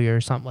or a lawyer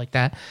or something like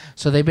that.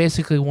 So they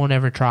basically won't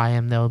ever try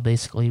him. They'll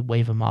basically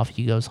wave him off.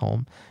 He goes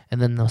home,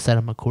 and then they'll set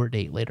him a court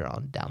date later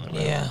on down the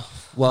road. Yeah.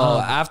 Well,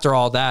 after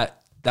all that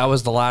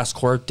was the last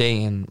court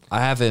day, and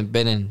I haven't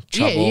been in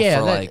trouble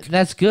for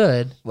that's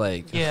good.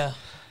 Yeah.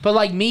 But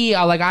like me,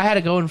 I had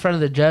to go in front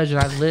of the judge, and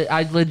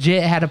I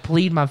legit had to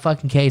plead my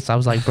fucking case. I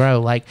was like, bro,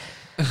 like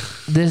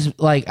this,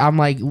 like I'm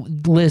like,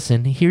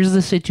 listen, here's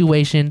the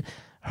situation.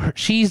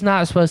 She's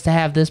not supposed to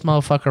have this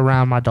motherfucker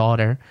around my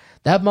daughter.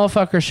 That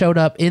motherfucker showed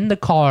up in the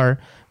car,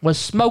 was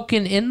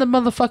smoking in the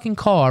motherfucking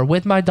car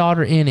with my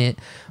daughter in it.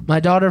 My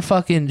daughter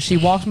she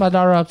walks my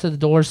daughter up to the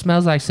door,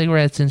 smells like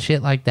cigarettes and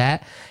shit like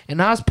that. And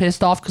I was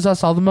pissed off because I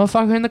saw the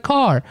motherfucker in the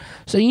car.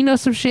 So,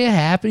 some shit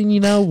happened,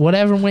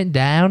 whatever went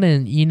down.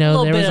 And, A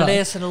little there bit was of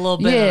this and a little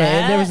bit of yeah,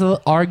 that. there was an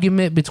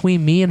argument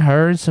between me and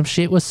her, and some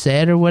shit was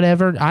said or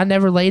whatever. I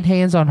never laid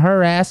hands on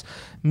her ass.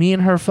 Me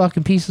and her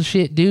fucking piece of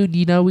shit dude,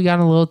 we got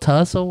in a little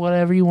tussle,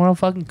 whatever you want to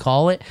fucking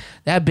call it.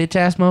 That bitch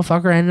ass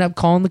motherfucker ended up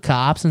calling the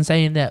cops and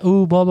saying that,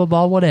 ooh, blah, blah,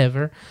 blah,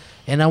 whatever.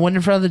 And I went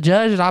in front of the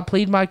judge and I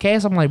plead my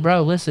case. I'm like,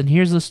 bro, listen,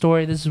 here's the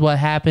story. This is what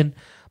happened.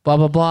 Blah,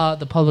 blah, blah.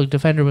 The public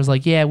defender was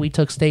like, yeah, we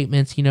took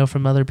statements,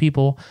 from other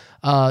people,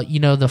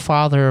 the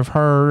father of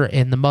her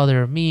and the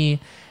mother of me.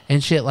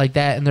 and shit like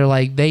that. And they're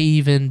like, they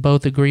even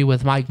both agree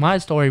with my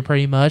story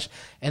pretty much.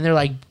 And they're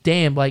like,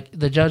 damn, like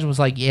the judge was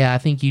like, yeah, I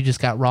think you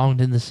just got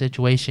wronged in the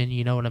situation.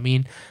 You know what I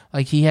mean?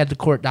 Like he had the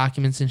court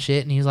documents and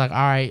shit. And he's like, all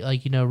right,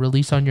 like, you know,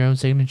 release on your own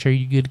signature.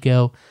 You good to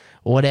go.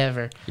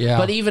 Whatever. Yeah.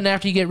 But even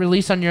after you get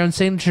released on your own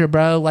signature,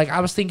 bro, like I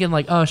was thinking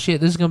like, oh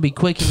shit, this is going to be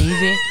quick and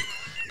easy.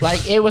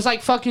 Like it was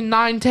like fucking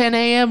 9-10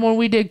 a.m. when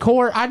we did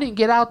court. I didn't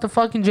get out the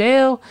fucking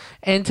jail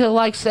until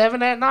like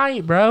 7 at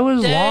night, bro. It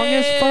was long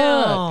as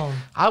fuck.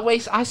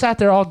 I sat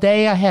there all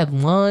day. I had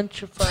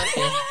lunch,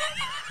 fucking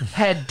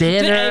had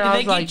dinner. I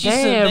was like,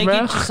 damn, bro.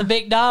 They get you some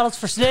McDonald's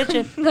for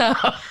snitching. No.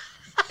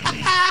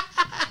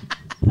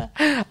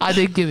 I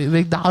didn't give me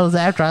McDonald's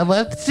after I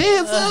left.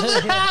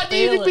 I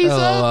needed me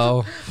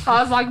something.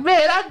 I was like,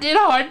 man, I did a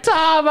hard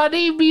time. I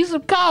need me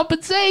some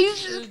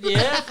compensation.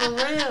 Yeah, for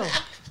real.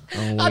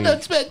 I done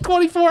spent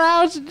 24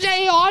 hours in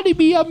jail. I need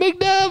me a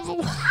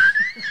McDouble.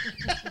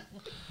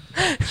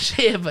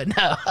 Shit, but no,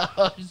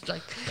 I was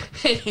like,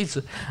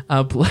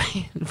 I'm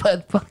playing,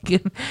 but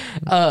fucking,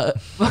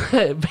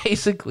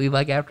 basically,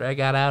 like after I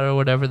got out or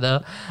whatever,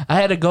 though, I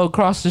had to go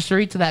across the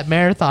street to that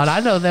marathon. I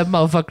know them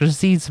motherfuckers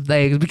seen some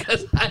things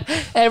because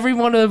every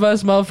one of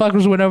us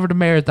motherfuckers went over to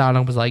marathon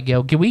and was like,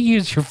 yo, can we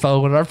use your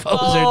phone? Our phones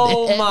are dead.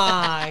 Oh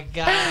my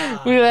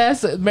God. We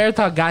asked the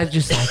marathon guys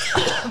just like,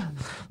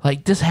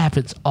 like this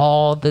happens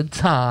all the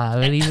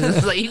time, and he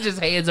just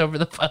hands over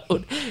the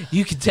phone.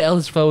 You can tell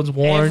his phone's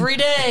worn Every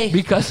day.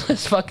 because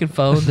his fucking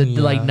phone, the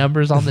like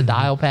numbers on the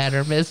dial pad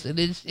are missing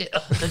and shit.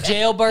 The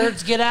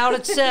jailbirds get out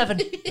at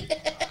 7.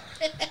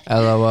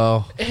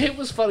 LOL. It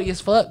was funny as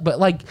fuck, but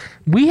like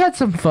we had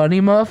some funny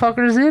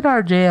motherfuckers in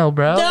our jail,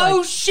 bro. No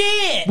Like,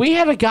 shit. we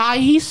had a guy.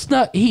 He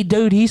snuck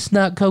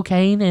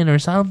cocaine in or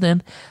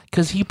something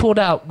because he pulled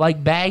out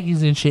like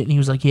baggies and shit, and he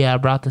was like, "Yeah, I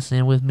brought this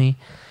in with me."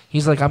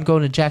 He's like, I'm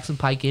going to Jackson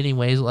Pike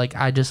anyways. Like,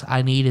 I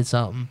needed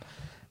something.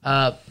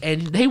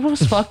 And they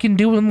was fucking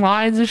doing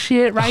lines of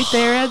shit right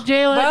there at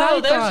jail at Bro,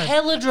 night there's time.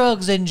 hella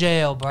drugs in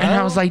jail, bro. And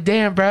I was like,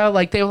 damn, bro.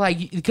 Like, they were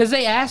like, because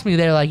they asked me,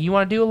 they're like, you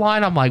want to do a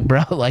line? I'm like,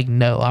 bro, like,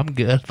 no, I'm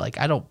good. Like,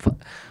 I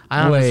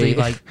honestly, Wait.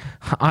 like,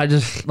 I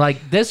just,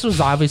 like, this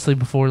was obviously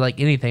before, like,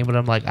 anything, but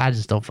I'm like, I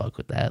just don't fuck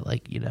with that.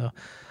 Like, you know,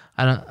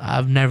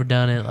 I've never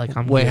done it. Like,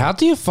 I'm Wait, good. how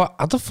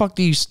the fuck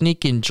do you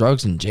sneak in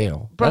drugs in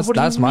jail? Bro, what do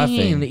That's you my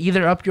mean? thing.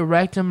 Either up your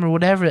rectum or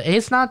whatever.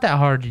 It's not that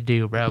hard to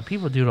do, bro.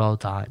 People do it all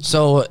the time.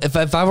 So if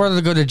I were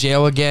to go to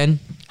jail again,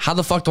 how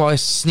the fuck do I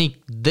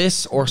sneak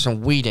this or some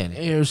weed in?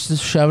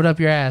 Just shove it up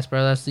your ass,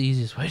 bro. That's the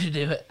easiest way to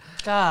do it.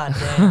 God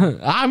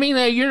damn. I mean,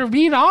 you're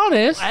being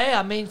honest. Hey,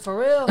 I mean, for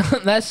real.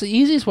 That's the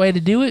easiest way to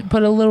do it.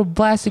 Put a little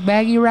plastic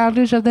baggie around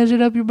it, shove that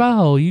shit up your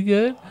butthole. You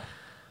good?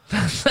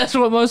 That's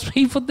what most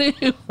people do,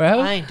 bro.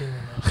 I ain't doing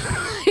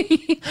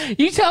that.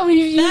 You tell me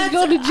if you was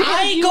going to jail.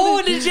 I ain't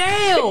going to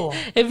jail.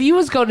 If you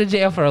was going to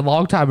jail for a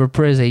long time in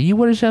prison, you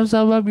would have shoved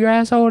something up your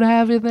asshole to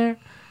have in there?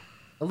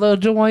 A little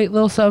joint,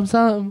 little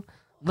something,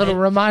 little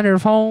reminder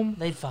of home?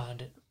 They'd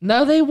find it.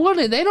 No, they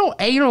wouldn't. They don't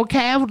anal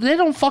cavity. They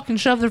don't fucking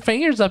shove their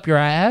fingers up your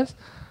ass.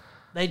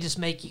 They just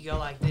make you go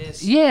like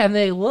this. Yeah, and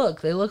they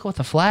look with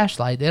a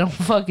flashlight. They don't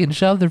fucking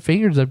shove their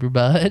fingers up your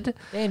butt.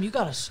 Damn, you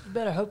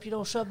better hope you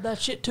don't shove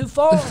that shit too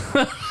far.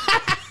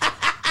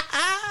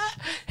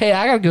 Hey,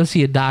 I gotta go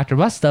see a doctor.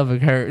 My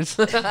stomach hurts.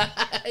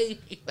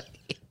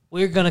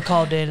 We're gonna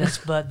call Dennis,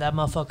 but that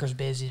motherfucker's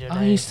busy today. Oh,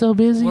 he's still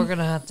busy? We're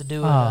gonna have to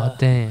do it. Oh,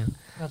 damn.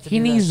 He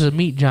nees to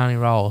meet Johnny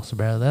Ross,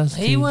 bro. That's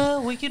He two,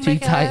 will. We can two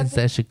make it titans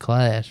happen. that should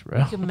clash,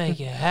 bro. We can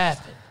make it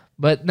happen.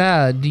 But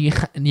nah,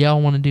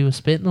 y'all want to do a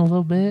spitting a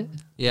little bit?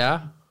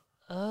 Yeah.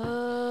 You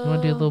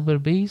want to do a little bit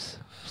of beast?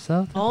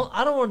 Something?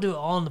 I don't want to do it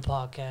on the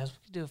podcast. We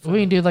can do it. For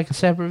We can do like a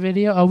separate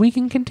video. Oh, we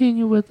can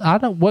continue with.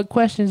 What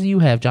questions do you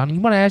have, Johnny? You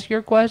want to ask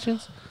your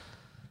questions?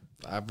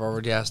 I've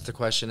already asked the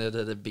question at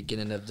the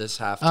beginning of this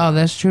half. Oh,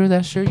 that's true.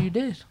 That's true. You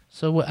did.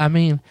 So I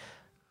mean,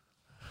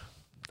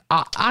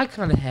 I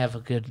kind of have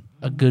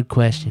a good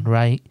question,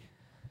 right?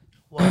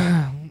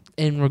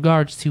 In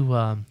regards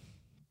to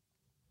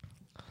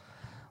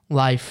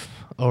life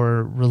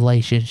or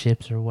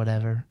relationships or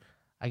whatever,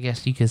 I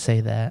guess you could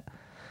say that.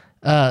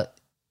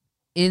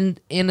 In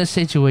a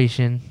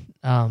situation,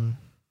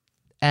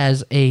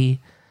 as a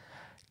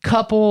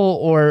couple,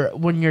 or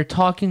when you're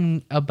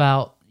talking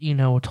about,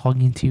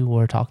 talking to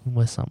or talking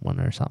with someone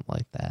or something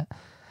like that,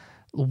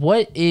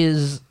 what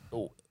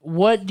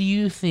do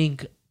you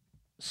think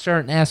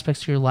certain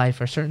aspects of your life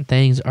or certain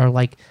things are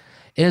like?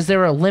 Is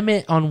there a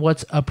limit on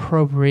what's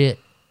appropriate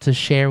to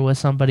share with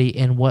somebody,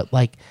 in what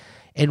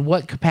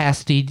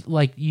capacity?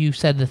 Like you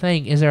said, the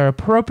thing, is there an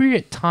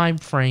appropriate time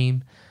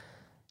frame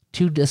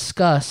to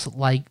discuss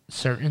like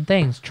certain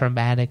things,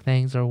 traumatic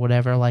things or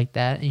whatever like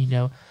that?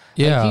 Yeah.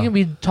 Like, you can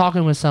be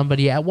talking with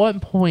somebody. At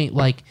what point,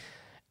 like,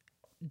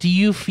 do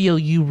you feel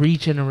you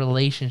reach in a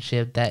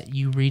relationship that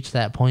you reach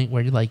that point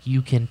where like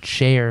you can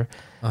share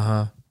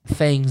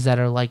things that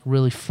are like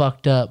really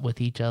fucked up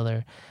with each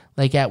other?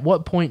 Like, at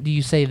what point do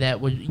you say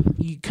that?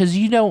 Because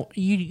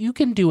you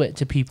can do it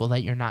to people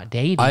that you're not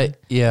dating,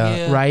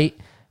 Yeah. right?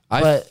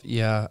 I But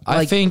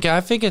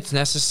think it's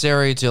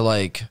necessary to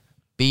like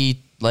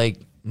be like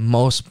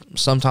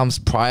sometimes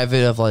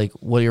private of like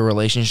what your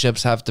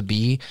relationships have to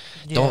be.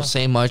 Yeah. Don't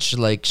say much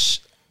like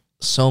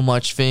so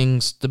much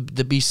things to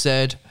be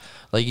said.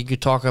 Like you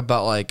could talk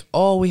about like,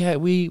 oh, we had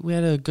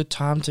a good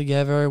time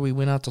together. We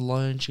went out to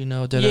lunch, you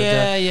know.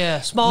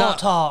 Yeah. Small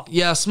talk.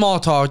 Yeah, small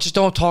talk. Just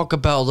don't talk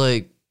about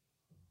like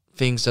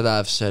things that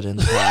I've said in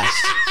the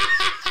past.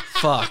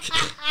 Fuck.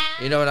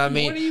 You know what I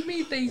mean? What do you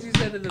mean things you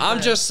said in the past?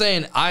 I'm just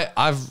saying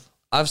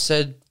I've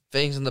said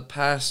things in the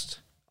past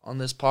on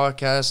this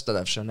podcast that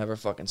I should never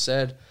fucking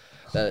said,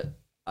 that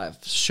I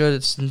should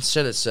have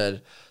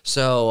said.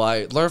 So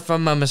I learned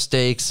from my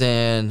mistakes,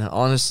 and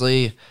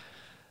honestly,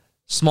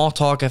 small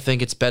talk, I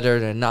think it's better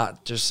to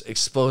not just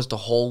expose the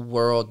whole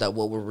world that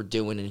what we were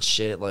doing and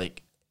shit.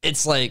 Like,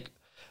 it's like,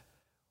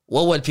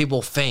 what would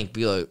people think?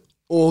 Be like,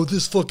 oh,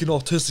 this fucking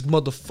autistic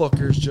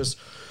motherfucker is just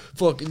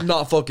fucking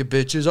not fucking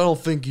bitches. I don't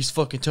think he's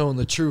fucking telling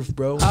the truth,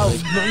 bro.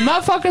 Oh,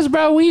 motherfuckers,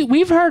 bro,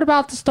 we've heard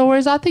about the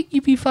stories. I think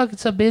you be fucking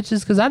some bitches,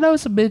 because I know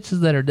some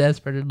bitches that are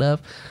desperate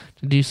enough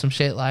to do some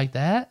shit like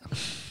that.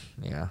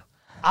 Yeah.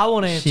 I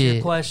want to answer your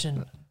Shit.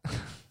 question.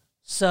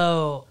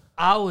 So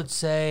I would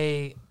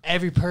say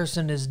every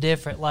person is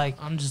different. Like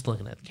I'm just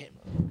looking at the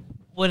camera.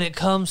 when it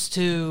comes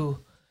to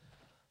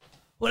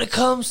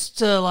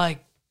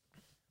like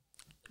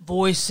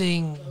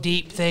voicing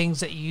deep things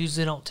that you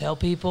usually don't tell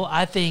people,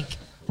 I think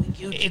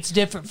it's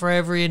different for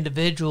every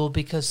individual,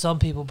 because some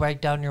people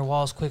break down your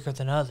walls quicker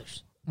than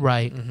others,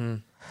 Right.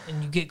 and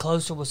you get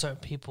closer with certain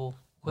people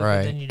quicker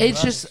Right. than you do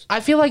It's others. just, I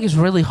feel like it's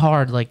really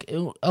hard. Like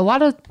a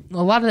lot of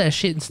that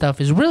shit and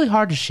stuff is really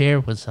hard to share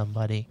with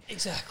somebody.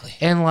 Exactly.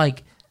 And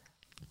like,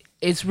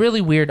 it's really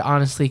weird,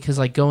 honestly, because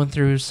like going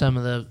through some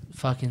of the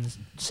fucking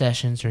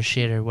sessions or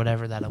shit or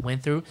whatever that I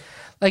went through,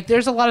 like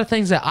there's a lot of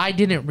things that I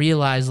didn't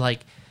realize. Like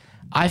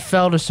I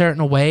felt a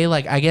certain way.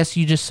 Like I guess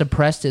you just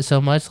suppressed it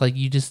so much. Like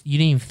you didn't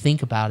even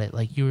think about it.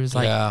 Like you was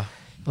like, Yeah.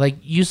 like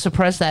you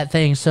suppressed that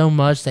thing so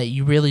much that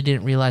you really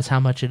didn't realize how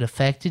much it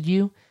affected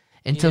you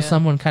until Yeah.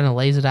 someone kind of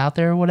lays it out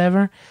there or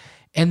whatever.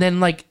 And then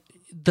like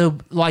the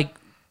like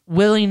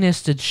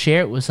willingness to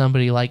share it with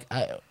somebody. Like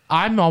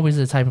I'm always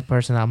the type of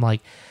person that I'm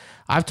like,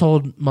 I've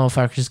told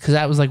motherfuckers, because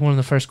that was like one of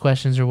the first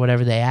questions or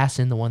whatever they asked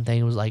in the one thing.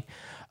 It was like,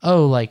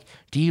 oh, like,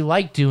 do you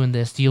like doing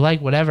this? Do you like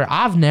whatever?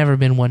 I've never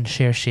been one to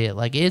share shit.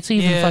 Like, it's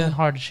even Yeah. fucking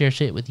hard to share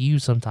shit with you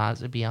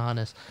sometimes, to be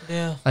honest.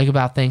 Yeah. Like,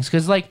 about things.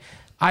 Because, like,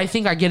 I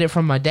think I get it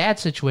from my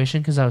dad's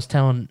situation, because I was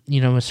telling, you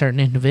know, a certain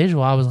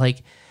individual, I was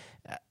like,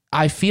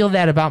 I feel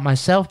that about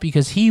myself,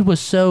 because he was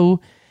so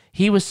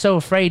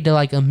afraid to,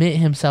 like, admit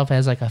himself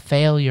as, like, a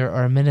failure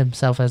or admit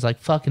himself as, like,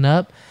 fucking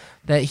up,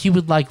 that he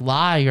would like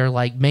lie or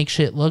like make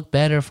shit look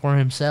better for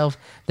himself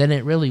than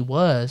it really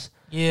was.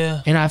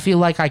 Yeah. And I feel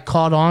like I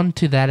caught on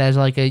to that as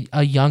like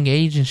a young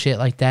age and shit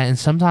like that. And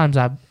sometimes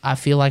I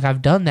feel like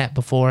I've done that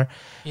before,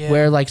 Yeah.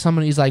 where like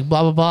somebody's like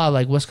blah blah blah,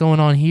 like what's going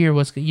on here,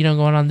 what's going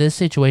on in this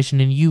situation,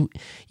 and you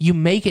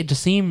make it to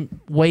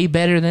seem way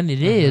better than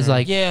it is.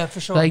 Like Yeah, for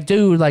sure. like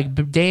dude, like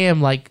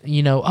damn, like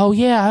oh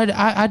yeah,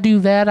 I do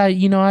that,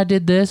 I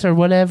did this or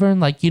whatever, and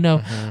like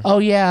oh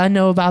yeah, I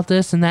know about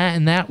this and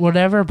that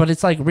whatever. But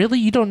it's like, really,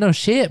 you don't know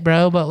shit,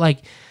 bro. But like,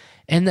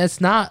 and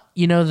that's not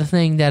the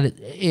thing that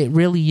it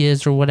really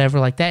is or whatever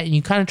like that. And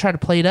you kind of try to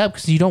play it up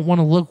because you don't want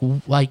to look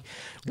like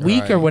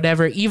weak or Right.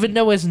 whatever, even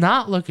though it's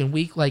not looking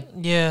weak. Like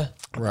yeah.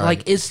 Right.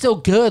 like it's still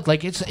good.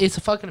 Like it's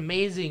a fucking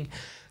amazing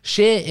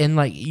shit, and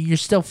like you're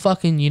still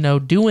fucking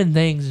doing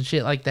things and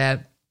shit like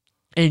that,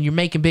 and you're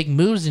making big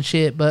moves and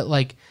shit. But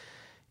like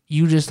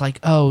you just like,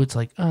 oh, it's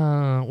like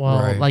well,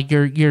 Right. like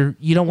you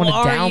don't want to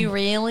Well, down. are you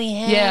really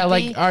happy? Yeah,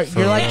 like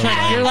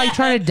you're like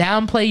trying to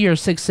downplay your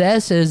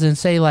successes and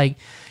say like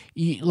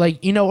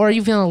or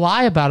even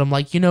lie about them.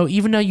 Like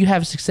even though you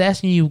have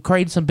success and you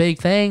create some big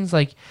things,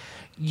 like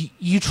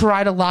you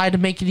try to lie to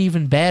make it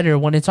even better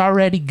when it's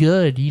already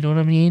good. You know what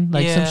I mean?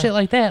 Like some Yeah. shit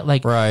like that.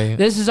 Like Right.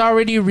 this is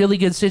already a really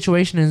good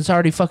situation and it's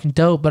already fucking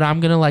dope. But I'm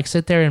gonna like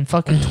sit there and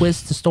fucking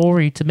twist the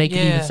story to make it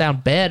even Yeah.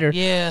 sound better.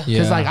 Yeah.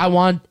 Because like I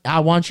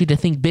want you to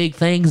think big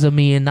things of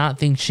me and not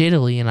think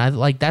shittily, and I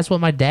like that's what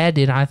my dad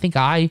did. And I think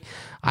I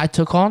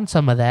took on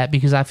some of that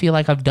because I feel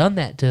like I've done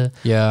that to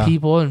Yeah.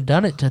 people and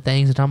done it to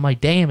things, and I'm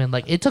like, damn. And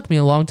like it took me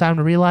a long time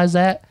to realize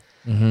that.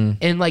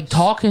 And like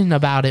talking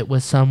about it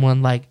with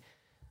someone, like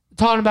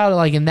talking about it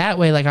like in that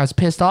way, like I was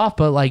pissed off,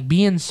 but like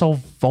being so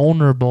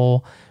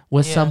vulnerable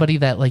with Yeah. somebody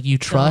that like you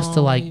trust to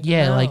Don't like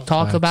even know. like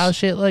talk Facts. about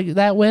shit like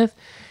that with.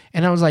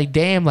 And I was like,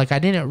 damn, like I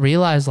didn't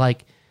realize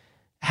like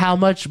how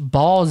much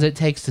balls it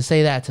takes to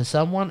say that to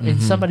someone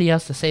and somebody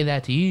else to say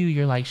that to you.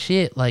 You're like,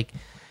 shit, like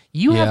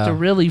you have Yeah. to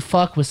really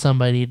fuck with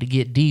somebody to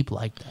get deep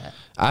like that.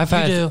 I've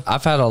do.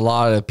 had a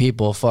lot of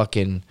people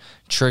fucking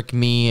trick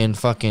me and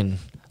fucking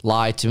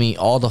lie to me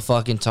all the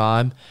fucking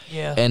time.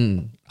 Yeah.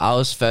 And I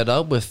was fed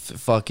up with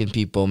fucking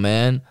people,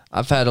 man.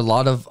 I've had a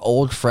lot of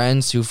old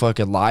friends who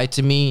fucking lied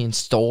to me and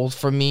stole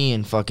from me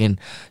and fucking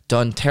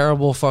done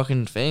terrible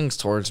fucking things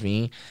towards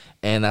me.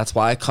 And that's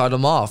why I cut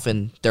them off.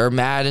 And they're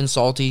mad and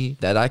salty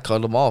that I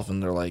cut them off.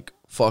 And they're like,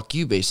 fuck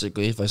you,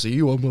 basically. If I say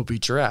you, I'm going to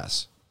beat your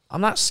ass.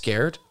 I'm not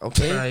scared,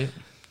 okay? Right.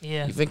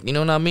 Yeah. You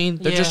know what I mean?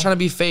 They're just trying to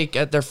be fake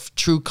at their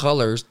true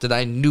colors that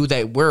I knew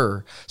they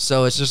were.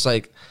 So it's just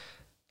like,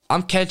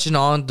 I'm catching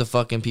on to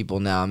fucking people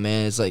now,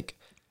 man. It's like,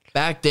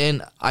 back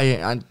then,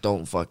 I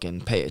don't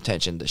fucking pay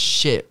attention to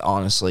shit,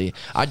 honestly.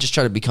 I just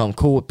try to become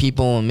cool with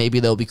people, and maybe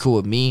they'll be cool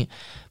with me.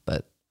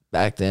 But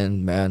back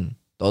then, man,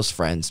 those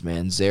friends,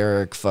 man,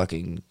 Zarek,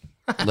 fucking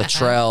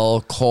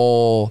Latrell,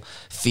 Cole,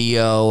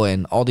 Theo,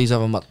 and all these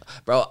other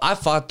bro, I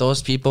thought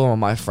those people were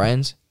my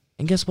friends,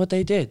 and guess what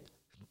they did?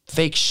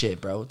 Fake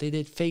shit, bro. They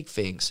did fake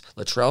things.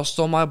 Latrell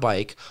stole my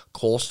bike.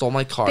 Cole stole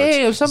my cards.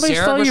 Damn, somebody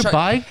stole your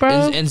bike, bro?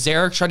 And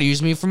Zarek tried to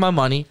use me for my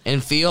money,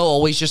 and Theo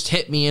always just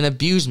hit me and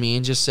abused me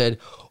and just said,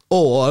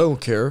 oh, I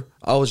don't care.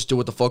 I'll just do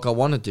what the fuck I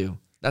want to do.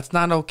 That's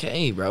not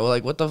okay, bro.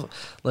 Like, what the...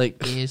 Like,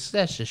 that's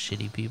just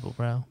shitty people,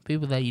 bro.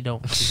 People that you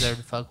don't deserve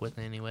to fuck with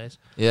anyways.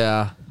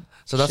 Yeah.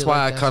 So that's Shit why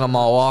like I that. cut them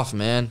all off,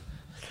 man.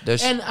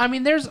 And, I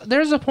mean, there's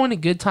a point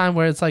of good time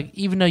where it's like,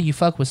 even though you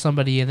fuck with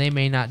somebody and they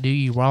may not do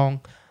you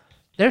wrong,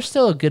 there's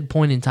still a good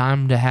point in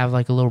time to have,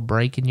 like, a little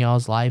break in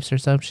y'all's lives or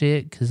some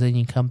shit, because then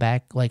you come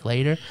back, like,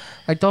 later.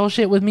 Like, the whole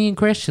shit with me and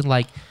Christian,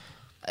 like,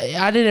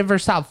 I didn't ever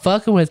stop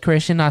fucking with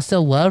Christian. I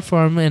still loved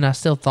for him, and I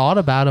still thought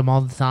about him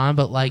all the time,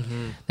 but, like,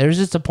 there's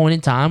just a point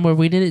in time where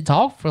we didn't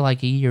talk for,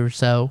 like, a year or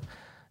so.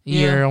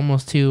 Year,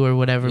 almost 2 or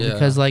whatever,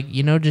 because, like,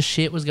 you know, just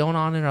shit was going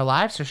on in our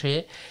lives or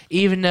shit.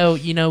 Even though,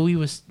 you know, he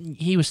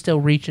was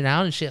still reaching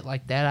out and shit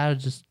like that, I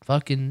was just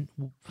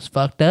was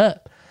fucked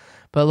up.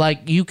 But,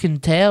 like, you can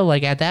tell,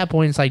 like, at that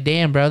point, it's like,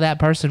 damn, bro, that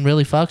person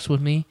really fucks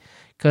with me.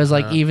 Because,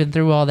 like, even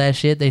through all that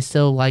shit, they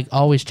still, like,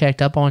 always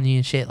checked up on you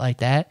and shit like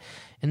that.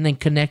 And then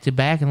connected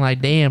back and,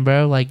 like, damn,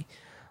 bro, like,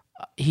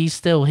 he's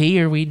still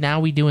here.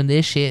 Now we doing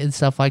this shit and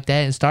stuff like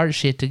that and started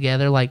shit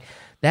together. Like,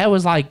 that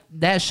was, like,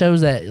 that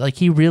shows that, like,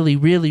 he really,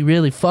 really,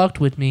 really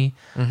fucked with me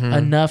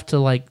enough to,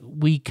 like,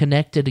 we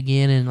connected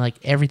again and, like,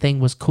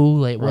 everything was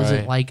cool. It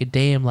wasn't, like, a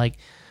damn, like,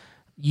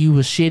 you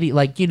was shitty.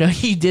 Like, you know,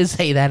 he did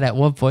say that at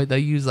one point, though.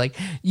 You was like,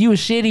 you was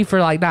shitty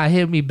for, like, not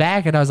hitting me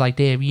back. And I was like,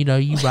 damn, you know,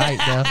 you right,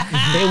 though.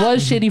 It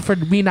was shitty for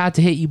me not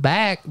to hit you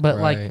back. But,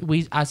 like,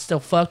 I still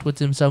fucked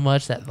with him so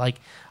much that,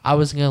 like, I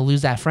wasn't going to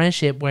lose that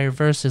friendship. Where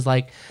versus,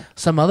 like,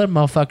 some other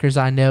motherfuckers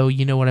I know,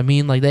 you know what I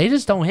mean? Like, they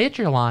just don't hit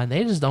your line.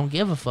 They just don't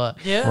give a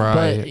fuck. Yeah.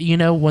 Right. But, you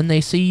know, when they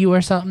see you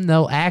or something,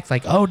 they'll act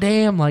like, oh,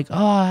 damn, like,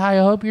 oh, I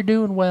hope you're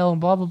doing well and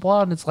blah, blah,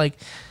 blah. And it's like,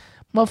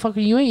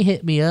 motherfucker, you ain't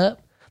hit me up.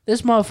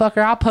 This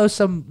motherfucker, I'll post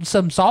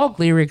some song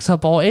lyrics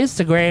up on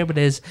Instagram and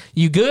is,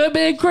 you good,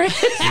 Big Chris?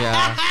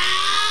 Yeah.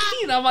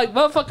 You know, I'm like,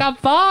 motherfucker, I'm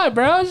fine,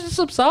 bro. It's just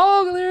some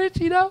song lyrics,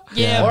 you know?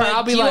 Yeah, Or but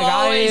I'll be you like, I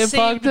always ain't seem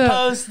fucked to up.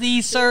 post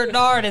these certain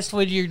artists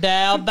when you're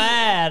down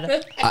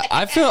bad.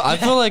 I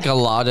feel like a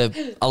lot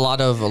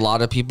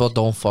of people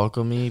don't fuck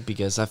with me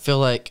because I feel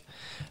like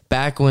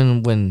back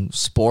when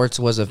sports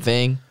was a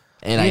thing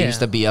and I Yeah. used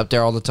to be up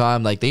there all the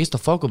time, like they used to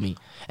fuck with me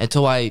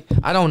until I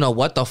don't know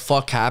what the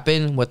fuck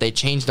happened, what they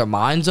changed their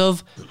minds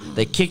of.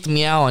 They kicked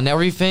me out and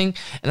everything,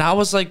 and I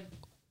was like,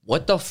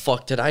 what the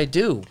fuck did I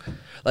do?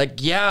 Like,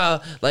 yeah,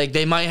 like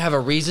they might have a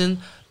reason,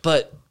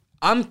 but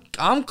I'm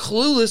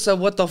clueless of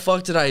what the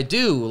fuck did I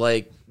do?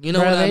 Like, you know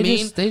Bro, what I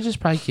mean? They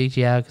just probably kicked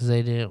you out because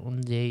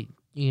they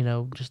you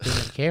know, just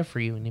didn't care for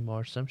you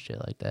anymore, some shit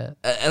like that.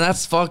 And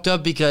that's fucked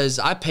up because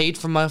I paid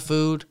for my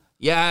food.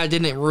 Yeah, I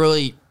didn't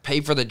really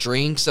pay for the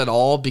drinks at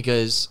all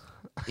because,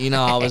 you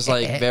know, I was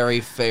like very,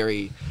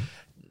 very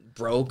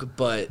broke,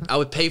 but I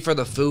would pay for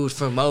the food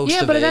for most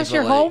Yeah, of but it. that's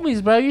your like,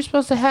 homies, bro. You're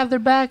supposed to have their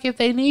back if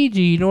they need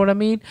you. You know what I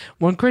mean?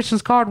 When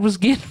Christian's card was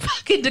getting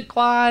fucking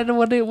declined,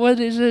 when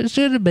it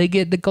should have been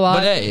getting declined.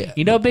 But hey,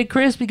 you know, Big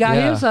Crispy got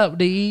yeah. him something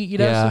to eat. You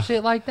know, Yeah. some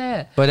shit like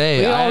that. But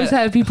hey, We always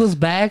had people's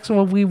backs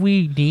when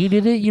we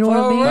needed it. You know what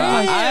I mean?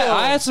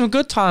 I had some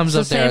good times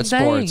It's up the there at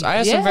same sports. thing. I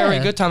had some very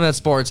Yeah. good times at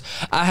sports.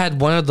 I had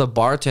one of the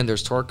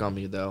bartenders twerk on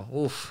me though.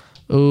 Oof.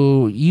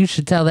 Ooh, you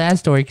should tell that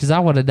story because I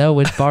want to know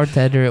which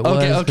bartender it was.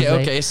 'cause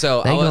Okay.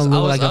 So they I was gonna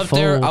look like a up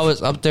there. fool. I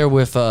was up there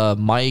with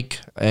Mike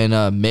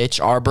and Mitch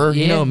Arbor.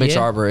 You know who Mitch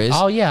Arbor is.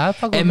 Oh yeah, I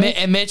fuck with Mitch.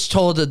 And Mitch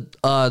told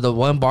the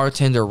one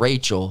bartender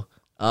Rachel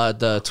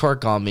the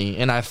twerk on me,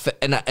 and as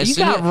You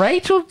soon got as,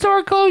 Rachel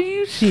Tork on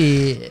you,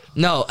 shit.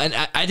 no, and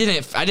I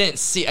didn't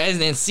see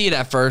it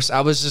at first.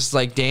 I was just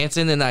like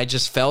dancing, and I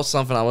just felt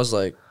something. I was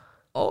like,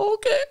 oh,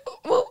 okay,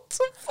 well,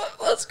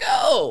 let's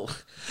go.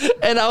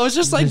 And I was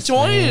just like This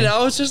joining man. it.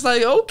 I was just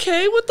like,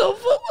 okay, what the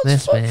fuck?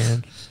 This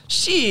man.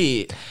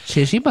 Shit.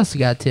 Shit, she must have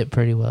got tipped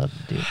pretty well,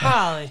 dude.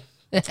 Probably.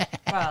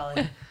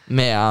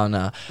 Man, I don't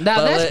know. Now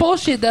But that's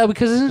bullshit though,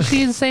 because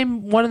isn't she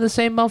one of the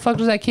same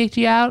motherfuckers that kicked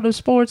you out of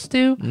sports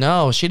too?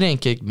 No, she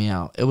didn't kick me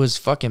out. It was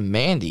fucking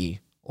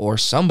Mandy or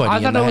somebody. I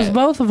in thought the it was head.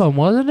 both of them,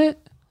 wasn't it?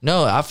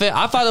 No, I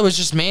thought it was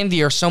just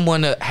Mandy or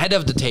someone ahead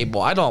of the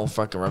table. I don't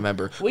fucking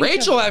remember.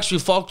 Rachel actually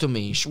fucked with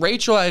me.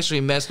 Rachel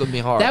actually messed with me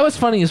hard. That was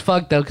funny as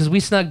fuck though, because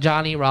we snuck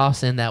Johnny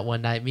Ross in that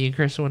one night. Me and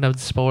Chris went up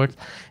to sports,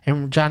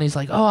 and Johnny's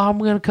like, "Oh, I'm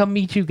gonna come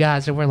meet you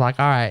guys," and we're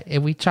like, "All right."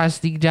 And we try to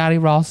sneak Johnny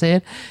Ross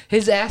in.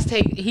 His ass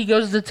he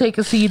goes to take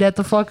a seat at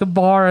the fucking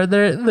bar, and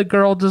the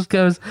girl just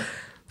goes,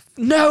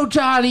 "No,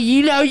 Johnny,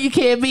 you know you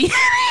can't be."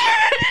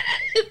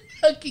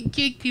 fucking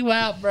kicked you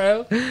out,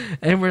 bro.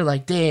 And we're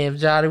like, damn,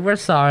 Johnny, we're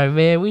sorry,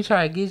 man. We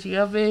try to get you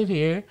up in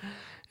here.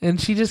 And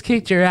she just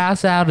kicked your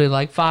ass out in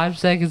like 5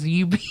 seconds of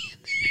you being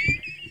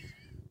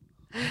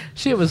there.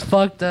 Shit was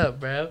fucked up,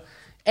 bro.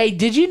 Hey,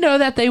 did you know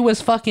that they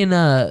was fucking,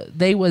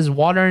 they was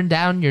watering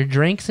down your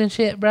drinks and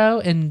shit, bro?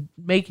 And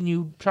making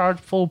you charge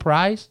full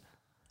price?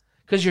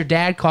 Because your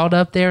dad called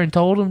up there and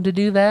told him to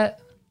do that?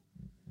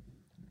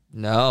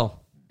 No.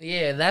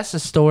 Yeah, that's the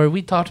story.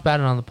 We talked about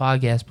it on the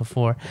podcast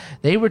before.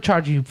 They were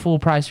charging you full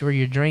price for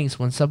your drinks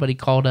when somebody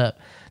called up.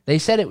 They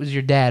said it was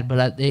your dad,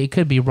 but it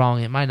could be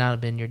wrong. It might not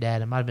have been your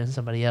dad. It might have been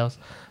somebody else.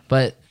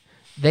 But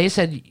they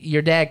said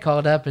your dad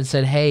called up and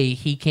said, hey,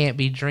 he can't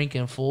be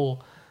drinking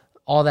full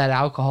all that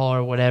alcohol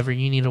or whatever.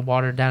 You need to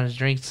water down his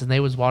drinks. And they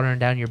was watering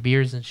down your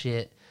beers and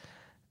shit.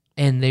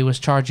 And they was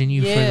charging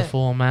you for the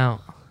full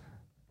amount.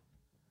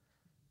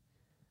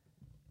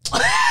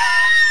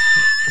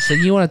 So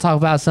you want to talk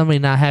about somebody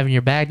not having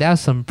your back? That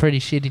was some pretty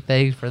shitty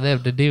things for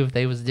them to do if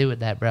they was doing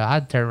that, bro.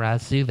 I'd turn around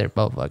and sue their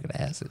both fucking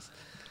asses.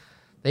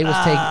 They was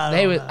taking.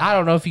 They was. I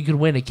don't know if you could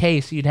win a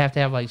case. You'd have to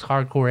have like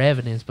hardcore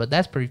evidence, but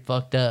that's pretty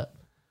fucked up.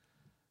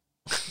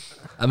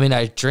 I mean,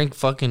 I drink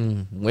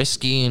fucking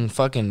whiskey and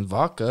fucking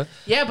vodka.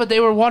 Yeah, but they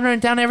were watering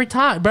it down every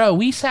time, bro.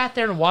 We sat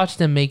there and watched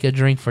them make a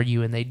drink for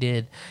you, and they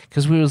did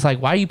because we was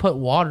like, "Why you put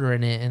water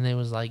in it?" And they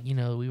was like,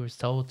 we was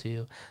told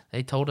to.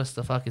 They told us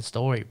the fucking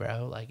story,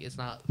 bro. Like it's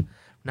not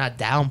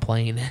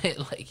downplaying it.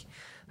 Like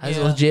that's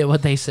legit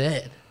what they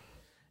said.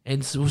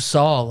 And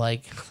Saul,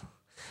 like,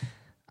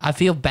 I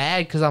feel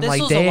bad because I'm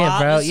like,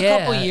 damn, bro. This was a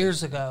couple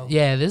years ago.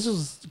 Yeah, this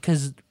was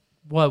because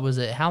what was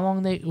it? How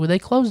long were they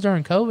closed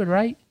during COVID,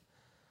 right?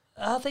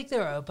 I think they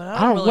were open. I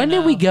don't don't really when know.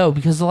 did we go?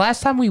 Because the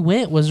last time we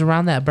went was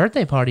around that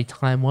birthday party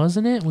time,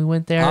 wasn't it? We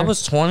went there. I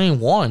was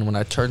 21 when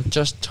I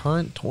just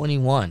turned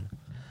 21.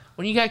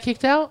 When you got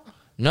kicked out?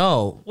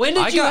 No. When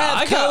did you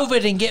have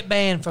COVID and get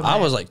banned from that? I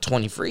was like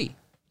 23.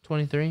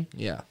 23?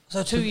 Yeah.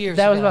 So 2 years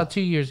That ago. was about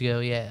 2 years ago,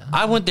 yeah.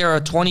 I went there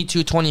at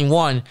 22,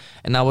 21,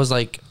 and I was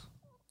like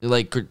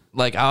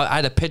I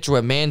had a picture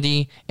with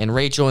Mandy and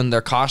Rachel in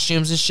their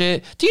costumes and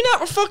shit. Do you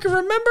not fucking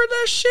remember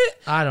that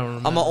shit? I don't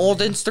remember. On my old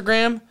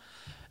Instagram.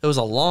 It was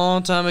a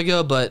long time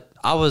ago, but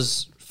I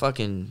was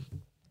fucking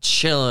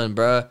chilling,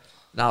 bruh.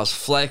 And I was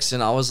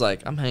flexing. I was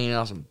like, I'm hanging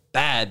out with some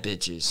bad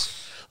bitches.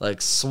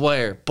 Like,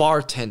 swear,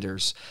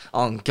 bartenders,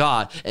 on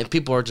God. And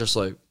people are just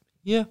like,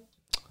 yeah,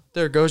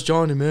 there goes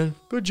Johnny, man.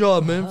 Good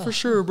job, man. For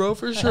sure, bro,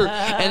 for sure.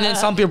 And then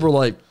some people are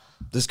like,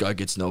 this guy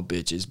gets no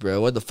bitches, bro.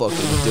 What the fuck are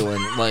you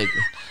doing? Like,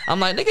 I'm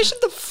like, nigga,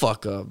 shut the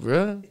fuck up,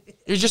 bro.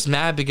 You're just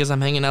mad because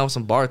I'm hanging out with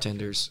some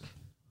bartenders.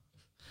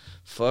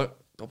 Fuck.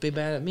 Don't be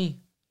mad at me.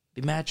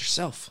 Be mad at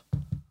yourself.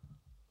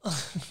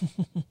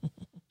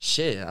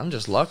 Shit, I'm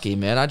just lucky,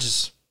 man.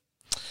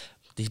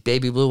 These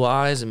baby blue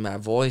eyes and my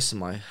voice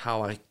and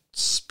how I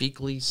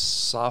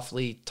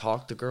softly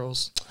talk to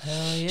girls.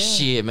 Hell yeah.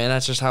 Shit, man,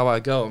 that's just how I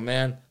go,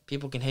 man.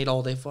 People can hate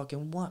all they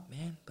fucking want,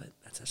 man, but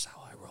that's just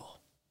how I roll.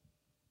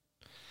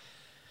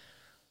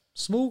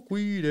 Smoke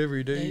weed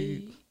every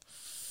day.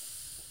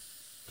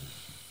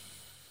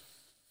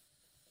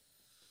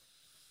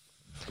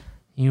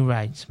 You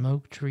right.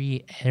 Smoke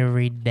tree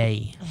every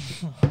day.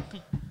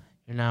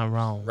 You're not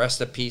wrong.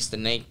 Rest in peace to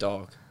Nate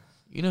Dogg.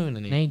 You know who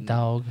Nate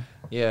Dogg.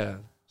 Yeah.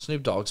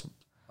 Snoop Dogg's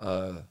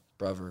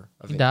brother.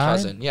 He died?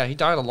 Cousin. Yeah, he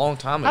died a long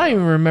time ago. I don't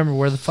even remember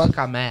where the fuck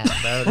I'm at,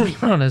 bro. To be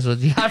honest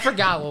with you. I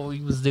forgot what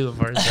we was doing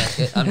for a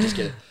second. I'm just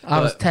kidding.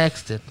 I was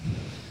texting.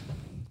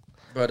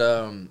 But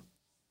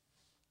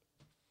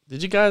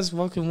did you guys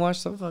fucking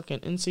watch the fucking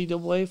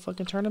NCAA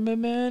fucking tournament,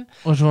 man?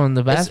 Which one?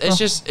 The basketball?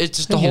 It's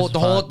just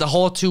the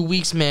whole 2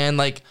 weeks, man.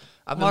 Like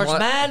I've been March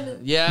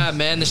Madness? Yeah,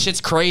 man, the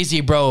shit's crazy,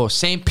 bro.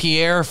 St.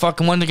 Pierre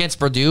fucking won against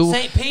Purdue.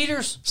 St.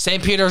 Peter's?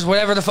 St. Peter's,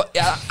 whatever the fuck.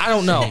 I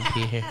don't know.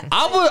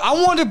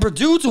 I wanted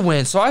Purdue to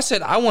win, so I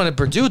said I wanted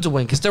Purdue to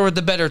win because they were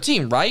the better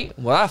team, right?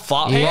 Well, I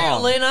fought wrong.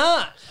 Apparently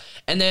not.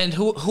 And then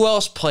who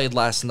else played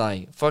last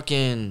night?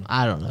 Fucking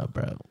I don't know,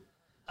 bro.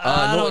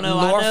 I don't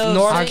know.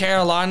 North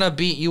Carolina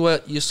beat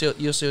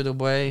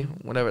UCLA,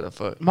 whatever the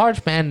fuck.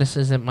 March Madness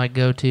isn't my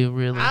go-to,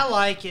 really. I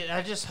like it.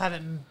 I just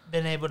haven't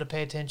been able to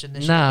pay attention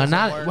this year. No, because of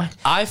not. work.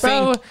 I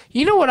Bro, think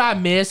you know what I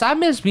miss? I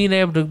miss being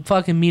able to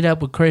fucking meet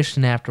up with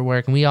Christian after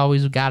work, and we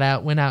always went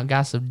out and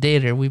got some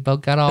dinner. We both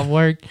got off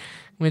work,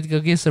 went to go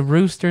get some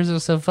roosters or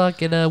some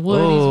fucking woodies,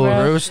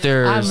 bro.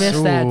 Roosters. I miss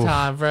that Ooh.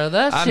 time, bro.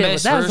 That I shit.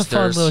 miss That was a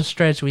fun Roosters. little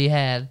stretch we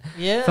had.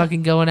 Yeah.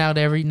 Fucking going out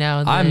every now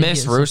and then. I miss getting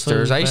some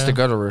Roosters. food, I used to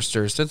bro. go to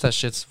Roosters. That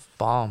shit's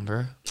bomb,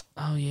 bro.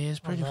 Oh yeah, it's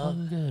pretty love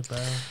fucking good, bro.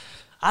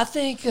 I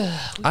think.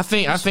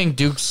 I think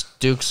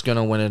Duke's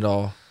gonna win it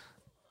all.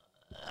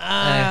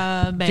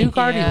 Maybe, Duke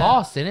already yeah.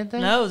 lost, didn't they?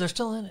 No, they're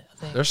still in it. I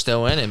think. They're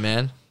still in it,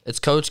 man. It's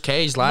Coach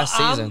K's last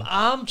season.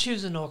 I'm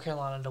choosing North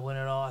Carolina to win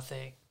it all. I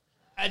think.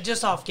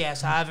 Just off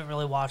guess, I haven't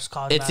really watched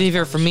college. It's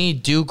either for me,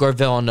 Duke or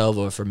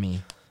Villanova for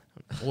me.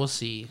 We'll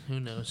see. Who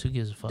knows? Who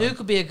gives a fuck? Duke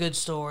could be a good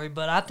story,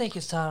 but I think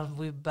it's time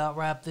we about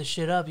wrap this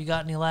shit up. You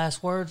got any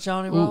last words,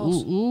 Johnny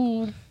Ross?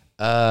 Ooh.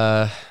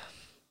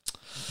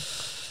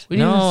 We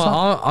didn't No, even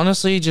talk-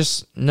 honestly,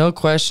 just no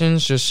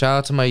questions. Just shout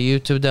out to my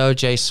YouTube though,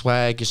 J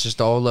Swag. It's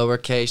just all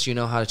lowercase. You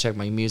know how to check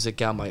my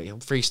music out, my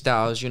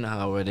freestyles. You know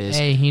how it is.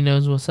 Hey, he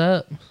knows what's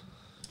up.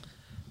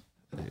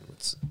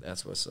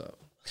 That's what's up.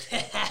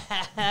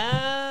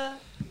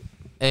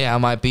 Hey, I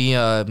might be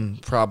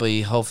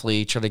probably,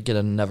 hopefully, try to get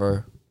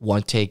another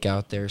one take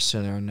out there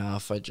sooner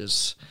enough.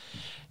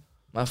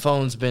 My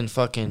phone's been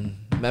fucking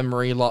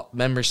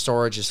memory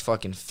storage is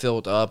fucking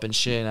filled up and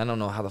shit. And I don't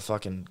know how to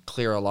fucking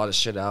clear a lot of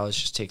shit out. It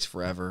just takes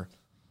forever.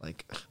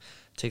 Like,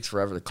 it takes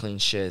forever to clean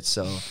shit.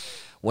 So,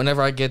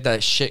 whenever I get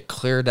that shit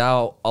cleared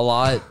out a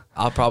lot,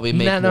 I'll probably You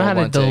make not know more how to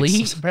one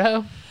takes. delete,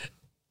 bro?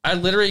 I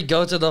literally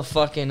go to the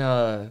fucking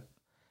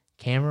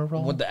Camera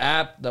roll? with the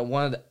app,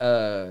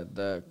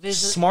 the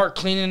Visit. smart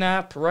cleaning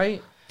app,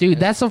 right? Dude,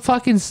 that's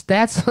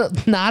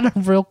not a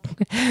real.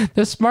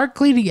 The smart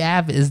cleaning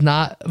app is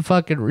not a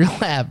fucking real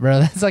app,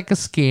 bro. That's like a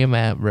scam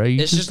app, bro.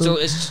 You It's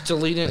just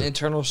deleting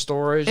internal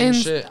storage and and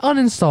shit.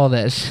 uninstall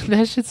that shit.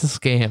 That shit's a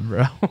scam,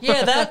 bro.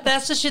 Yeah,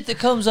 that's the shit that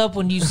comes up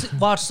when you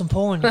watch some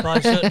porn you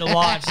probably shouldn't have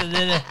watched. And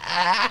then,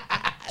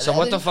 So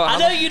what the fuck? I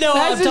know you know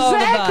what That's I'm talking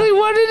exactly about.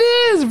 what it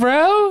is,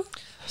 bro.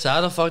 So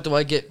how the fuck do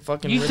I get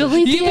fucking You rid of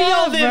delete You the be app,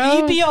 on them. bro.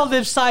 You be on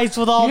them sites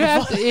with all You the.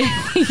 have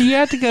to, you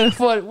have to go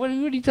to what are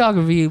you talking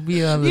about? You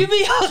be on You the,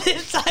 be on them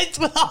sites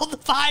with all the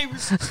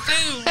viruses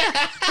too.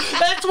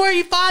 That's where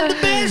you find the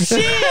best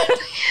shit.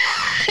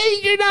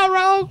 You're not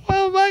wrong,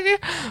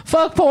 motherfucker.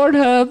 Fuck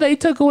Pornhub. They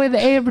took away the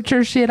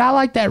amateur shit. I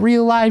like that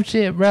real life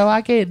shit, bro.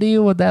 I can't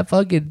deal with that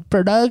fucking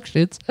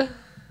productions.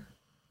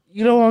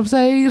 You know what I'm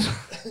saying?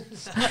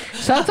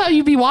 Sometimes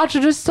you be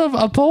watching this stuff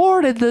a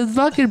porn and the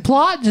fucking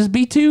plot just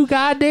be too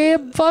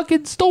goddamn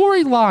fucking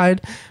storyline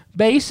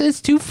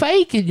basis too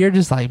fake, and you're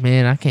just like,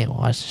 man, I can't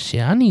watch this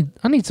shit. I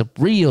need some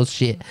real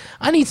shit.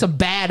 I need some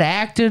bad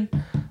acting.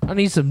 I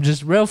need some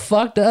just real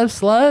fucked up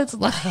sluts.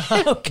 Like,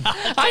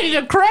 I need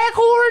a crack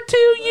whore too.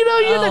 You know,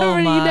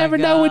 you my never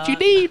know what you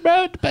God. need,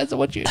 bro. It depends on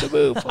what you're in the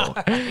mood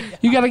for.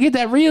 You gotta get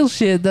that real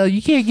shit though.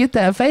 You can't get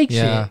that fake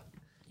Yeah.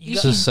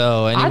 shit.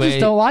 So I anyway, just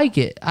don't like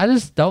it. I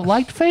just don't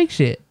like the fake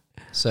shit.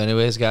 so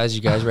anyways, guys,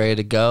 you guys ready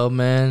to go,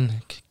 man?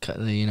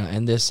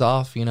 End this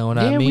off. You know what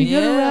I Yeah, we mean?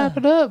 gotta Yeah. wrap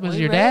it up. Is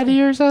We your ready. dad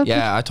here or something?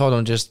 Yeah, I told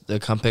him just to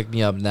come pick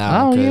me up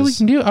now. Oh yeah, we 'cause-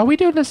 can do. Are we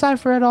doing the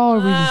cipher at all? Or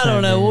we I just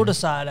don't know. saying We'll that?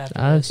 decide after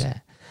this. Okay.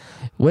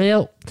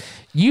 Well,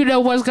 you know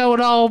what's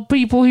going on,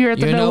 people here at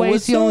the You know No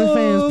AC what's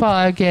OnlyFans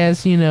up.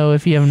 podcast. You know,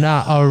 if you have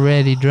not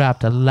already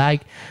dropped a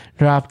like,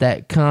 drop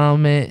that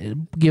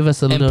comment, give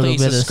us a And little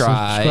please bit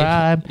subscribe. of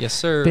subscribe. Yes,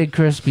 sir. Big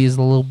Crispy is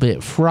a little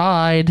bit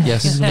fried.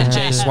 Yes, He's gonna and Jay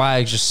have to-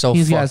 Swag's just so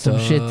He's got fucked some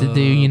up. shit to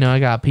do. You know, I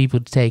got people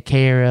to take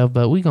care of,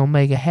 but we gonna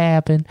make it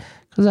happen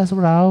because that's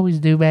what I always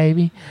do,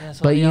 baby. That's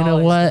what But he you know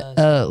always what?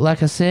 does.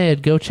 Like I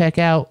said, go check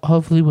out.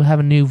 Hopefully, we'll have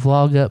a new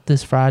vlog up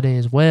this Friday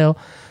as well.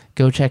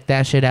 Go check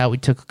that shit out. We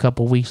took a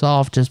couple weeks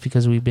off just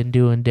because we've been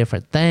doing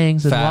different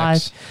things in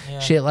Facts. life, Yeah.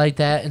 shit like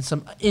that, and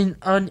some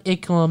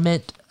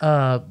inclement.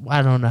 I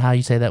don't know how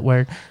you say that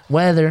word.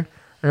 Weather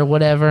or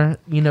whatever.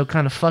 You know,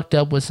 kind of fucked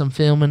up with some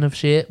filming of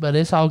shit, but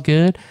it's all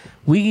good.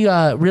 We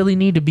really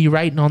need to be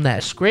writing on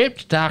that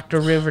script, Dr.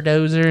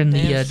 Riverdozer and the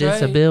Damn straight.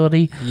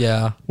 disability.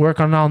 Yeah.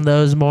 Working on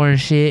those more and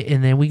shit,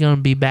 and then we gonna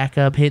be back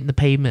up hitting the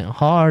pavement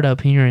hard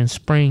up here in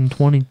spring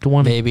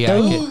 2020. Maybe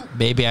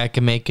I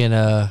can make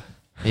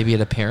maybe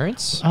an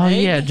appearance. Oh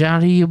Maybe. yeah,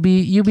 Johnny, you'll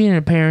be an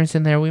appearance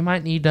in there. We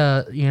might need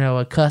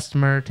a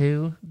customer or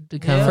two to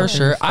come Yeah. up For and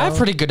sure. I have stuff.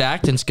 pretty good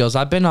acting skills.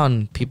 I've been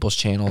on people's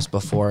channels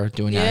before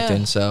doing Yeah.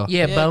 acting, so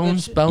Yeah, Yeah, Boneless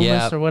good shit.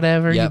 Boneless Yep. or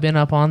whatever. Yep. You've been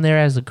up on there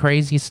as a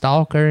crazy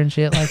stalker and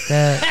shit like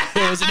that.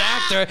 it was an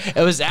actor.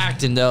 It was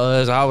acting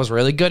though. I was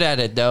really good at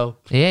it though.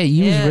 Yeah,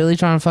 you was Yeah. really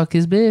trying to fuck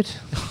his bitch.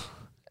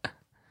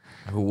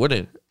 Who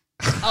wouldn't?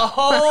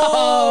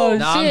 Oh,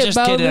 No, I'm shit, just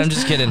kidding. Boneless. I'm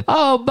just kidding.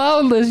 Oh,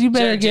 Boneless, you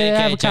better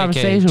have a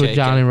conversation with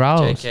Johnny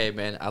Ross. JK,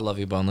 man, I love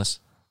you, Boneless.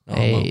 No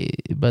homo. Hey,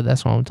 but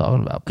that's what I'm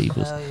talking about,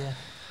 people. hell yeah.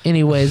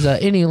 Anyways,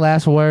 any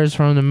last words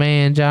from the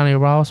man Johnny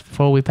Ross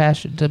before we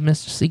pass it to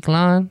Mr. C.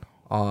 Klein?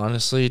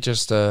 Honestly,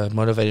 just a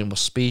motivating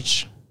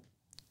speech.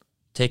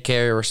 Take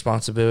care of your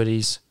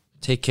responsibilities.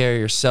 Take care of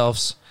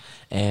yourselves.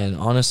 And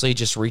honestly,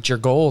 just reach your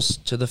goals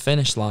to the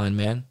finish line,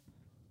 man.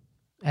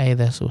 Hey,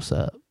 that's what's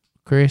up,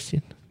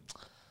 Christian.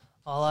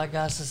 All I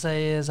got to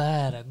say is I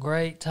had a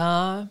great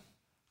time.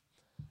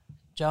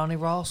 Johnny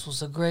Ross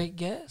was a great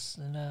guest,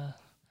 and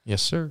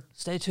Yes, sir.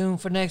 stay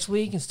tuned for next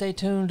week, and stay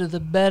tuned to the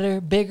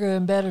better, bigger,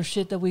 and better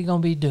shit that we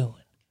gonna be doing.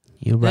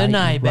 You're right. Good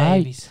night, you're right.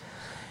 babies.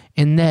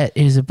 And that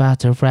is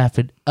about to wrap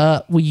it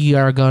up. We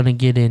are going to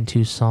get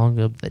into Song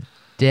of the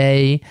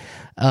Day.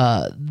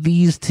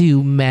 These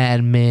two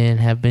madmen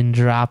have been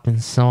dropping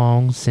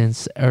songs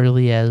since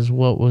early as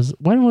when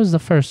was the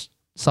first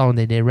song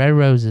they did? Red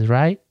Roses,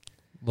 right?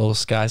 Little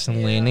Skies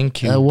and Landing,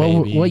 cute What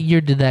baby. what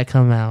year did that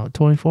come out?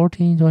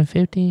 2014,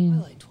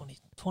 2015? Like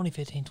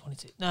 2015,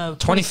 2016. No,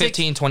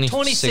 2015,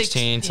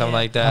 2016, something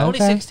like that. Okay.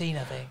 2016,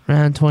 I think.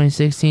 Around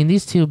 2016.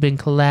 These two have been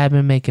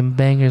collabing, making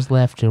bangers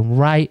left and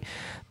right.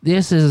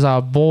 This is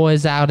our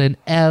boys out in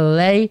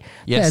LA.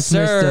 Yes, That's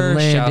sir. Mr.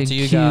 Landon Shout out to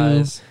you Q.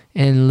 guys.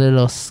 and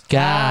Little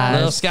Skies.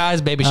 Little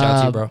Skies, baby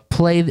shout to you, bro.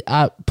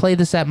 Play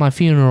this at my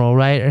funeral,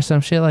 right? Or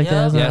some shit like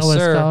that. Isn't that what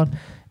it's called?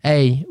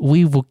 Hey,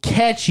 we will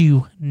catch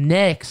you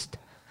next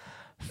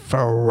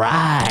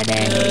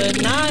Friday.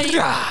 Good night.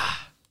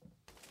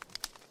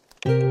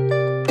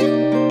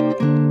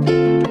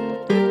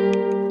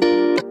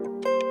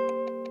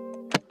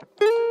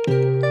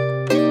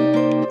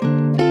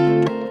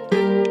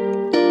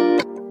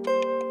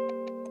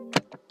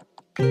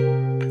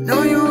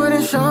 No, you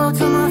wouldn't show up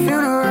to my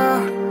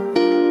funeral.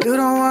 You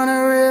don't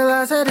wanna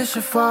realize that it's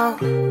your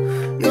fault.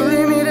 You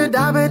leave me to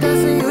die, but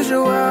that's the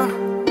usual.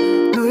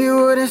 Knew you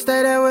wouldn't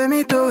stay there with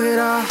me through it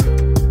all.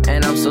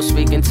 And I'm still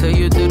speaking to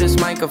you through this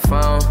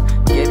microphone.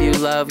 Give you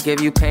love,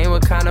 give you pain,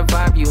 what kind of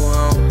vibe you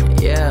on?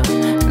 Yeah,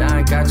 now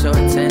I got your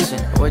attention.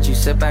 Would you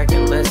sit back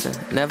and listen?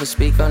 Never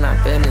speak on our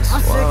business.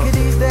 I'm sick of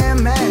these damn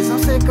meds, I'm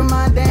sick of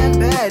my damn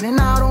bed. And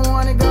I don't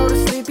wanna go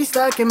to sleep, be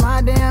stuck in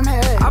my damn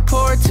head. I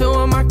poured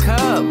 2 in my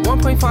cup,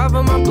 1.5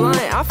 in my blunt.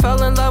 I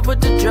fell in love with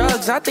the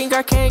drugs, I think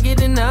I can't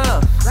get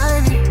enough.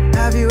 Baby,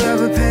 have you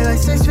ever paid like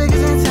 6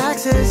 figures in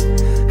taxes?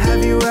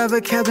 Have you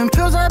ever kept them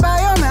pills right by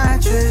your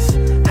mattress?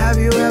 Have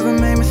you ever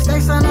made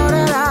mistakes? I know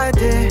that I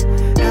did.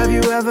 Have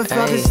you ever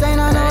felt the stain?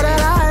 I know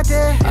that I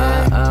did.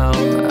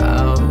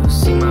 Oh,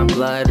 see my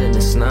blood in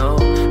the snow.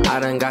 I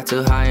done got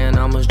too high and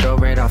almost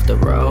drove right off the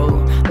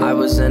road. I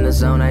was in the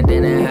zone, I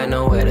didn't have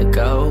nowhere to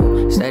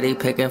go. Steady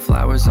picking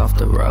flowers off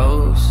the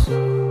rose.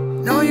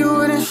 No, you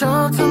wouldn't show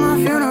up to my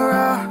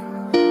funeral.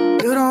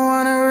 You don't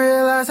wanna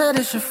realize that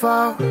it's your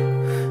fault.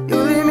 You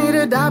leave me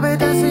to die, but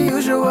that's the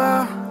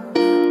usual.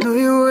 Knew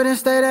you wouldn't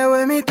stay there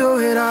with me through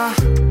it all.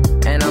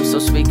 And I'm still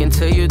speaking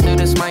to you through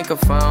this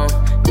microphone.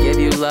 Give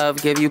you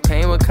love, give you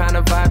pain, what kind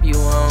of vibe you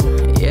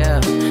on?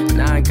 Yeah,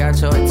 now I got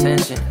your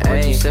attention.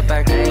 Would you sit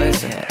back and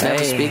listen?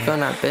 Never speak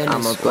on our business.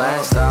 I'ma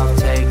blast off,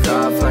 take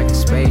off like a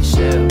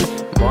spaceship.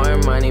 More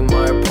money,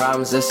 more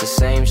problems, it's the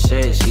same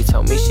shit. She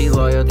told me she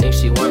loyal, think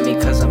she want me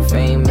cause I'm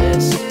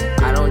famous.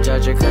 I don't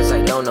judge her cause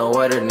I don't know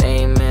what her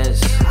name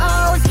is.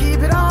 I always keep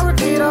it on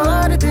repeat, all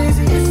of the things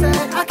that you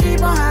said. I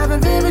keep on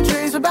having vivid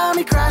dreams about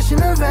me crashing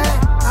the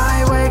vet.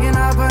 I ain't waking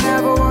up, I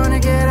never wanna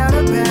get out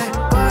of bed.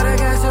 But I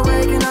guess that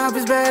waking up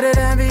is better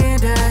than being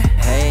dead.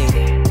 Hey,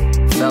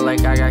 felt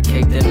like I got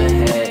kicked in the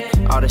head.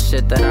 All the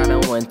shit that I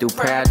done went through,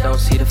 pray I don't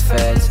see the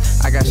feds.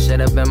 I got shit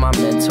up in my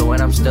mental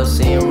and I'm still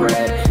seeing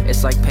red.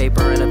 It's like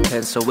paper and a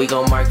pencil, we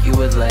gon' mark you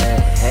with lead.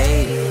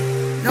 Hey,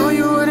 no,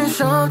 you wouldn't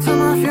show up to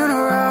my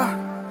funeral.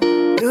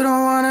 You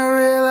don't wanna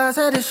realize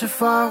that it's your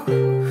fault.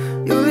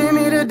 You leave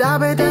me to die,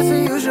 but that's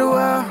the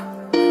usual.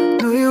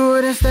 Knew you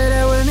wouldn't stay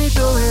there with me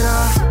through it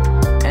all.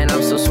 And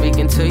I'm still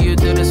speaking to you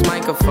through this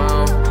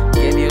microphone.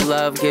 Give you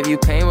love, give you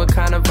pain, what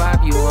kind of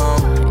vibe you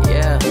on?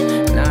 Yeah,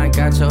 now I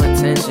got your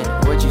attention.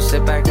 Would you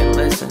sit back and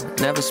listen?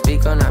 Never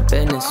speak on our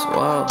business,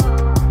 whoa.